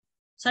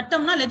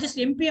 சட்டம்னா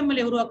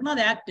எம்பிஎம்எல்ஏ உருவாக்குனா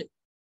அது ஆக்ட்,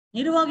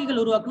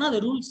 நிர்வாகிகள் உருவாக்குனா அது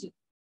ரூல்ஸ்.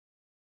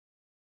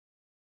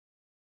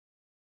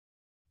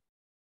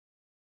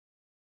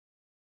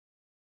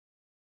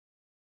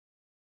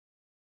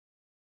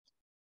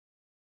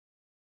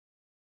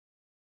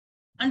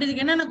 அண்ட்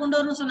இதுக்கு என்னென்ன கொண்டு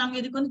வரணும்னு சொன்னாங்க?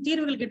 இதுக்கு வந்து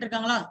தீர்வுகள்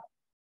கேட்டிருக்காங்களா?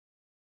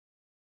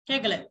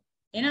 கேட்கல.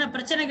 என்னென்ன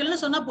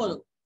பிரச்சனைகள்னு சொன்னா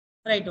போதும்.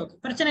 Right, okay.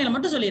 பிரச்சனைகளை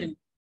மட்டும் சொல்லிருங்க.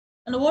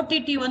 அந்த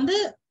ஓடிடி வந்து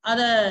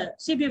அதை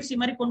சிபிஎஃப்சி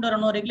மாதிரி கொண்டு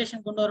வரணும்,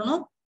 ரெகுலேஷன் கொண்டு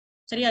வரணும்.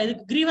 சரியா?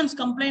 இதுக்கு கிரீவன்ஸ்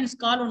கம்ப்ளைண்ட்ஸ்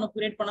கால் ஒன்று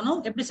கிரியேட் பண்ணணும்.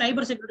 எப்படி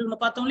சைபர் செக்யூரிட்டி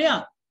ஒன்று பார்த்தோம் இல்லையா?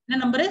 என்ன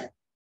நம்பரு?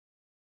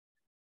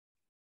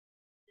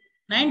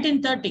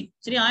 1930.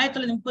 சரி,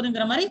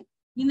 1930ங்கிற மாதிரி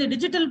இந்த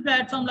டிஜிட்டல்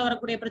பிளாட்ஃபார்ம்ல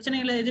வரக்கூடிய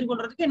பிரச்சனைகளை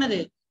எதிர்கொள்றதுக்கு என்னது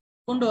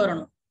கொண்டு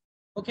வரணும்.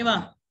 ஓகேவா?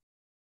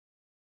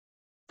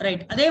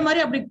 ரைட். அதே மாதிரி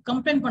அப்படி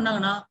கம்ப்ளைண்ட்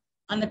பண்ணாங்கன்னா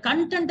அந்த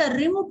கண்டென்ட்டை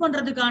ரிமூவ்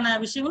பண்றதுக்கான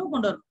விஷயங்களும்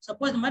கொண்டு வரணும்.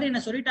 சப்போஸ் இந்த மாதிரி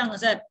என்ன சொல்லிட்டாங்க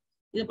சார்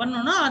இது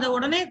பண்ணணும்னா அதை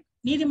உடனே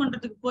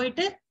நீதிமன்றத்துக்கு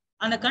போயிட்டு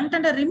அந்த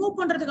கண்டென்ட்டை ரிமூவ்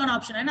பண்றதுக்கான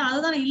ஆப்ஷன், ஏன்னா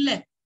அதுதானே இல்லை,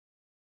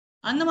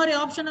 அந்த மாதிரி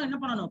ஆப்ஷன் என்ன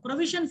பண்ணணும்,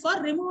 provision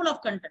for removal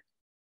of content.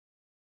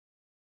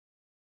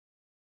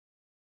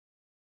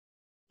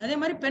 அதே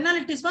மாதிரி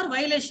பெனால்டிஸ் ஃபார்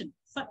வயலேஷன்,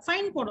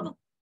 ஃபைன் போடணும்.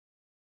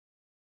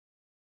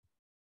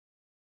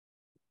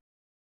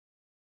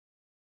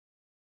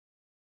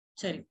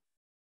 சரி,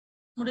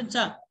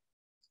 முடிஞ்சா?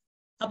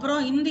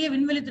 அப்புறம் இந்திய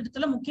விண்வெளி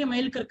திட்டத்துல முக்கிய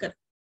மைல்கற்கள்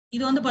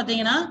இது வந்து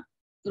பாத்தீங்கன்னா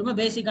ரொம்ப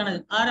பேசிக்கானது.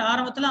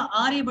 ஆரம்பத்துல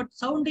ஆரியபட்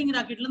சவுண்டிங்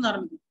ராக்கெட்ல இருந்து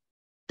ஆரம்பிக்கும்.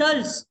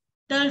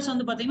 டர்ல்ஸ்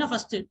வந்து பாத்தீங்கன்னா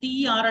ஃபர்ஸ்ட்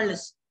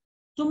TERLS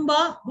தும்பா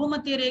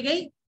பூமத்திய ரேகை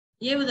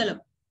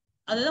ஏவுதளம்,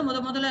 அதுதான்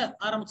முதல்ல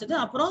ஆரம்பிச்சது.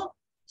 அப்புறம்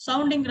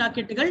சவுண்டிங்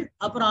ராக்கெட்டுகள்,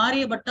 அப்புறம்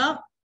ஆரியபட்டா,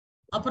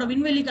 அப்புறம்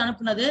விண்வெளிக்கு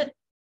அனுப்புனது,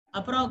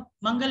 அப்புறம்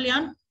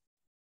மங்கள்யான்,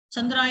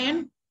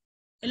 சந்திராயன்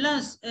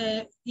எல்லாம்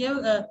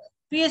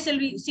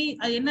PSLV சி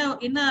அது என்ன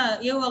என்ன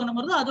ஏவுவாகனம்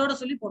வருதோ அதோட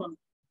சொல்லி போடணும்.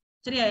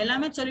 சரியா?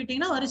 எல்லாமே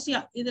சொல்லிட்டீங்கன்னா வரிசையா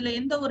இதுல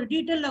எந்த ஒரு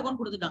டீட்டெயில் அக்கௌண்ட்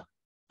கொடுத்துட்டான்.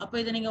 அப்ப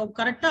இதை நீங்க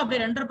கரெக்டா அப்படியே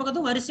 2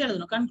 பக்கத்தும் வரிசையா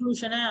எழுதணும்.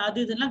 கன்க்ளூஷனு அது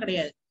இதெல்லாம்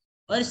கிடையாது.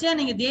 வரிசையா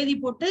நீங்க தேதி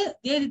போட்டு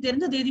தேதி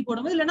தெரிந்து தேதி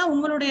போடுங்க. இல்லைன்னா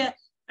உங்களுடைய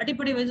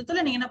அடிப்படை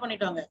விதத்துல நீங்க என்ன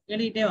பண்ணிட்டு வாங்க,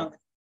 எழுதிட்டே வாங்க.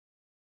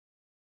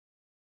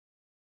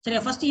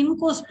 சரியா? ஃபர்ஸ்ட்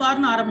இன்கோஸ்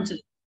பார்னு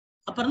ஆரம்பிச்சது,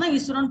 அப்புறம் தான்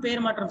இஸ்ரோன்னு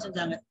பேர் மாற்றம்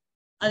செஞ்சாங்க.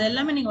 அது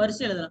எல்லாமே நீங்க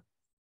வரிசை எழுதலாம்.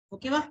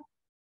 ஓகேவா?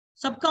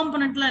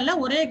 சப்காம்பனன்ட்லாம் இல்ல,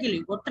 ஒரே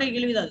கேள்வி, ஒற்றை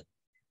கேள்விதான் அது.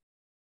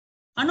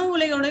 அணு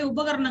உலையோடைய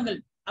உபகரணங்கள்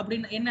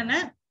அப்படின்னு என்னென்ன?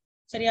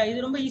 சரியா? இது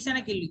ரொம்ப ஈஸியான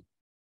கேள்வி.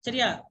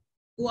 சரியா?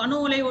 அணு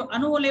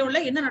உலையுள்ள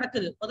என்ன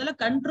நடக்குது? முதல்ல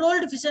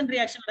கண்ட்ரோல்டு ஃபிஷன்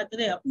ரியாக்ஷன்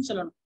நடக்குது அப்படின்னு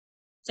சொல்லணும்.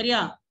 சரியா?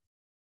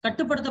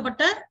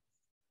 கட்டுப்படுத்தப்பட்ட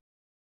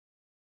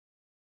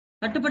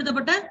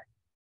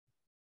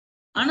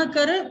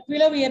அணுக்கரு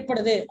பிளவு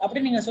ஏற்படுது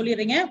அப்படின்னு நீங்க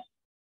சொல்லிடுறீங்க.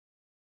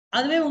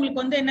 அதுவே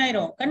உங்களுக்கு வந்து என்ன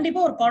ஆயிரும்,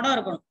 கண்டிப்பா ஒரு படம்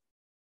இருக்கணும்,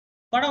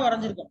 படம்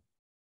வரைஞ்சிருக்கும்.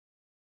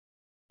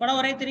 படம்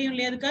வரைய தெரியும்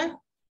இல்லையா? அதுக்கு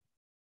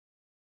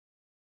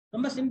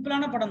ரொம்ப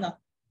சிம்பிளான படம் தான்.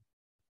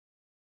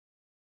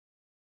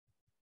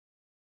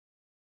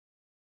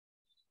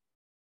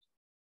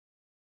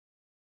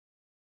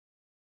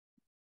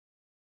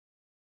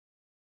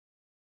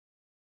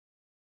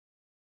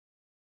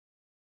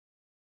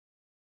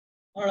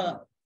 அவ்வளவுதான்.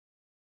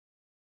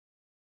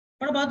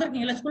 படம்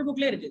பார்த்துருக்கீங்களா? ஸ்கூல்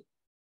புக்லயே இருக்கு.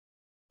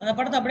 அந்த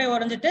படத்தை அப்படியே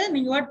வரைஞ்சிட்டு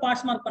நீங்க வேர்ட்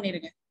பாஸ் மார்க்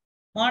பண்ணிருங்க.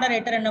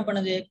 மாடரேட்டர் என்ன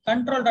பண்ணுது,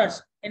 கண்ட்ரோல் ராட்ஸ்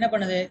என்ன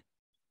பண்ணுது,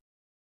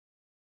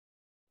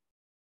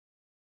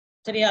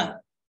 சரியா?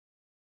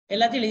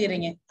 எல்லாத்தையும்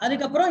எழுதிடுறீங்க.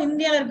 அதுக்கப்புறம்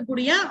இந்தியாவில்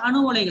இருக்கக்கூடிய அணு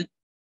உலைகள்,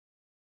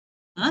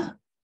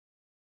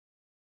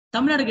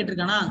 தமிழ்நாடு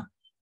கேட்டிருக்கானா?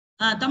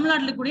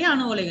 தமிழ்நாட்டில் இருக்கக்கூடிய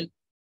அணு உலைகள்.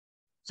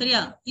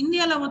 சரியா?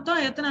 இந்தியாவில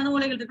மொத்தம் எத்தனை அணு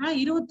உலைகள் இருக்குன்னா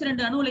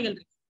 22 அணு உலைகள்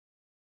இருக்கு.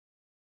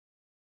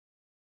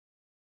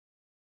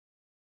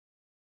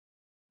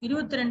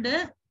 22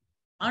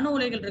 அணு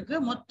உலைகள் இருக்கு.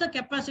 மொத்த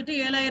கெப்பாசிட்டி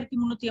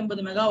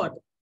 7380 மெகாவாட்.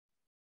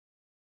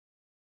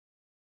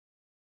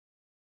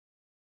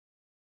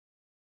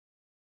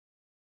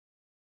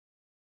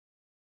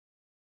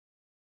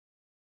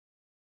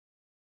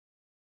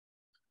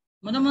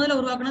 முதல்ல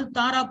உருவாக்குனது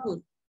தாராப்பூர்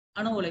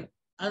அணு உலை,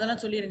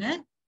 அதெல்லாம் சொல்லிருங்க.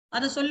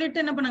 அதை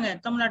சொல்லிட்டு என்ன பண்ணுங்க,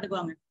 தமிழ்நாட்டுக்கு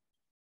வாங்க.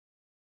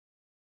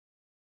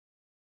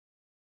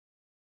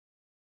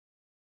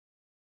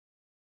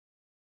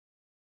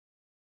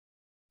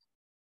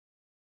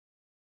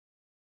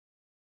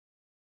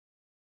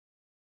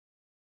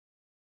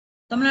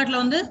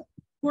 தமிழ்நாட்டுல வந்து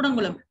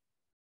கூடங்குளம்.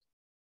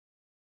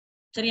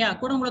 சரியா?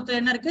 கூடங்குளத்துல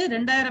என்ன இருக்கு,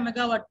 2000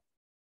 மெகாவாட்,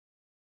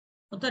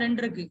 மொத்தம்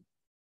 2 இருக்கு.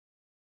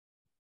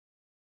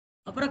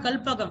 அப்புறம்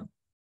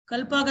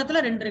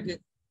கல்பாக்கத்துல 2 இருக்கு.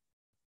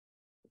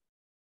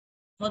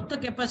 மொத்த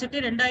கெப்பாசிட்டி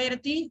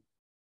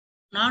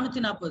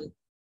 2440.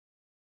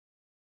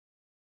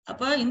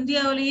 அப்ப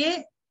இந்தியாவிலேயே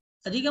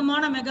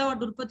அதிகமான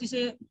மெகாவாட் உற்பத்தி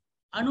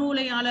அணு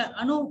உலையால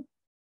அணு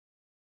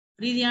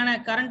ரீதியான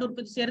கரண்ட்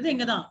உற்பத்தி செய்யறது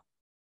இங்கதான்,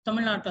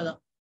 தமிழ்நாட்டில் தான்.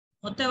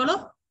 மொத்தம் எவ்வளோ?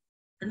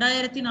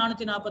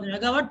 2440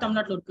 மெகாவாட்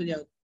தமிழ்நாட்டில் உற்பத்தி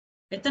ஆகுது.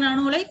 எத்தனை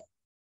அணு உலை?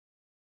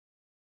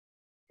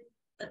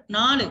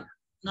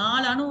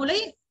 4 அணு உலை,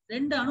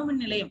 2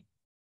 அணுமின் நிலையம்.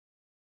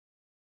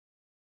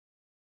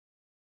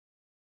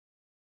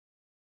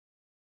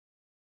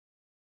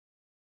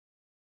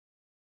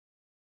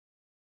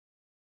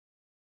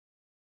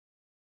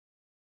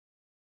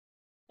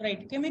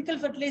 ரைட். கெமிக்கல்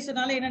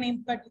ஃபெர்டிலைசர்னால என்ன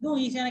இம்பாக்ட்?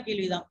 இதுவும் ஈஸியான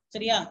கேள்விதான்.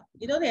 சரியா?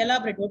 இது வந்து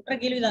எலாபரேட் ஒற்றை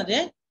கேள்விதான் அது.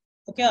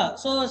 ஓகேவா?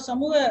 சோ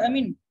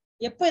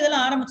எப்ப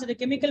இதெல்லாம் ஆரம்பிச்சது,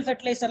 கெமிக்கல்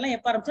ஃபெர்டிலைசர்லாம்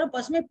எப்ப ஆரம்பிச்சது?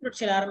 பசுமை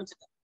புரட்சியில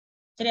ஆரம்பிச்சது.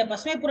 சரியா?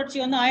 பசுமை புரட்சி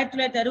வந்து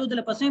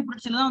 1960 பசுமை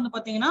புரட்சியில தான் வந்து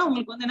பாத்தீங்கன்னா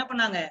உங்களுக்கு வந்து என்ன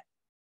பண்ணாங்க,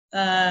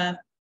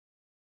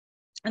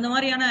 அந்த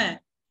மாதிரியான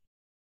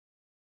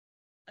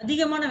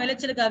அதிகமான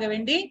விளைச்சலுக்காக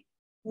வேண்டி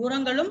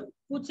உரங்களும்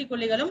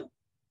பூச்சிக்கொல்லிகளும்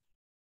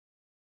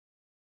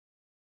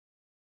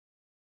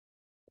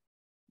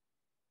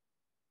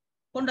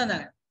கொண்டு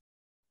வந்தாங்க.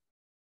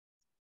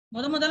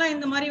 முதல்ல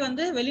இந்த மாதிரி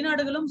வந்து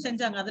வெளிநாடுகளும்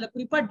செஞ்சாங்க. அதுல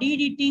குறிப்பா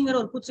DDTங்கிற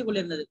ஒரு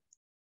பூச்சிக்கொல்லி இருந்தது.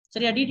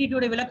 சரியா?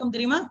 DDT விளக்கம்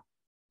தெரியுமா?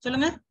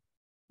 சொல்லுங்க.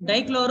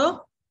 Dichloro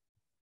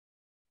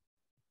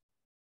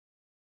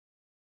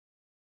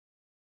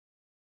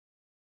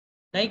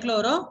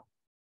dichloro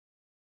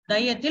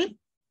டைஎத்தில்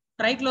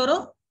trichloro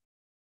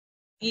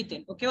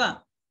ethane. ஓகேவா?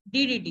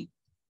 டிடிடி.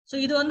 ஸோ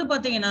இது வந்து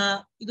பாத்தீங்கன்னா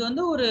இது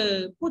வந்து ஒரு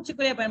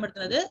பூச்சிக்கொல்லியை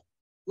பயன்படுத்துறது.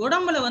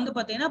 உடம்புல வந்து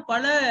பாத்தீங்கன்னா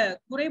பல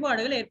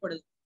குறைபாடுகள்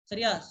ஏற்படுது.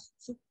 சரியா?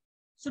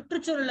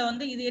 சுற்றுச்சூழல்ல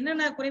வந்து இது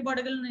என்னென்ன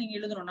குறைபாடுகள் நீங்க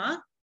எழுதணும்னா,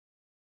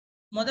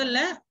 முதல்ல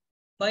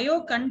பயோ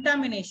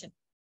கண்டாமினேஷன்,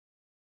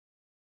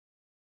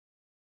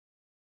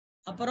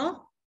 அப்புறம்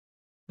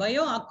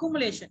பயோ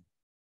அக்குமுலேஷன்,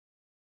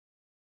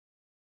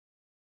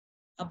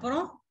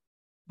 அப்புறம்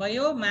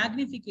பயோ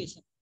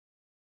மேக்னிஃபிகேஷன்.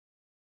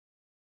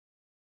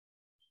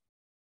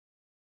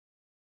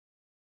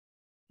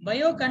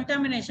 பயோ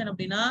கண்டாமினேஷன்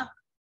அப்படின்னா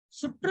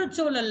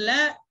சுற்றுச்சூழல்ல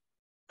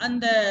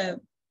அந்த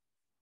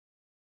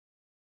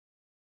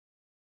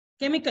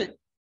கெமிக்கல்,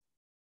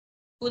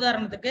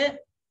 உதாரணத்துக்கு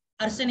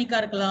அர்சனிக்கா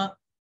இருக்கலாம்,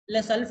 இல்ல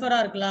சல்ஃபரா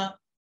இருக்கலாம்,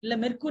 இல்ல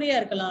மெர்க்குரியா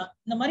இருக்கலாம்.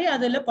 இந்த மாதிரி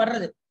அதுல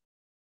படுறது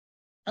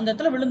அந்த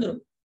இடத்துல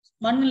விழுந்துரும்,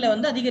 மண்ணுல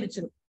வந்து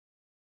அதிகரிச்சிடும்.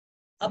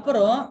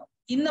 அப்புறம்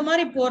இந்த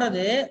மாதிரி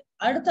போறது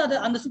அடுத்து அது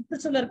அந்த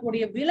சுற்றுச்சூழல்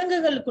இருக்கக்கூடிய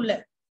விலங்குகளுக்குள்ள,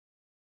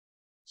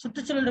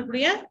 சுற்றுச்சூழல்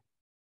இருக்கக்கூடிய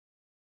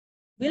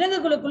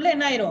விலங்குகளுக்குள்ள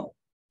என்ன ஆயிரும்?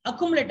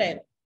 அக்குமுலேட்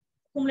ஆயிரும்.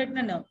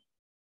 அக்குமுலேட்னா என்ன?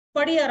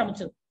 படிய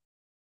ஆரம்பிச்சிடும்.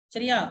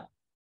 சரியா?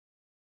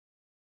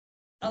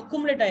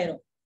 அக்குமுலேட்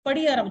ஆயிரும்,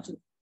 படிய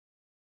ஆரம்பிச்சிடும்.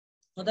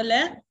 முதல்ல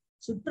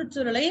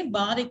சுற்றுச்சூழலை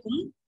பாதிக்கும்,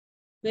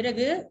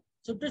 பிறகு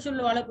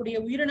சுற்றுச்சூழல் வாழக்கூடிய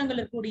உயிரினங்கள்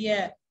இருக்கக்கூடிய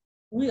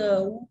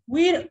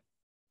உயிர்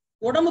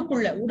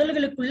உடம்புக்குள்ள,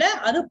 உடல்களுக்குள்ள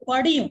அது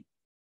படியும்,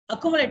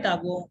 அக்குமுலேட்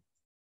ஆகும்.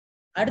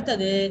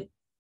 அடுத்தது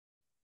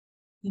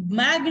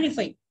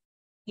மேக்னிஃபை.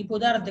 இப்போ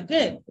உதாரணத்துக்கு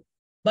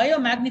பயோ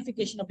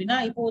மேக்னிஃபிகேஷன் அப்படின்னா,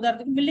 இப்போ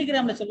உதாரணத்துக்கு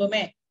மில்லிகிராம்ல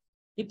சொல்லுவோமே.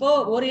 இப்போ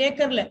ஒரு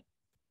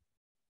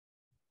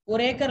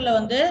ஏக்கர்ல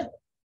வந்து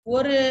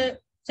ஒரு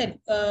சரி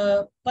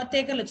 10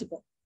 ஏக்கர்ல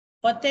வச்சுப்போம்.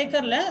 10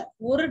 ஏக்கர்ல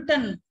 1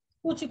 டன்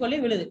பூச்சிக்கொல்லி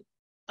விழுது.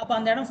 அப்ப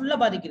அந்த இடம் ஃபுல்லா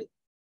பாதிக்குது.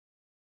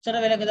 சொல்ற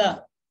விளக்குதா?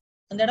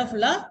 அந்த இடம்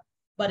ஃபுல்லா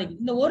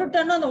பாதிக்குது. இந்த 1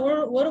 டன்னும் அந்த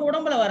ஒரு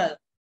உடம்புல வராது.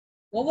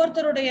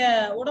 ஒவ்வொருத்தருடைய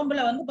உடம்புல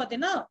வந்து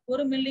பாத்தீங்கன்னா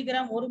 1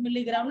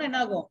 மில்லிகிராம்னு என்ன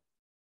ஆகும்?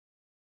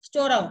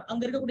 ஸ்டோர் ஆகும்.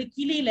 அங்க இருக்கக்கூடிய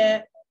கிளியில,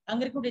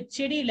 அங்க இருக்கக்கூடிய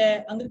செடியில,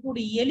 அங்க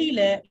இருக்கக்கூடிய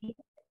எலியில,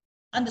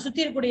 அந்த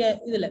சுத்தி இருக்கக்கூடிய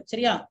இதுல.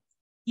 சரியா?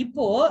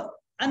 இப்போ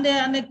அந்த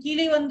அந்த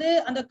கிளி வந்து,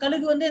 அந்த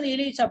கழுகு வந்து அந்த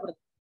எலியை சாப்பிடுது.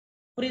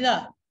 புரியுதா?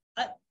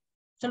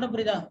 சொல்ற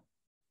புரியுதா?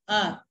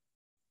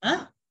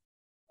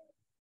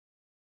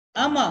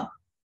 ஆமா,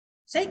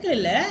 சைக்கிள்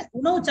இல்ல,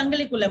 உணவு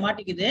சங்கிலிக்குள்ள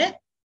மாட்டிக்குது.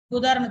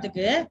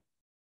 உதாரணத்துக்கு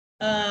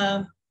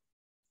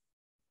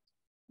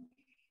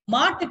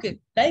மாட்டுக்கு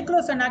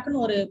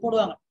டைக்ளோஃபெனாக்னு ஒரு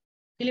போடுவாங்க,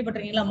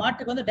 கேள்விப்பட்டிருக்கீங்களா?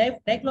 மாட்டுக்கு வந்து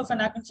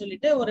டைக்ளோஃபெனாக்னு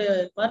சொல்லிட்டு ஒரு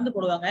மருந்து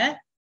போடுவாங்க.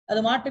 அது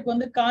மாட்டுக்கு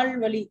வந்து கால்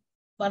வலி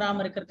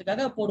வராம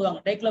இருக்கிறதுக்காக போடுவாங்க,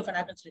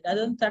 டைக்ளோஃபெனாக்னு சொல்லிட்டு.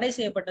 அது வந்து தடை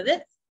செய்யப்பட்டது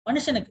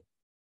மனுஷனுக்கு.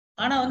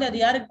 ஆனா வந்து அது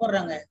யாருக்கு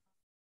போடுறாங்க?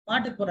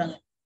 மாட்டுக்கு போடுறாங்க.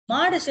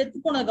 மாடு செத்து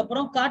போனதுக்கு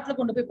அப்புறம் காட்டுல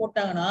கொண்டு போய்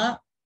போட்டாங்கன்னா,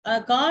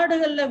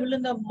 காடுகள்ல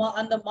விழுந்த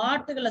அந்த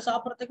மாட்டுகளை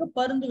சாப்பிடறதுக்கு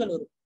பருந்துகள்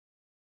வரும்.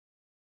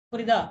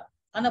 புரியுதா?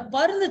 அந்த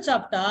பருந்து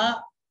சாப்பிட்டா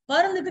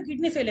பருந்துக்கு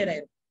கிட்னி ஃபெயிலியர்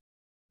ஆயிரும்.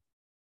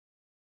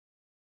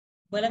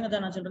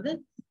 விலங்குதான் நான் சொல்றது.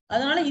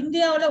 அதனால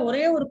இந்தியாவில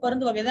ஒரே ஒரு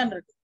பருந்து வகைதான்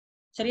இருக்கு.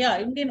 சரியா?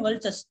 இந்தியன்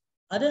வல்ச்சஸ்.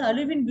 அது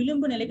அழிவின்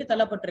விளிம்பு நிலைக்கு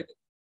தள்ளப்பட்டிருக்கு.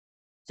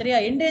 சரியா?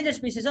 என்டேஞ்சர்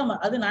ஸ்பீசிஸா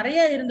அது நிறைய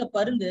இருந்த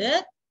பருந்து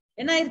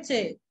என்ன ஆயிடுச்சு?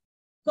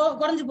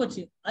 குறைஞ்சு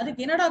போச்சு.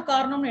 அதுக்கு என்னடா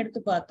காரணம்னு எடுத்து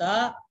பார்த்தா,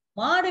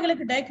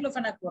 மாடுகளுக்கு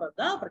டைக்ளோஃபெனாக்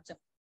போறதுதான் பிரச்சனை.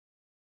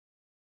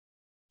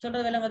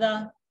 சொல்றது விலங்குதா?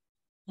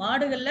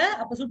 மாடுகள்ல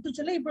அப்ப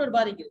சுற்றுச்சூழல் இப்படி ஒரு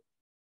பாதிக்குது.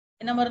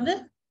 என்ன மருந்து?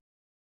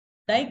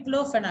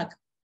 டைக்ளோஃபெனாக்.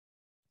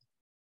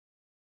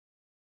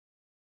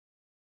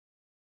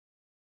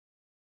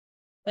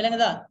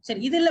 விலங்குதா? சரி,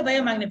 இது இல்ல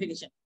பயோ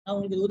மேக்னிஃபிகேஷன். நான்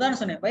உங்களுக்கு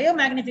உதாரணம் சொன்னேன். பயோ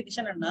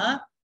மேக்னிஃபிகேஷன்னா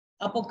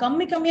அப்போ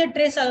கம்மியா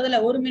ட்ரேஸ் ஆகுதுல்ல,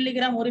 1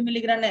 மில்லிகிராம்.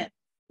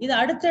 இது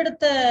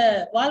அடுத்தடுத்த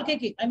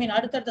வாழ்க்கைக்கு, ஐ மீன்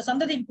அடுத்தடுத்த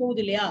சந்ததிக்கு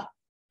போகுது இல்லையா?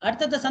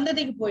 அடுத்தடுத்த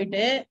சந்ததிக்கு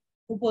போயிட்டு,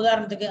 இப்போ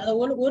உதாரணத்துக்கு அந்த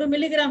 1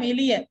 மில்லிகிராம்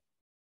எலிய,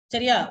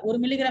 சரியா, 1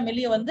 மில்லிகிராம்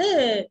எலிய வந்து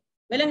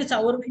விலங்கு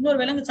இன்னொரு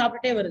விலங்கு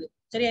சாப்பிட்டுட்டே வருது.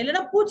 சரியா?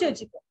 இல்லைன்னா பூச்சி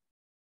வச்சுக்கோ,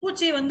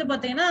 பூச்சி வந்து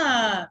பாத்தீங்கன்னா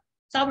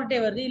சாப்பிட்டுட்டே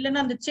வருது,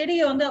 இல்லைன்னா அந்த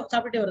செடியை வந்து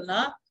சாப்பிட்டுட்டே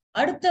வருதுன்னா,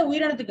 அடுத்த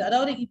உயிரினத்துக்கு,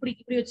 அதாவது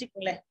இப்படி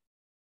வச்சுக்கோங்களேன்,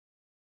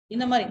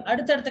 இந்த மாதிரி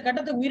அடுத்தடுத்த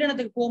கட்டத்துக்கு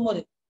உயிரினத்துக்கு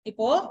போகும்போது,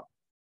 இப்போ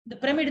இந்த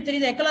பிரமிட்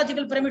தெரியுது,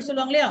 எக்கலாஜிக்கல் பிரமிட்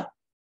சொல்லுவாங்க இல்லையா?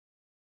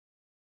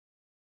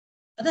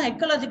 அதான்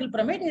எக்கலாஜிக்கல்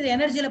பிரமிட். இது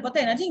எனர்ஜியில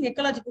பார்த்தா எனர்ஜி, இங்க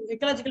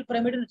எக்கலாஜிக்கல்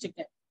பிரமிட்னு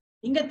வச்சுக்கேன்.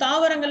 இங்க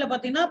தாவரங்கள்ல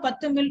பாத்தீங்கன்னா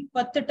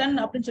 10 டன்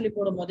அப்படின்னு சொல்லி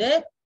போடும்போது,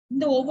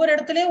 இந்த ஒவ்வொரு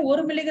இடத்துலயும்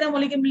 1 மில்லிகிராம்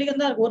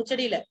தான் இருக்கு ஒரு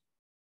செடியில.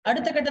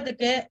 அடுத்த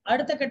கட்டத்துக்கு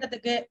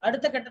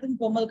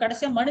போகும்போது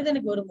கடைசியா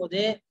மனிதனுக்கு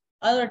வரும்போது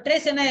அதோட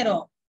ட்ரேஸ் என்ன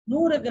ஆயிரும்?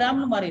 100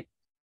 கிராம்னு மாறிடும்.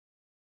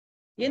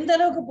 எந்த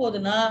அளவுக்கு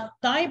போகுதுன்னா,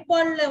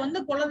 தாய்ப்பால்ல வந்து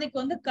குழந்தைக்கு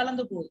வந்து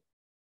கலந்து போகுது.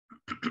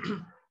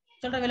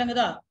 சொல்ற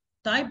விலங்குதா?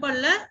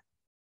 தாய்ப்பால்ல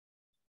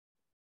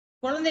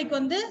குழந்தைக்கு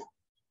வந்து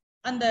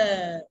அந்த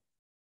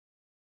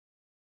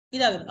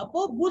இதாகுது. அப்போ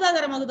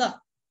பூதாகரமாகுதா?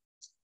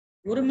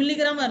 1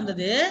 மில்லிகிராமா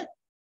இருந்தது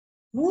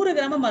 100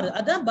 கிராமா மாறுது.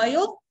 அதுதான்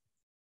பயோ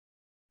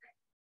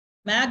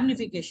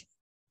மேக்னிஃபிகேஷன்.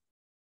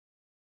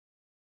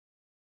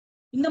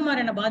 இந்த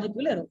மாதிரியான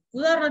பாதிப்புகள் வரும்.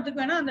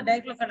 உதாரணத்துக்கு வேணா அந்த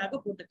டைக்ளோஃபெனாக்க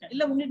போட்டுக்க,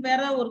 இல்ல உங்களுக்கு வேற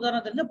ஏதாவது ஒரு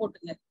உதாரணத்துல இருந்து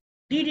போட்டுங்க.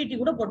 டிடிடி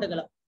கூட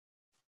போட்டுக்கலாம்.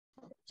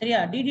 சரியா?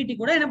 டிடிடி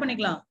கூட என்ன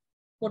பண்ணிக்கலாம்,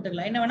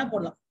 போட்டுக்கலாம். என்ன வேணா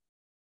போடலாம்.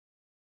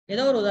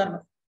 ஏதோ ஒரு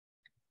உதாரணம்.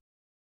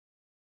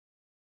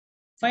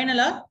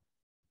 ஃபைனலா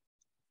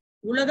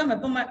உலகம்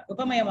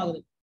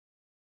வெப்பமயமாகுது.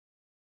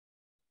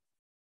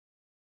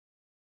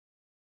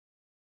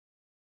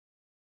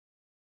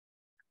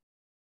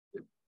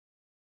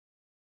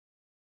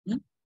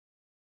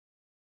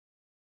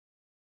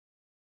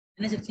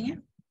 என்ன சிரிச்சீங்க?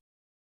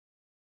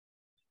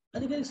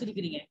 அதுக்கு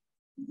சிரிக்கிறீங்க?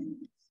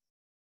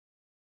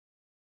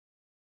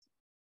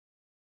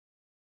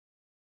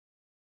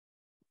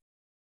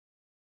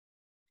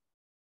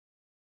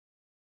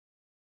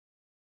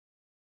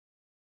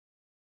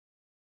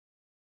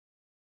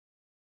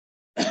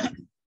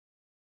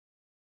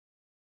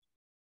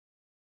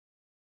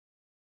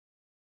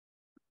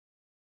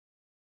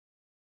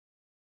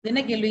 என்ன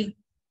கேள்வி?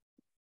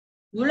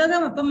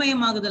 உலகம்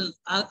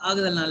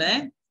ஆகுதல்னால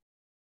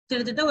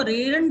கிட்டத்தட்ட ஒரு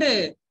 2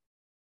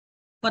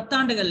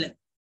 பத்தாண்டுகள்ல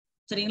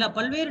சரிங்களா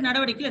பல்வேறு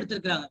நடவடிக்கைகள்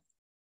எடுத்திருக்கிறாங்க.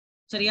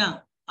 சரியா?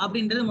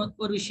 அப்படின்றது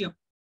ஒரு விஷயம்.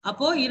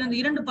 அப்போ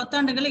 2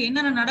 பத்தாண்டுகள்ல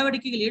என்னென்ன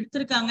நடவடிக்கைகள்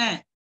எடுத்திருக்காங்க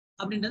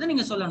அப்படின்றத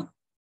நீங்க சொல்லணும்.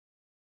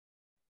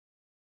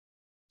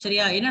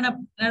 சரியா? என்னென்ன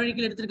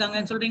நடவடிக்கைகள்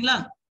எடுத்திருக்காங்கன்னு சொல்றீங்களா?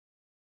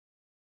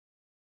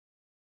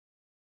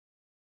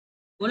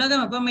 உலக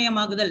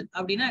வெப்பமயமாகுதல்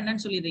அப்படின்னா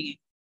என்னன்னு சொல்லிடுறீங்க.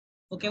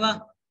 ஓகேவா?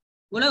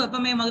 உலக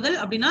வெப்பமயமாகுதல்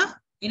அப்படின்னா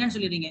என்னன்னு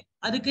சொல்லிடுறீங்க.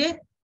 அதுக்கு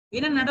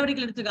என்ன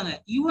நடவடிக்கைகள் எடுத்திருக்காங்க?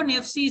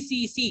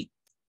 UNFCCC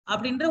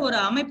அப்படின்ற ஒரு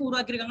அமைப்பு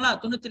உருவாக்கியிருக்காங்களா?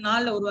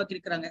 94ல உருவாக்கி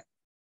இருக்கிறாங்க.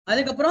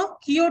 அதுக்கப்புறம்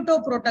கியோட்டோ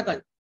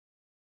புரோட்டோகால்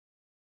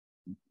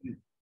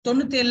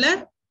 97ல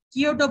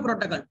கியோட்டோ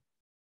புரோட்டோகால்.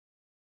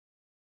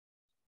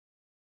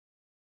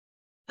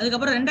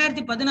 அதுக்கப்புறம்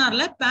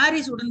 2016ல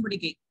பாரிஸ்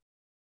உடன்படிக்கை.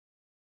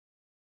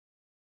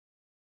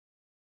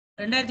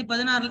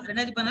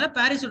 2014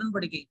 பாரிஸ்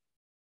உடன்படிக்கை.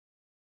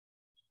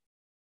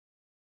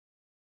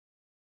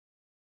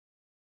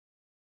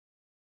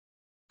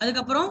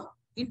 அதுக்கப்புறம்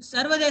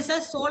சர்வதேச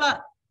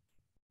சோலார்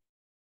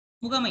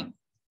முகமை.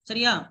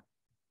 சரியா?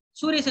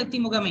 சூரிய சக்தி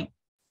முகமை.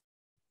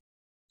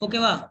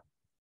 ஓகேவா?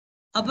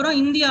 அப்புறம்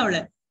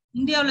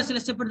இந்தியாவுல சில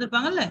ஸ்டெப்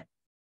எடுத்திருப்பாங்கல்ல,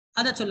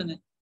 அத சொல்லுங்க.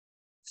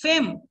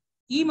 ஃபேம்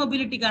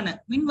மொபிலிட்டிக்கான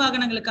மின்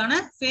வாகனங்களுக்கான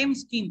ஃபேம்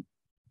ஸ்கீம்.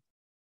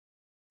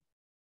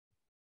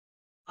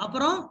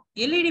 அப்புறம்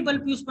எல்இடி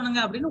பல்ப் யூஸ்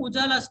பண்ணுங்க அப்படின்னு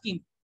Ujala scheme.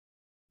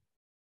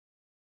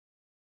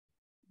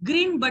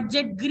 Green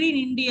budget, green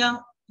India,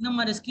 இந்த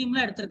மாதிரி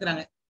ஸ்கீம்லாம்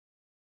எடுத்திருக்கிறாங்க.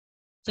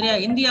 சரியா?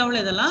 இந்தியாவுல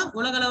இதெல்லாம்,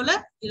 உலக அளவுல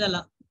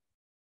இதெல்லாம்.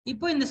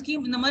 இப்போ இந்த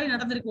ஸ்கீம் இந்த மாதிரி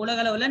நடந்திருக்கு உலக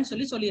அளவுலன்னு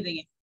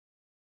சொல்லிடுறீங்க.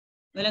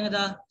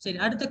 விளங்குதா? சரி,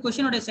 அடுத்த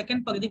கொஸ்டினோட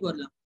செகண்ட் பகுதிக்கு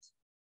வரலாம்.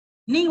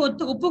 நீங்க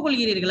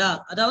ஒப்புக்கொள்கிறீர்களா?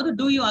 அதாவது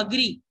do you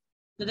agree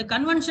that the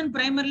convention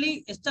primarily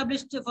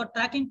established for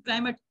tracking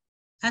climate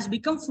has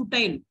become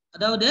futile?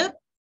 அதாவது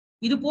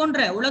இது போன்ற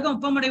உலகம்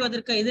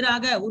வெப்பமடைவதற்கு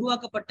எதிராக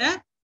உருவாக்கப்பட்ட,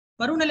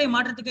 பருவநிலை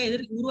மாற்றத்துக்கு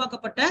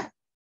உருவாக்கப்பட்ட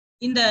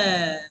இந்த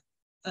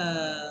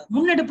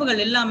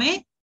முன்னெடுப்புகள் எல்லாமே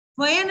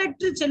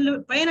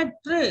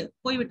பயனற்று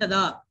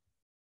போய்விட்டதா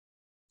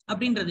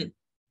அப்படின்றது.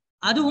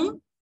 அதுவும்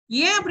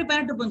ஏன் அப்படி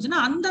பயனற்று போச்சுன்னா,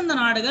 அந்தந்த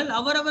நாடுகள்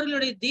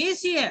அவரவர்களுடைய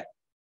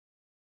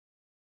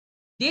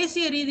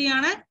தேசிய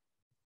ரீதியான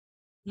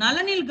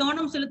நலனில்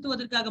கவனம்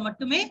செலுத்துவதற்காக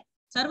மட்டுமே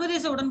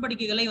சர்வதேச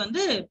உடன்படிக்கைகளை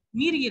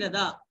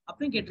மீறுகிறதா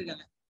அப்படின்னு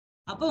கேட்டிருக்காங்க.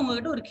 அப்ப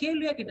உங்ககிட்ட ஒரு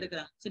கேள்வியா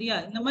கேட்டிருக்காங்க. சரியா?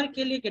 இந்த மாதிரி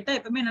கேள்வியை கேட்டா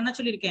எப்பவுமே என்ன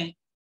சொல்லியிருக்கேன்,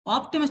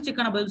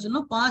 ஆப்டிமிஸ்டிக்கான பதில்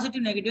சொன்னும்,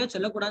 பாசிட்டிவ் நெகட்டிவா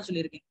சொல்லக்கூடாதுன்னு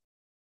சொல்லியிருக்கேன்.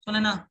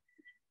 சொன்னா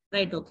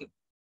ரைட்? Okay,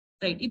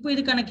 right. இப்போ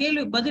இதுக்கான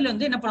கேள்வி பதில்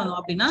என்ன பண்ணணும்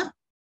அப்படின்னா,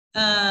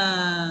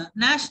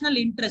 நேஷனல்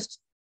இன்ட்ரெஸ்ட்,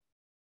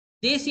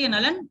 தேசிய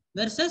நலன்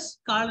வெர்சஸ்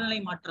காலநிலை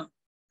மாற்றம்,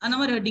 அந்த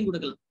மாதிரி ஹெட்டிங்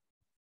கொடுக்கலாம்.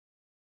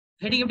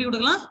 ஹெட்டிங் எப்படி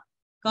கொடுக்கலாம்?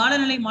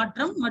 காலநிலை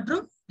மாற்றம்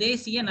மற்றும்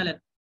தேசிய நலன்.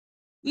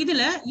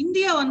 இதுல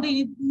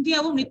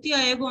இந்தியாவும் நித்தி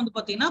ஆயோகம்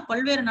பாத்தீங்கன்னா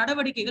பல்வேறு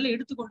நடவடிக்கைகளை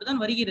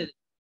எடுத்துக்கொண்டுதான் வருகிறது.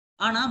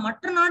 ஆனா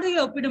மற்ற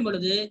நாடுகளை ஒப்பிடும்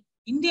பொழுது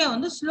இந்தியா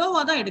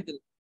ஸ்லோவா தான் எடுக்குது.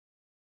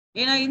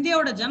 ஏன்னா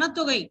இந்தியாவோட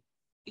ஜனத்தொகை,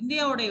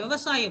 இந்தியாவுடைய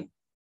விவசாயம்,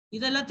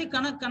 இதெல்லாத்தையும்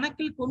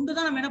கணக்கில்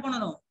கொண்டுதான் நம்ம என்ன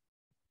பண்ணணும்,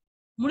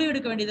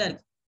 முடிவெடுக்க வேண்டியதா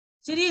இருக்கு.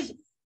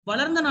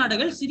 வளர்ந்த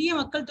நாடுகள் சிறிய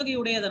மக்கள் தொகை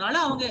உடையதனால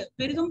அவங்க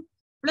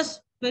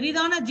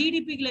பெரிதான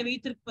ஜிடிபிகளை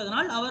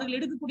வைத்திருப்பதனால் அவர்கள்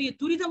எடுக்கக்கூடிய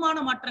துரிதமான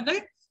மாற்றங்கள்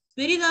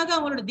பெரிதாக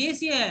அவங்களோட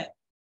தேசிய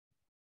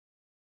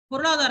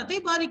பொருளாதாரத்தை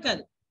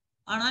பாதிக்காது.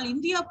 ஆனால்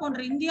இந்தியா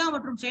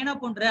மற்றும் சைனா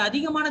போன்ற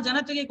அதிகமான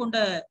ஜனத்தொகை கொண்ட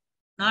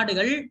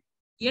நாடுகள்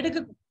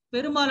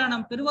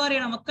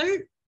பெருவாரியான மக்கள்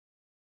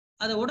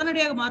அதை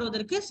உடனடியாக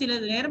மாறுவதற்கு சில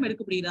நேரம்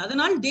எடுக்கப்படுகிறது.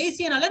 அதனால்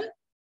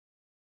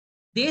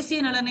தேசிய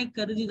நலனை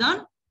கருதிதான்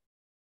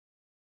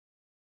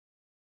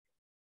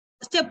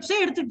ஸ்டெப்ஸே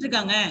எடுத்துட்டு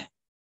இருக்காங்க.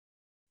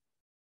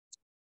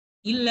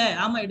 இல்ல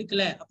ஆமா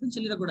எடுக்கல அப்படின்னு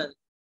சொல்லிடக்கூடாது.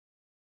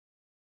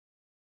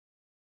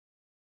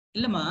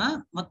 இல்லம்மா,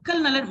 மக்கள்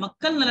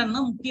நலன்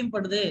தான்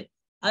முக்கியப்படுது,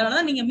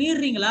 அதனாலதான் நீங்க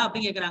மீறுறீங்களா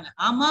அப்படின்னு கேக்குறாங்க.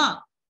 ஆமா,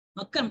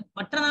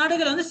 மற்ற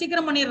நாடுகள்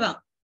சீக்கிரம் பண்ணிடுறான்.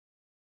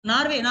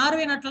 நார்வே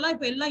நாட்டுல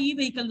இப்ப எல்லாம்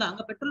வெஹிக்கிள் தான்,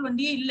 அங்க பெட்ரோல்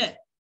வண்டியே இல்ல.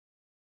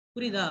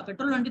 புரியுதா?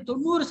 பெட்ரோல் வண்டி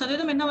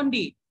 90% என்ன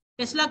வண்டி,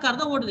 டெஸ்லா கார்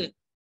தான் ஓடுது.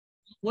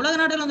 உலக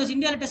நாடுகள்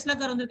இந்தியாவில டெஸ்லா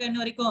கார் வந்திருக்கா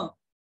இன்ன வரைக்கும்?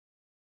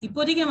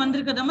 இப்போதைக்கு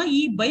வந்திருக்கதாம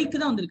இ பைக்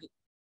தான் வந்திருக்கு.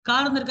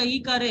 கார் வந்திருக்கா? இ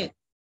காரு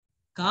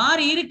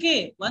கார் இருக்கு,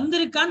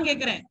 வந்திருக்கான்னு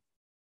கேக்குறேன்.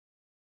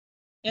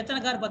 எத்தனை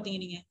கார் பாத்தீங்க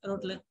நீங்க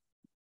ரோட்ல?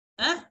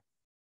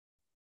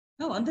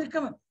 வந்திருக்க.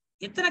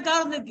 எத்தனை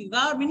கார் வந்திருக்கு?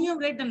 கார்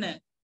மினிமம் ரேட் என்ன?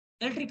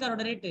 எலக்ட்ரிக்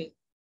காரோட ரேட்டு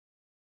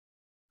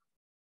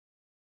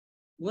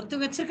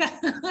ஒருத்தர் வச்சிருக்க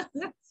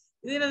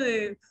இது என்னது?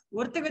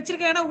 ஒருத்தர்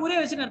வச்சிருக்க இடம் ஊரே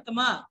வச்சுன்னு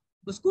அர்த்தமா?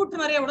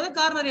 ஸ்கூட்டர் நிறைய ஓடுதா,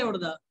 கார் நிறைய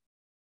ஓடுதா?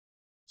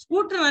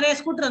 ஸ்கூட்டர் நிறைய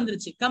ஸ்கூட்டர்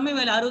வந்துருச்சு. கம்மி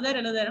விலை 60,000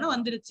 70,000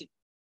 வந்துருச்சு.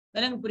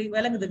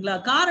 விளங்குதுங்களா?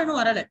 கார் இன்னும்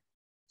வரல.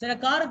 சில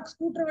கார்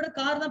ஸ்கூட்டரை விட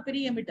கார் தான்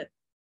பெரிய எமிட்டர்.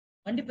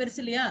 வண்டி பெருசு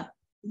இல்லையா,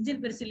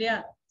 இன்ஜின் பெருசு இல்லையா,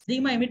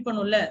 அதிகமா எமிட்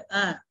பண்ணும்ல.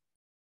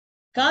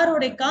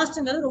 காரோடைய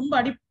காஸ்ட்ங்கிறது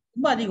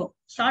ரொம்ப அதிகம்.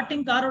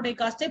 ஸ்டார்டிங் காரோடைய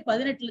காஸ்டே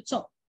 18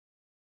 லட்சம்.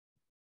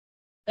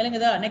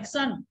 விளங்குதா?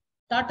 நெக்ஸான்,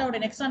 டாட்டாவோட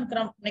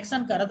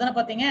நெக்ஸான் கார் அதானே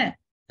பாத்தீங்க?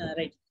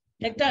 Right.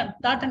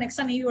 Tata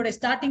Nexon ஈவோட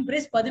starting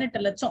price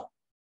 18 லட்சம்.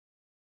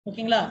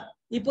 ஓகேங்களா?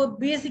 இப்போ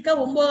பேசிக்கா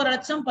 9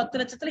 லட்சம் 10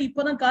 லட்சத்துல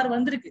இப்பதான் கார்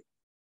வந்திருக்கு.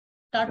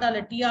 டாடால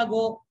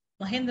டியாகோ,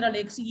 மஹேந்திரால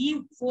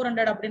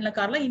XE400 அப்படின்ற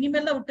கார்லாம்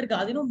இனிமேல் தான் விட்டுருக்கு.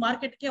 அது இன்னும்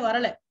மார்க்கெட்டுக்கே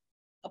வரல.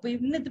 அப்ப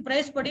இன்னத்து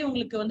பிரைஸ் படி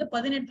உங்களுக்கு வந்து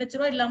 18 லட்ச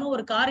ரூபாய் இல்லாம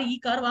ஒரு கார்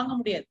கார் வாங்க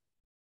முடியாது.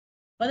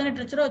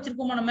 18 லட்ச ரூபாய்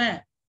வச்சிருக்கோமா நம்ம?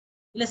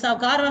 இல்ல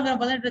கார் வாங்க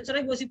 18 லட்ச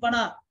ரூபாய்க்கு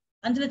யோசிப்பானா?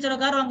 5 லட்ச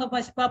ரூபாய் கார் வாங்க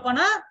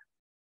பாப்பானா?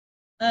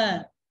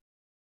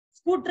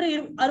 ஸ்கூட்டர்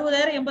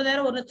 60,000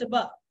 80,000 1 லட்சம்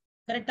ரூபாய்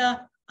கரெக்டா?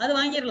 அது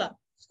வாங்கிடலாம்.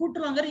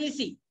 ஸ்கூட்டர் வாங்குறது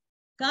ஈஸி,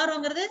 கார்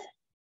வாங்குறது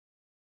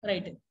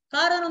ரைட்டு.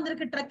 கார்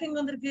வந்திருக்கு, ட்ரக்கிங்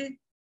வந்திருக்கு.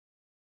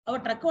 அவ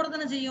ட்ரக்கோட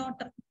தானே செய்யும்.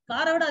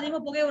 காரை விட அதிகமா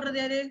புகை விடுறது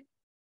யாரு?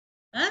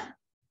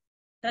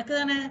 ட்ரக்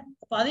தானே.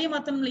 அப்ப அதையும்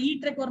மாத்தணும்ல. இ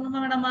ட்ரக் வரணுமா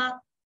வேணாமா?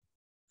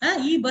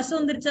 இ பஸ்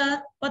வந்துருச்சா?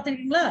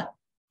 பாத்துருக்கீங்களா?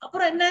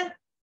 அப்புறம் என்ன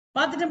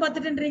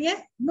பாத்துட்டேன்றீங்க,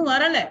 இன்னும்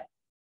வரல.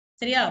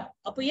 சரியா?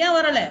 அப்ப ஏன்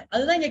வரல?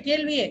 அதுதான் இங்க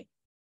கேள்வியே.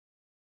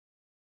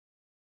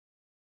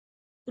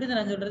 புரியுது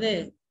நான் சொல்றது?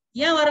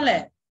 ஏன் வரல?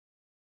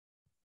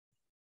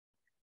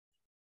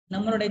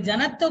 நம்மளுடைய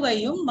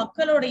ஜனத்தொகையும்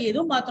மக்களுடைய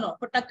இதுவும் மாத்தணும்.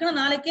 இப்ப டக்குன்னு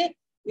நாளைக்கே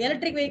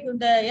எலக்ட்ரிக்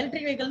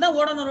வெஹிக்கிள் தான்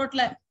ஓடணும்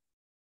ரோட்ல.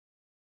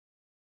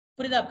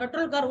 புரியுதா?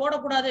 பெட்ரோல் கார்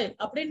ஓடக்கூடாது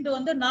அப்படின்ட்டு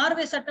வந்து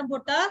நார்வே சட்டம்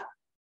போட்டா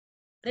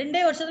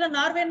 2 வருஷத்துல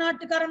நார்வே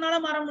நாட்டுக்காரனால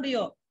மாற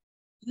முடியும்.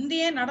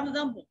 இந்தியே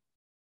நடந்துதான் போகும்.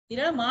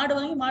 இல்லைன்னா மாடு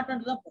வாங்கி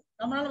மாட்டாண்டுதான் போகும்.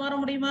 நம்மளால மாற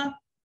முடியுமா?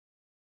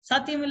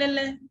 சாத்தியம்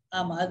இல்ல.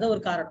 ஆமா, அதுதான்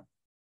ஒரு காரணம்.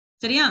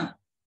 சரியா?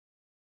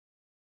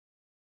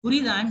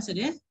 புரியுதா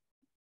ஆன்சரு?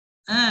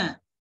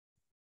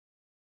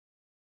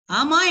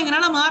 ஆமா,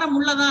 எங்களால மாற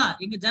முடியலதான்.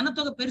 எங்க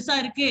ஜனத்தொகை பெருசா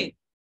இருக்கு,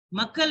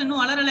 மக்கள்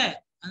இன்னும் வளரல,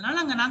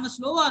 அதனால நாங்க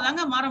ஸ்லோவா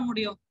தாங்க மாற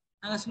முடியும்,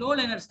 நாங்க ஸ்லோ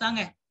லைனர்ஸ்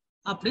தாங்க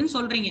அப்படின்னு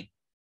சொல்றீங்க.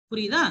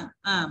 புரியுதா?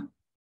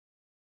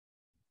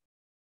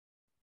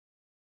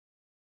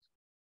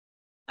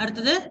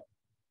 அடுத்தது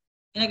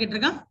என்ன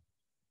கேட்டிருக்கான்?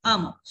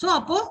 ஆமா. சோ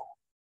அப்போ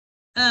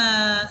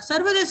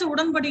சர்வதேச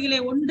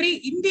உடன்படிக்கைகளை ஒன்றி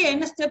இந்தியா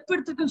என்ன ஸ்டெப்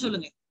எடுத்துருக்குன்னு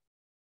சொல்லுங்க.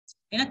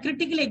 ஏன்னா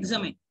கிரிட்டிக்கல்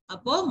எக்ஸாமே.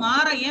 அப்போ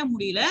மாற ஏன்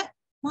முடியல?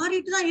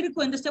 மாறிட்டு தான்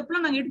இருக்கும். இந்த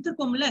ஸ்டெப்லாம் நாங்க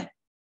எடுத்திருக்கோம்ல.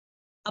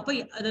 அப்ப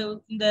அது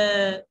இந்த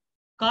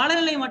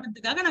காலநிலை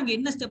மாற்றத்துக்காக நாங்க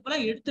என்ன ஸ்டெப்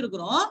எல்லாம்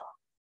எடுத்திருக்கிறோம்,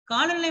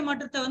 காலநிலை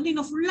மாற்றத்தை வந்து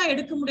இன்னும் ஃபுல்லா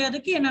எடுக்க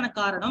முடியாததுக்கு என்னென்ன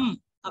காரணம்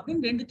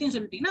அப்படின்னு ரெண்டுத்தையும்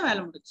சொல்லிட்டீங்கன்னா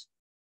வேலை முடிச்சு.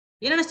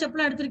 என்னென்ன ஸ்டெப்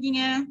எல்லாம்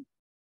எடுத்திருக்கீங்க?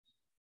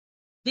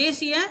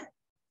 தேசிய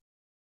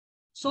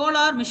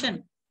சோலார் மிஷன்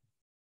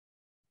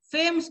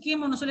ஃபேம்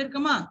ஸ்கீம் ஒண்ணு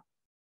சொல்லிருக்கோமா?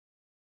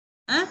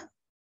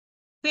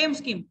 Fame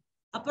scheme.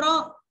 அப்புறம்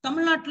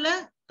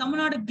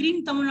தமிழ்நாடு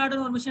கிரீன்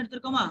தமிழ்நாடுன்னு ஒரு mission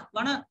எடுத்திருக்கோமா?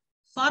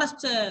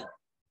 Forest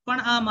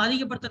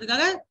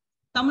அதிகப்படுத்துறதுக்காக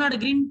Tamil Nadu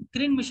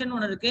green mission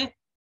ஒண்ணு இருக்கு.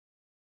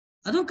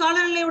 அதுவும்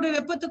காலநிலையுடைய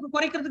வெப்பத்துக்கு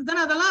குறைக்கிறதுக்கு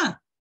தானே. அதெல்லாம்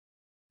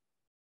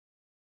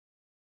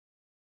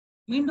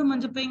மீண்டும்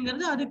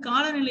மஞ்சப்பைங்கிறது அது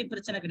காலநிலை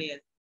பிரச்சனை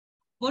கிடையாது,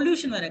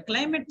 பொல்யூஷன் வேற.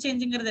 கிளைமேட்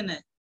சேஞ்சுங்கிறது என்ன?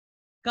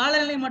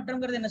 காலநிலை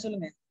மாற்றம்ங்கிறது என்ன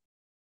சொல்லுங்க?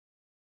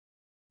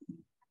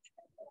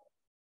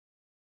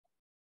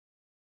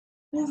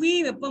 புவி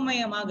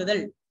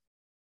வெப்பமயமாகுதல்,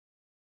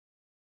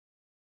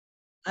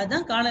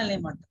 அதுதான் காலநிலை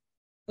மாற்றம்.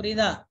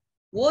 புரியுதா?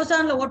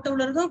 ஓசான்ல ஓட்ட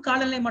விழுறதும்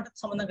காலநிலை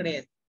மாற்றத்துக்கு சம்பந்தம்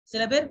கிடையாது.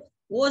 சில பேர்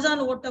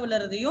ஓசான் ஓட்ட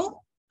விழுறதையும்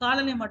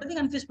காலநிலை மாற்றத்தை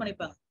கன்ஃபியூஸ்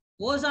பண்ணிப்பாங்க.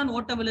 ஓசான்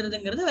ஓட்ட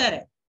விழுறதுங்கிறது வேற,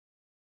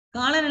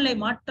 காலநிலை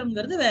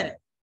மாற்றம்ங்கிறது வேற.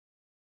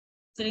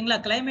 சரிங்களா?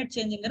 கிளைமேட்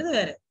சேஞ்சுங்கிறது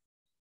வேற.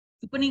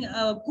 இப்ப நீங்க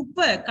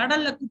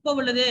கடல்ல குப்பை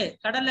விழுது,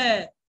 கடல்ல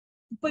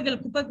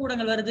குப்பை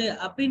கூடங்கள் வருது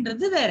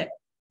அப்படின்றது வேற.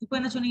 இப்ப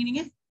என்ன சொன்னீங்க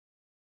நீங்க?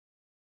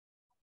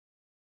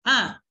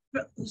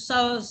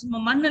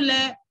 மண்ணுல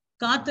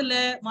காத்துல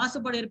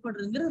மாசுபாடு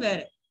ஏற்படுறதுங்கிறது வேற.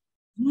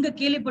 இங்க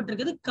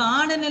கேள்விப்பட்டிருக்கிறது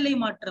காலநிலை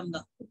மாற்றம்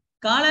தான்.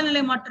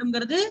 காலநிலை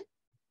மாற்றம்ங்கிறது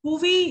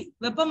புவி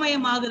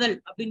வெப்பமயமாகுதல்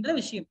அப்படின்ற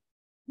விஷயம்.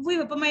 புவி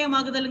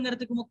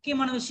வெப்பமயமாகுதல்ங்கிறதுக்கு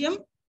முக்கியமான விஷயம்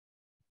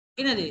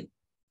என்னது?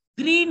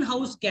 Green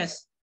house case.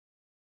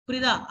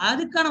 புரியுதா?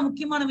 அதுக்கான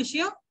முக்கியமான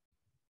விஷயம்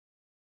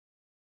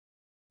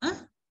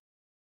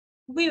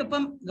புவி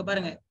வெப்பம். இங்க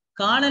பாருங்க,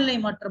 காலநிலை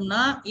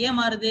மாற்றம்னா ஏன்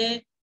மாறுது?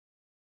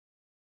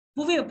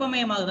 புவி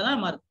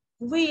வெப்பமயமாகுதல் மாறுது.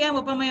 புவி ஏன்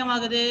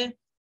வெப்பமயமாகுது?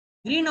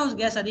 கிரீன் ஹவுஸ்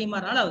கேஸ்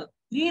அதிகமானால ஆகுது.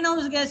 கிரீன்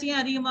ஹவுஸ் கேஸ்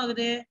ஏன்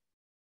அதிகமாகுது?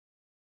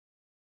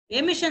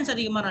 எமிஷன்ஸ்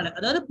அதிகமானால,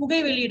 அதாவது புகை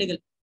வெளியீடுகள்,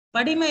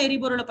 படிம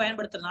எரிபொருளை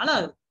பயன்படுத்துறதுனால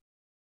ஆகுது.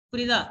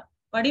 புரியுதா?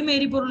 படிம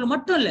எரிபொருள்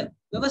மட்டும் இல்ல,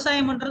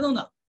 விவசாயம் பண்றதும்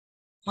தான்.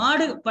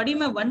 மாடு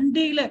படிமை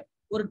வண்டியில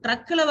ஒரு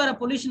ட்ரக்ல வர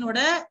பொல்யூஷனோட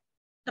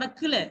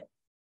ட்ரக்ல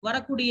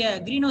வரக்கூடிய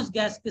கிரீன் ஹவுஸ்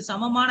கேஸ்க்கு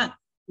சமமான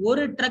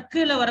ஒரு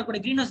ட்ரக்ல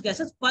வரக்கூடிய கிரீன் ஹவுஸ்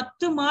கேஸஸ்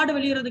 10 மாடு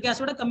வெளியிடுறது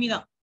கேஸோட கம்மி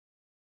தான்.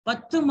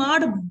 10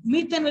 மாடு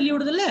மீத்தேன்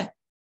வெளியிடுது இல்ல,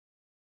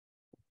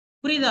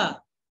 புரியுதா?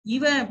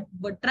 இவன்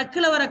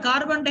ட்ரக்ல வர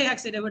கார்பன் டை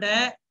ஆக்சைடை விட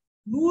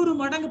 100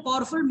 மடங்கு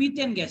பவர்ஃபுல்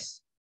மீத்தேன் கேஸ்.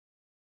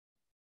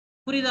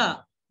 புரியுதா?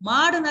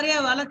 மாடு நிறைய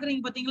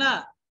வளர்க்குறீங்க பாத்தீங்களா,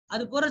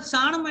 அது போற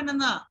சாணம்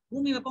என்னன்னா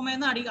பூமி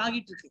வெப்பமயம் தான்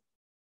ஆகிட்டு இருக்கு.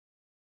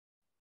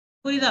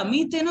 புரியுதா?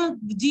 மீத்தேனும்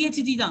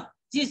ஜிஹெச்ஜி தான்.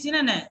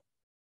 ஜிஹெச்ஜினா என்ன?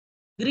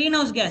 கிரீன்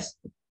ஹவுஸ் கேஸ்,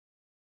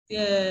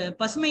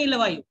 பசுமை இல்ல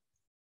வாயு.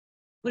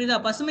 புரியுதா?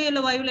 பசுமை இல்ல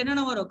வாயுல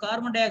என்னென்ன வரும்?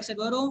 கார்பன் டை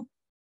ஆக்சைடு வரும்.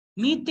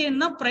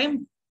 மீத்தேன் தான் பிரைம்.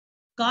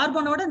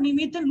 கார்பனோட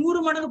மீத்தேன்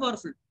 100 மடங்கு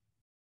பவர்ஃபுல்.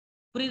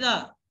 புரியுதா?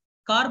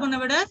 கார்பனை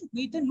விட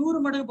மீத்தேன்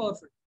 100 மடங்கு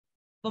பவர்ஃபுல்.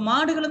 இப்ப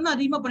மாடுகள் வந்து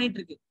அதிகமா பண்ணிட்டு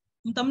இருக்கு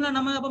தமிழ்நாடு.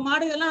 நம்ம அப்ப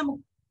மாடுகள்லாம் நம்ம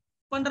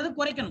பண்றது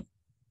குறைக்கணும்.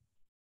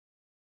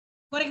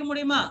 குறைக்க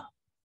முடியுமா?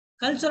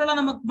 கல்ச்சரலா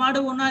நமக்கு மாடு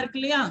ஒன்னா இருக்கு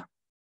இல்லையா,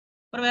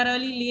 அப்புறம் வேற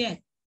வழி இல்லையே.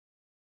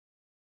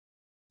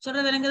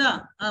 சொல்றது விளங்குதா?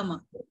 ஆமா.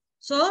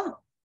 சோ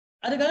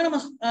அதுக்காக நம்ம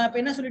இப்ப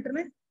என்ன சொல்லிட்டு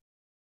இருந்தேன்?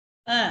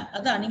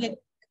 அதான் நீங்க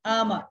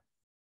ஆமா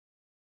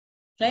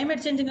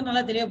கிளைமேட் சேஞ்சுங்க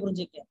நல்லா தெளிவா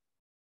புரிஞ்சுக்க.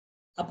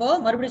 அப்போ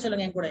மறுபடியும்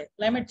சொல்லுங்க என் கூட.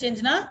 கிளைமேட்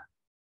சேஞ்ச்னா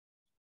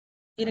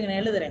இருங்க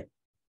நான் எழுதுறேன்.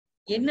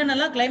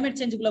 என்னென்னலாம் கிளைமேட்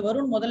சேஞ்சுக்குள்ள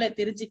வரும்னு முதல்ல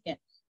தெரிஞ்சுக்க.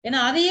 ஏன்னா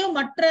அதையும்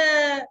மற்ற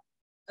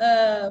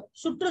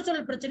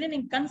சுற்றுச்சூழல் பிரச்சனையை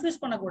நீங்க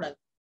கன்ஃபியூஸ் பண்ணக்கூடாது.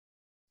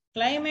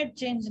 கிளைமேட்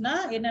சேஞ்ச்னா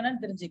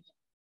என்னன்னு தெரிஞ்சுக்க.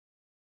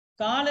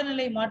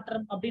 காலநிலை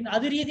மாற்றம் அப்படின்னு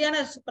அது ரீதியான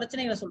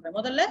பிரச்சனைகளை சொல்றேன்.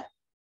 முதல்ல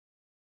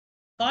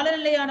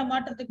காலநிலையான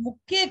மாற்றத்துக்கு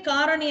முக்கிய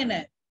காரணி என்ன?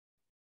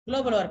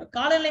 Global warming.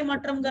 காலநிலை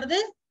மாற்றம்ங்கிறது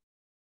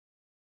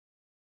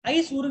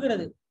ஐஸ்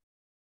உருகிறது,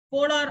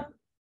 போலார்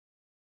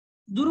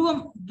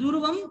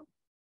துருவம்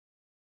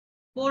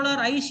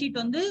போலார் ஐஸ்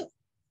ஷீட் வந்து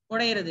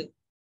உடையிறது.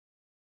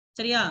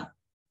 சரியா?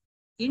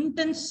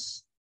 இன்டென்ஸ்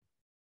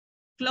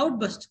கிளவுட்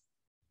பஸ்ட்,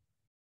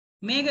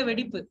 மேக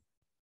வெடிப்பு,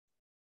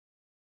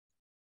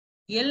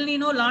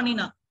 எல்னினோ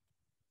லானினா.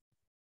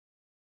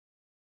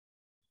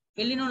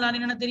 எல்னினோ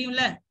லானினா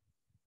தெரியும்ல?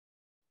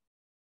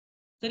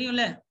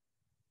 தெரியும்ல?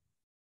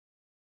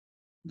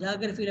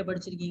 ஜியோகிராஃபில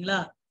படிச்சிருக்கீங்களா?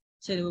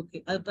 சரி, ஓகே.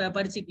 அது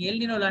படிச்சிருக்கீங்க.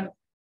 El Niño La Niña.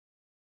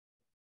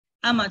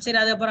 ஆமா, சரி.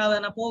 அது அப்புறம் அதை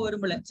நான் போக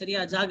விரும்பல. சரியா?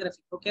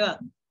 ஜியோகிராஃபி ஓகேவா?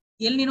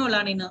 El Niño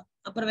La Niña.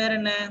 அப்புறம் வேற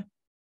என்ன?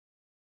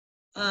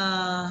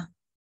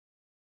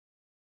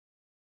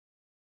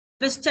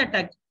 Best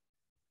attack.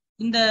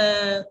 இந்த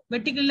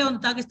வெட்டிக்கல்ல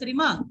வந்து தாக்கஸ்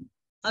தெரியுமா?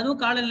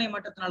 அதுவும் காலநிலை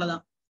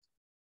மாற்றத்தினாலதான்.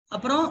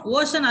 அப்புறம்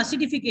ஓஷன்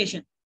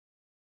அசிடிபிகேஷன்,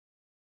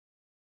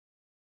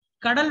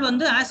 கடல்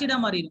வந்து ஆசிடா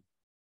மாறிடும்.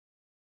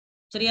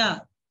 சரியா?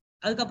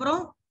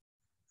 அதுக்கப்புறம்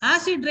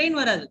ஆசிட் ரெயின்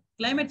வராது.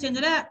 கிளைமேட்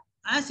சேஞ்சில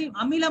ஆசிட்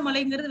அமில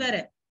மழைங்கிறது வேற.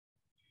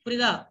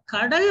 புரியுதா?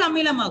 கடல்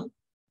அமிலமாகும்.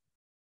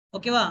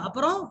 ஓகேவா?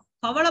 அப்புறம்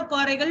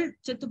பவளப்பாறைகள்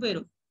செத்து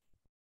போயிடும்.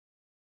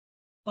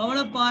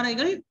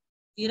 பவளப்பாறைகள்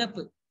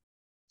இறப்பு.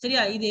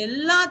 சரியா? இது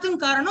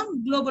எல்லாத்துக்கும் காரணம்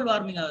குளோபல்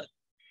வார்மிங் ஆகுது.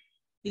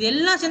 இது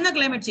எல்லாம் சேர்ந்தா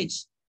கிளைமேட் சேஞ்ச்.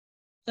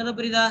 சொல்ல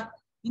புரியுதா?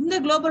 இந்த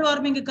குளோபல்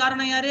வார்மிங்க்கு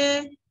காரணம் யாரு?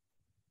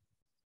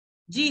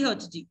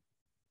 ஜிஹெச்ஜி.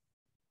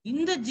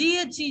 இந்த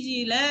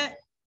ஜிஹெச்ஜில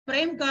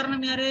பிரைம்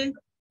காரணம் யாரு?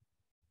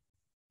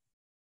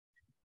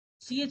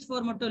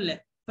 CH4 மட்டும் இல்ல,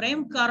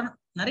 பிரைம் காரணம்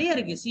நிறைய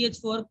இருக்கு.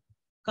 CH4,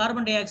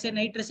 carbon di oxide,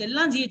 nitrous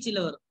எல்லாம்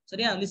ஜிஹெச்ல வரும்.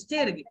 சரியா? லிஸ்டே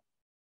இருக்கு.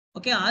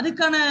 ஓகே.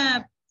 அதுக்கான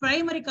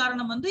பிரைமரி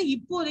காரணம் வந்து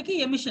இப்போதைக்கு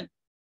எமிஷன்,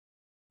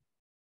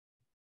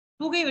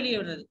 புகை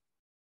வெளியிடுறது.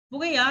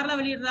 புகை யாரெல்லாம்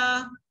வெளியிடுறா?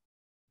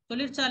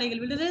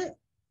 தொழிற்சாலைகள் விடுது.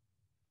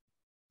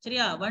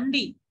 சரியா?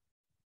 வண்டி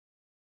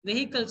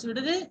வெஹிக்கிள்ஸ்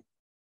விடுது.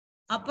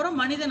 அப்புறம்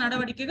மனித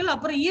நடவடிக்கைகள்,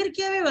 அப்புறம்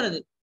இயற்கையாவே வருது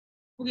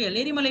புகைகள்.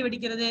 எரிமலை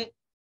வெடிக்கிறது.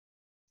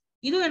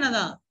 இதுவும்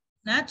என்னதான்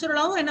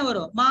நேச்சுரலாவும் என்ன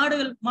வரும்?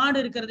 மாடு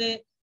இருக்கிறது,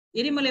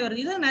 எரிமலை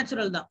வருது. இது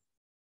நேச்சுரல் தான்.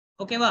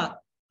 ஓகேவா?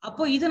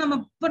 அப்போ இது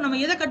நம்ம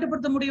எதை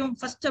கட்டுப்படுத்த முடியும்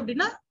ஃபர்ஸ்ட்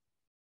அப்படின்னா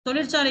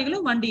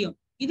தொழிற்சாலைகளும் வண்டியும்.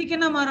 இதுக்கு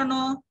என்ன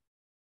மாறணும்?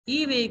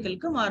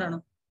 வெஹிக்கிள்க்கு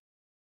மாறணும்.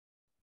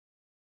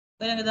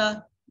 விளங்குதா?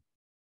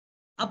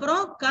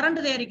 அப்புறம்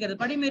கரண்ட்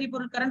தயாரிக்கிறது, படிம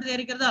எரிபொருள் கரண்ட்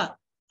தயாரிக்கிறதா,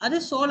 அது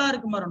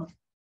சோலாருக்கு மாறணும்.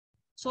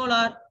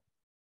 சோலார்,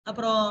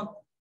 அப்புறம்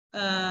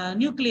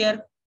நியூக்ளியர்.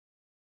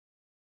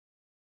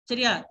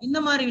 சரியா? இந்த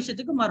மாதிரி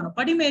விஷயத்துக்கு மாறணும்.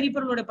 படிம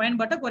எரிபொருளுடைய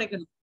பயன்பாட்டை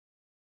குறைக்கணும்.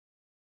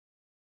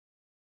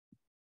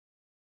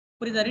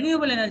 புரியுதா?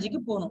 ரினியூவபிள் எனர்ஜிக்கு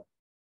போகணும்.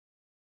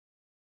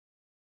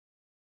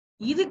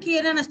 இதுக்கு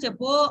என்னென்ன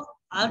ஸ்டெப்போ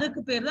அதுக்கு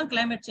பேர் தான்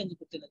கிளைமேட் சேஞ்ச்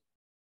பத்தி.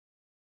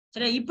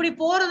 சரியா? இப்படி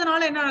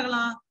போறதுனால என்ன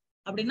ஆகலாம்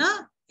அப்படின்னா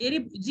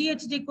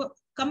ஜிஹெச்டி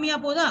கம்மியா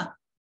போதா?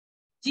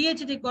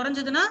 ஜிஹெச்டி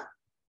குறைஞ்சதுன்னா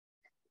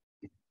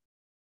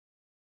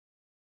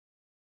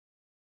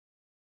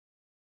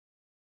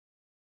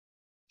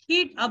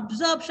ஹீட்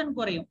அப்சார்ப்ஷன்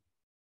குறையும்.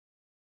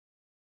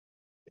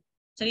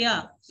 சரியா?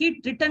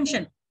 ஹீட்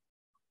ரிட்டன்ஷன்,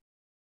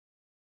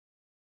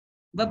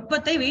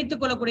 வெப்பத்தை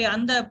வைத்துக் கொள்ளக்கூடிய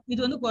அந்த இது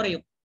வந்து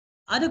குறையும்.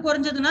 அது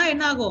குறைஞ்சதுன்னா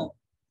என்ன ஆகும்?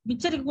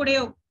 மிச்சரிக்கக்கூடிய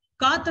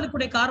காத்துல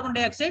கூடிய கார்பன்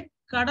டை ஆக்சைடு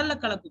கடல்ல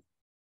கலக்கும்.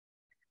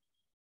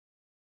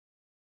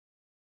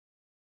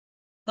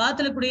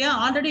 காத்துல கூடிய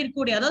ஆல்ரெடி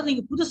இருக்கக்கூடிய, அதாவது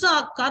நீங்க புதுசா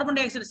கார்பன்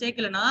டை ஆக்சைடு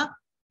சேர்க்கலன்னா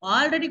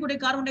ஆல்ரெடி கூடிய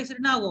கார்பன் டை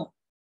ஆக்சைடு என்ன ஆகும்?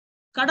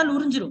 கடல்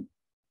உறிஞ்சிரும்.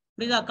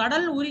 புரியுதா?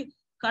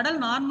 கடல்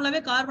நார்மலாவே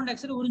கார்பன் டை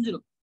ஆக்சைடு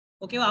உறிஞ்சிரும்.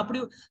 ஓகேவா? அப்படி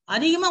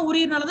அதிகமா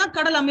உரியறனாலதான்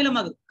கடல் அமிலம்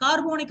ஆகுது,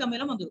 கார்போனிக்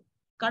அமிலம் வந்துடும்.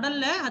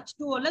 கடல்ல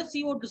H2O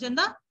CO2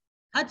 சேர்ந்தா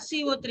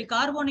HCO3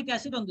 கார்போனிக்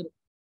ஆசிட் வந்துடும்.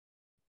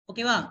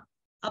 ஓகேவா?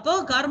 அப்போ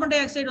கார்பன் டை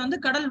ஆக்சைடு வந்து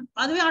கடல்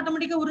அதுவே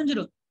ஆட்டோமேட்டிக்கா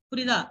உறிஞ்சிடும்.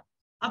 புரியுதா?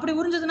 அப்படி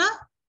உறிஞ்சதுன்னா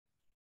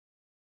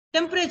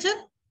டெம்பரேச்சர்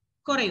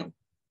குறையும்.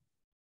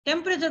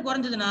 டெம்பரேச்சர்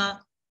குறைஞ்சதுன்னா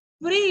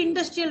ப்ரீ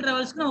இண்டஸ்ட்ரியல்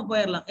லெவல்ஸ்க்கு நம்ம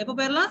போயிடலாம். எப்ப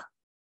போயிடலாம்?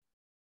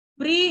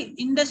 ப்ரீ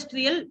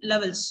இண்டஸ்ட்ரியல்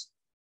லெவல்ஸ்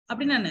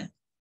அப்படின்னு என்ன?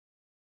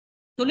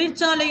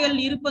 தொழிற்சாலைகள்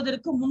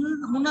இருப்பதற்கு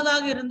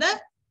முன்னதாக இருந்த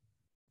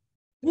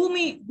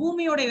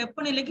பூமியோட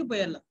வெப்பநிலைக்கு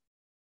போயிடலாம்.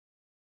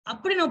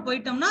 அப்படி நம்ம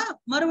போயிட்டோம்னா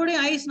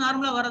மறுபடியும் ஐஸ்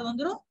நார்மலா வர்றது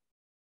வந்துடும்,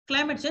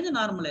 கிளைமேட் சேஞ்ச்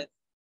நார்மலா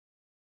இருக்கும்.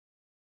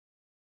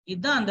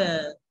 இதுதான் அந்த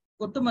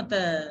ஒட்டுமொத்த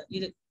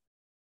இது.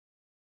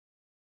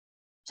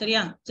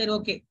 சரியா? சரி,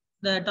 okay,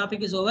 the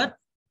topic is over.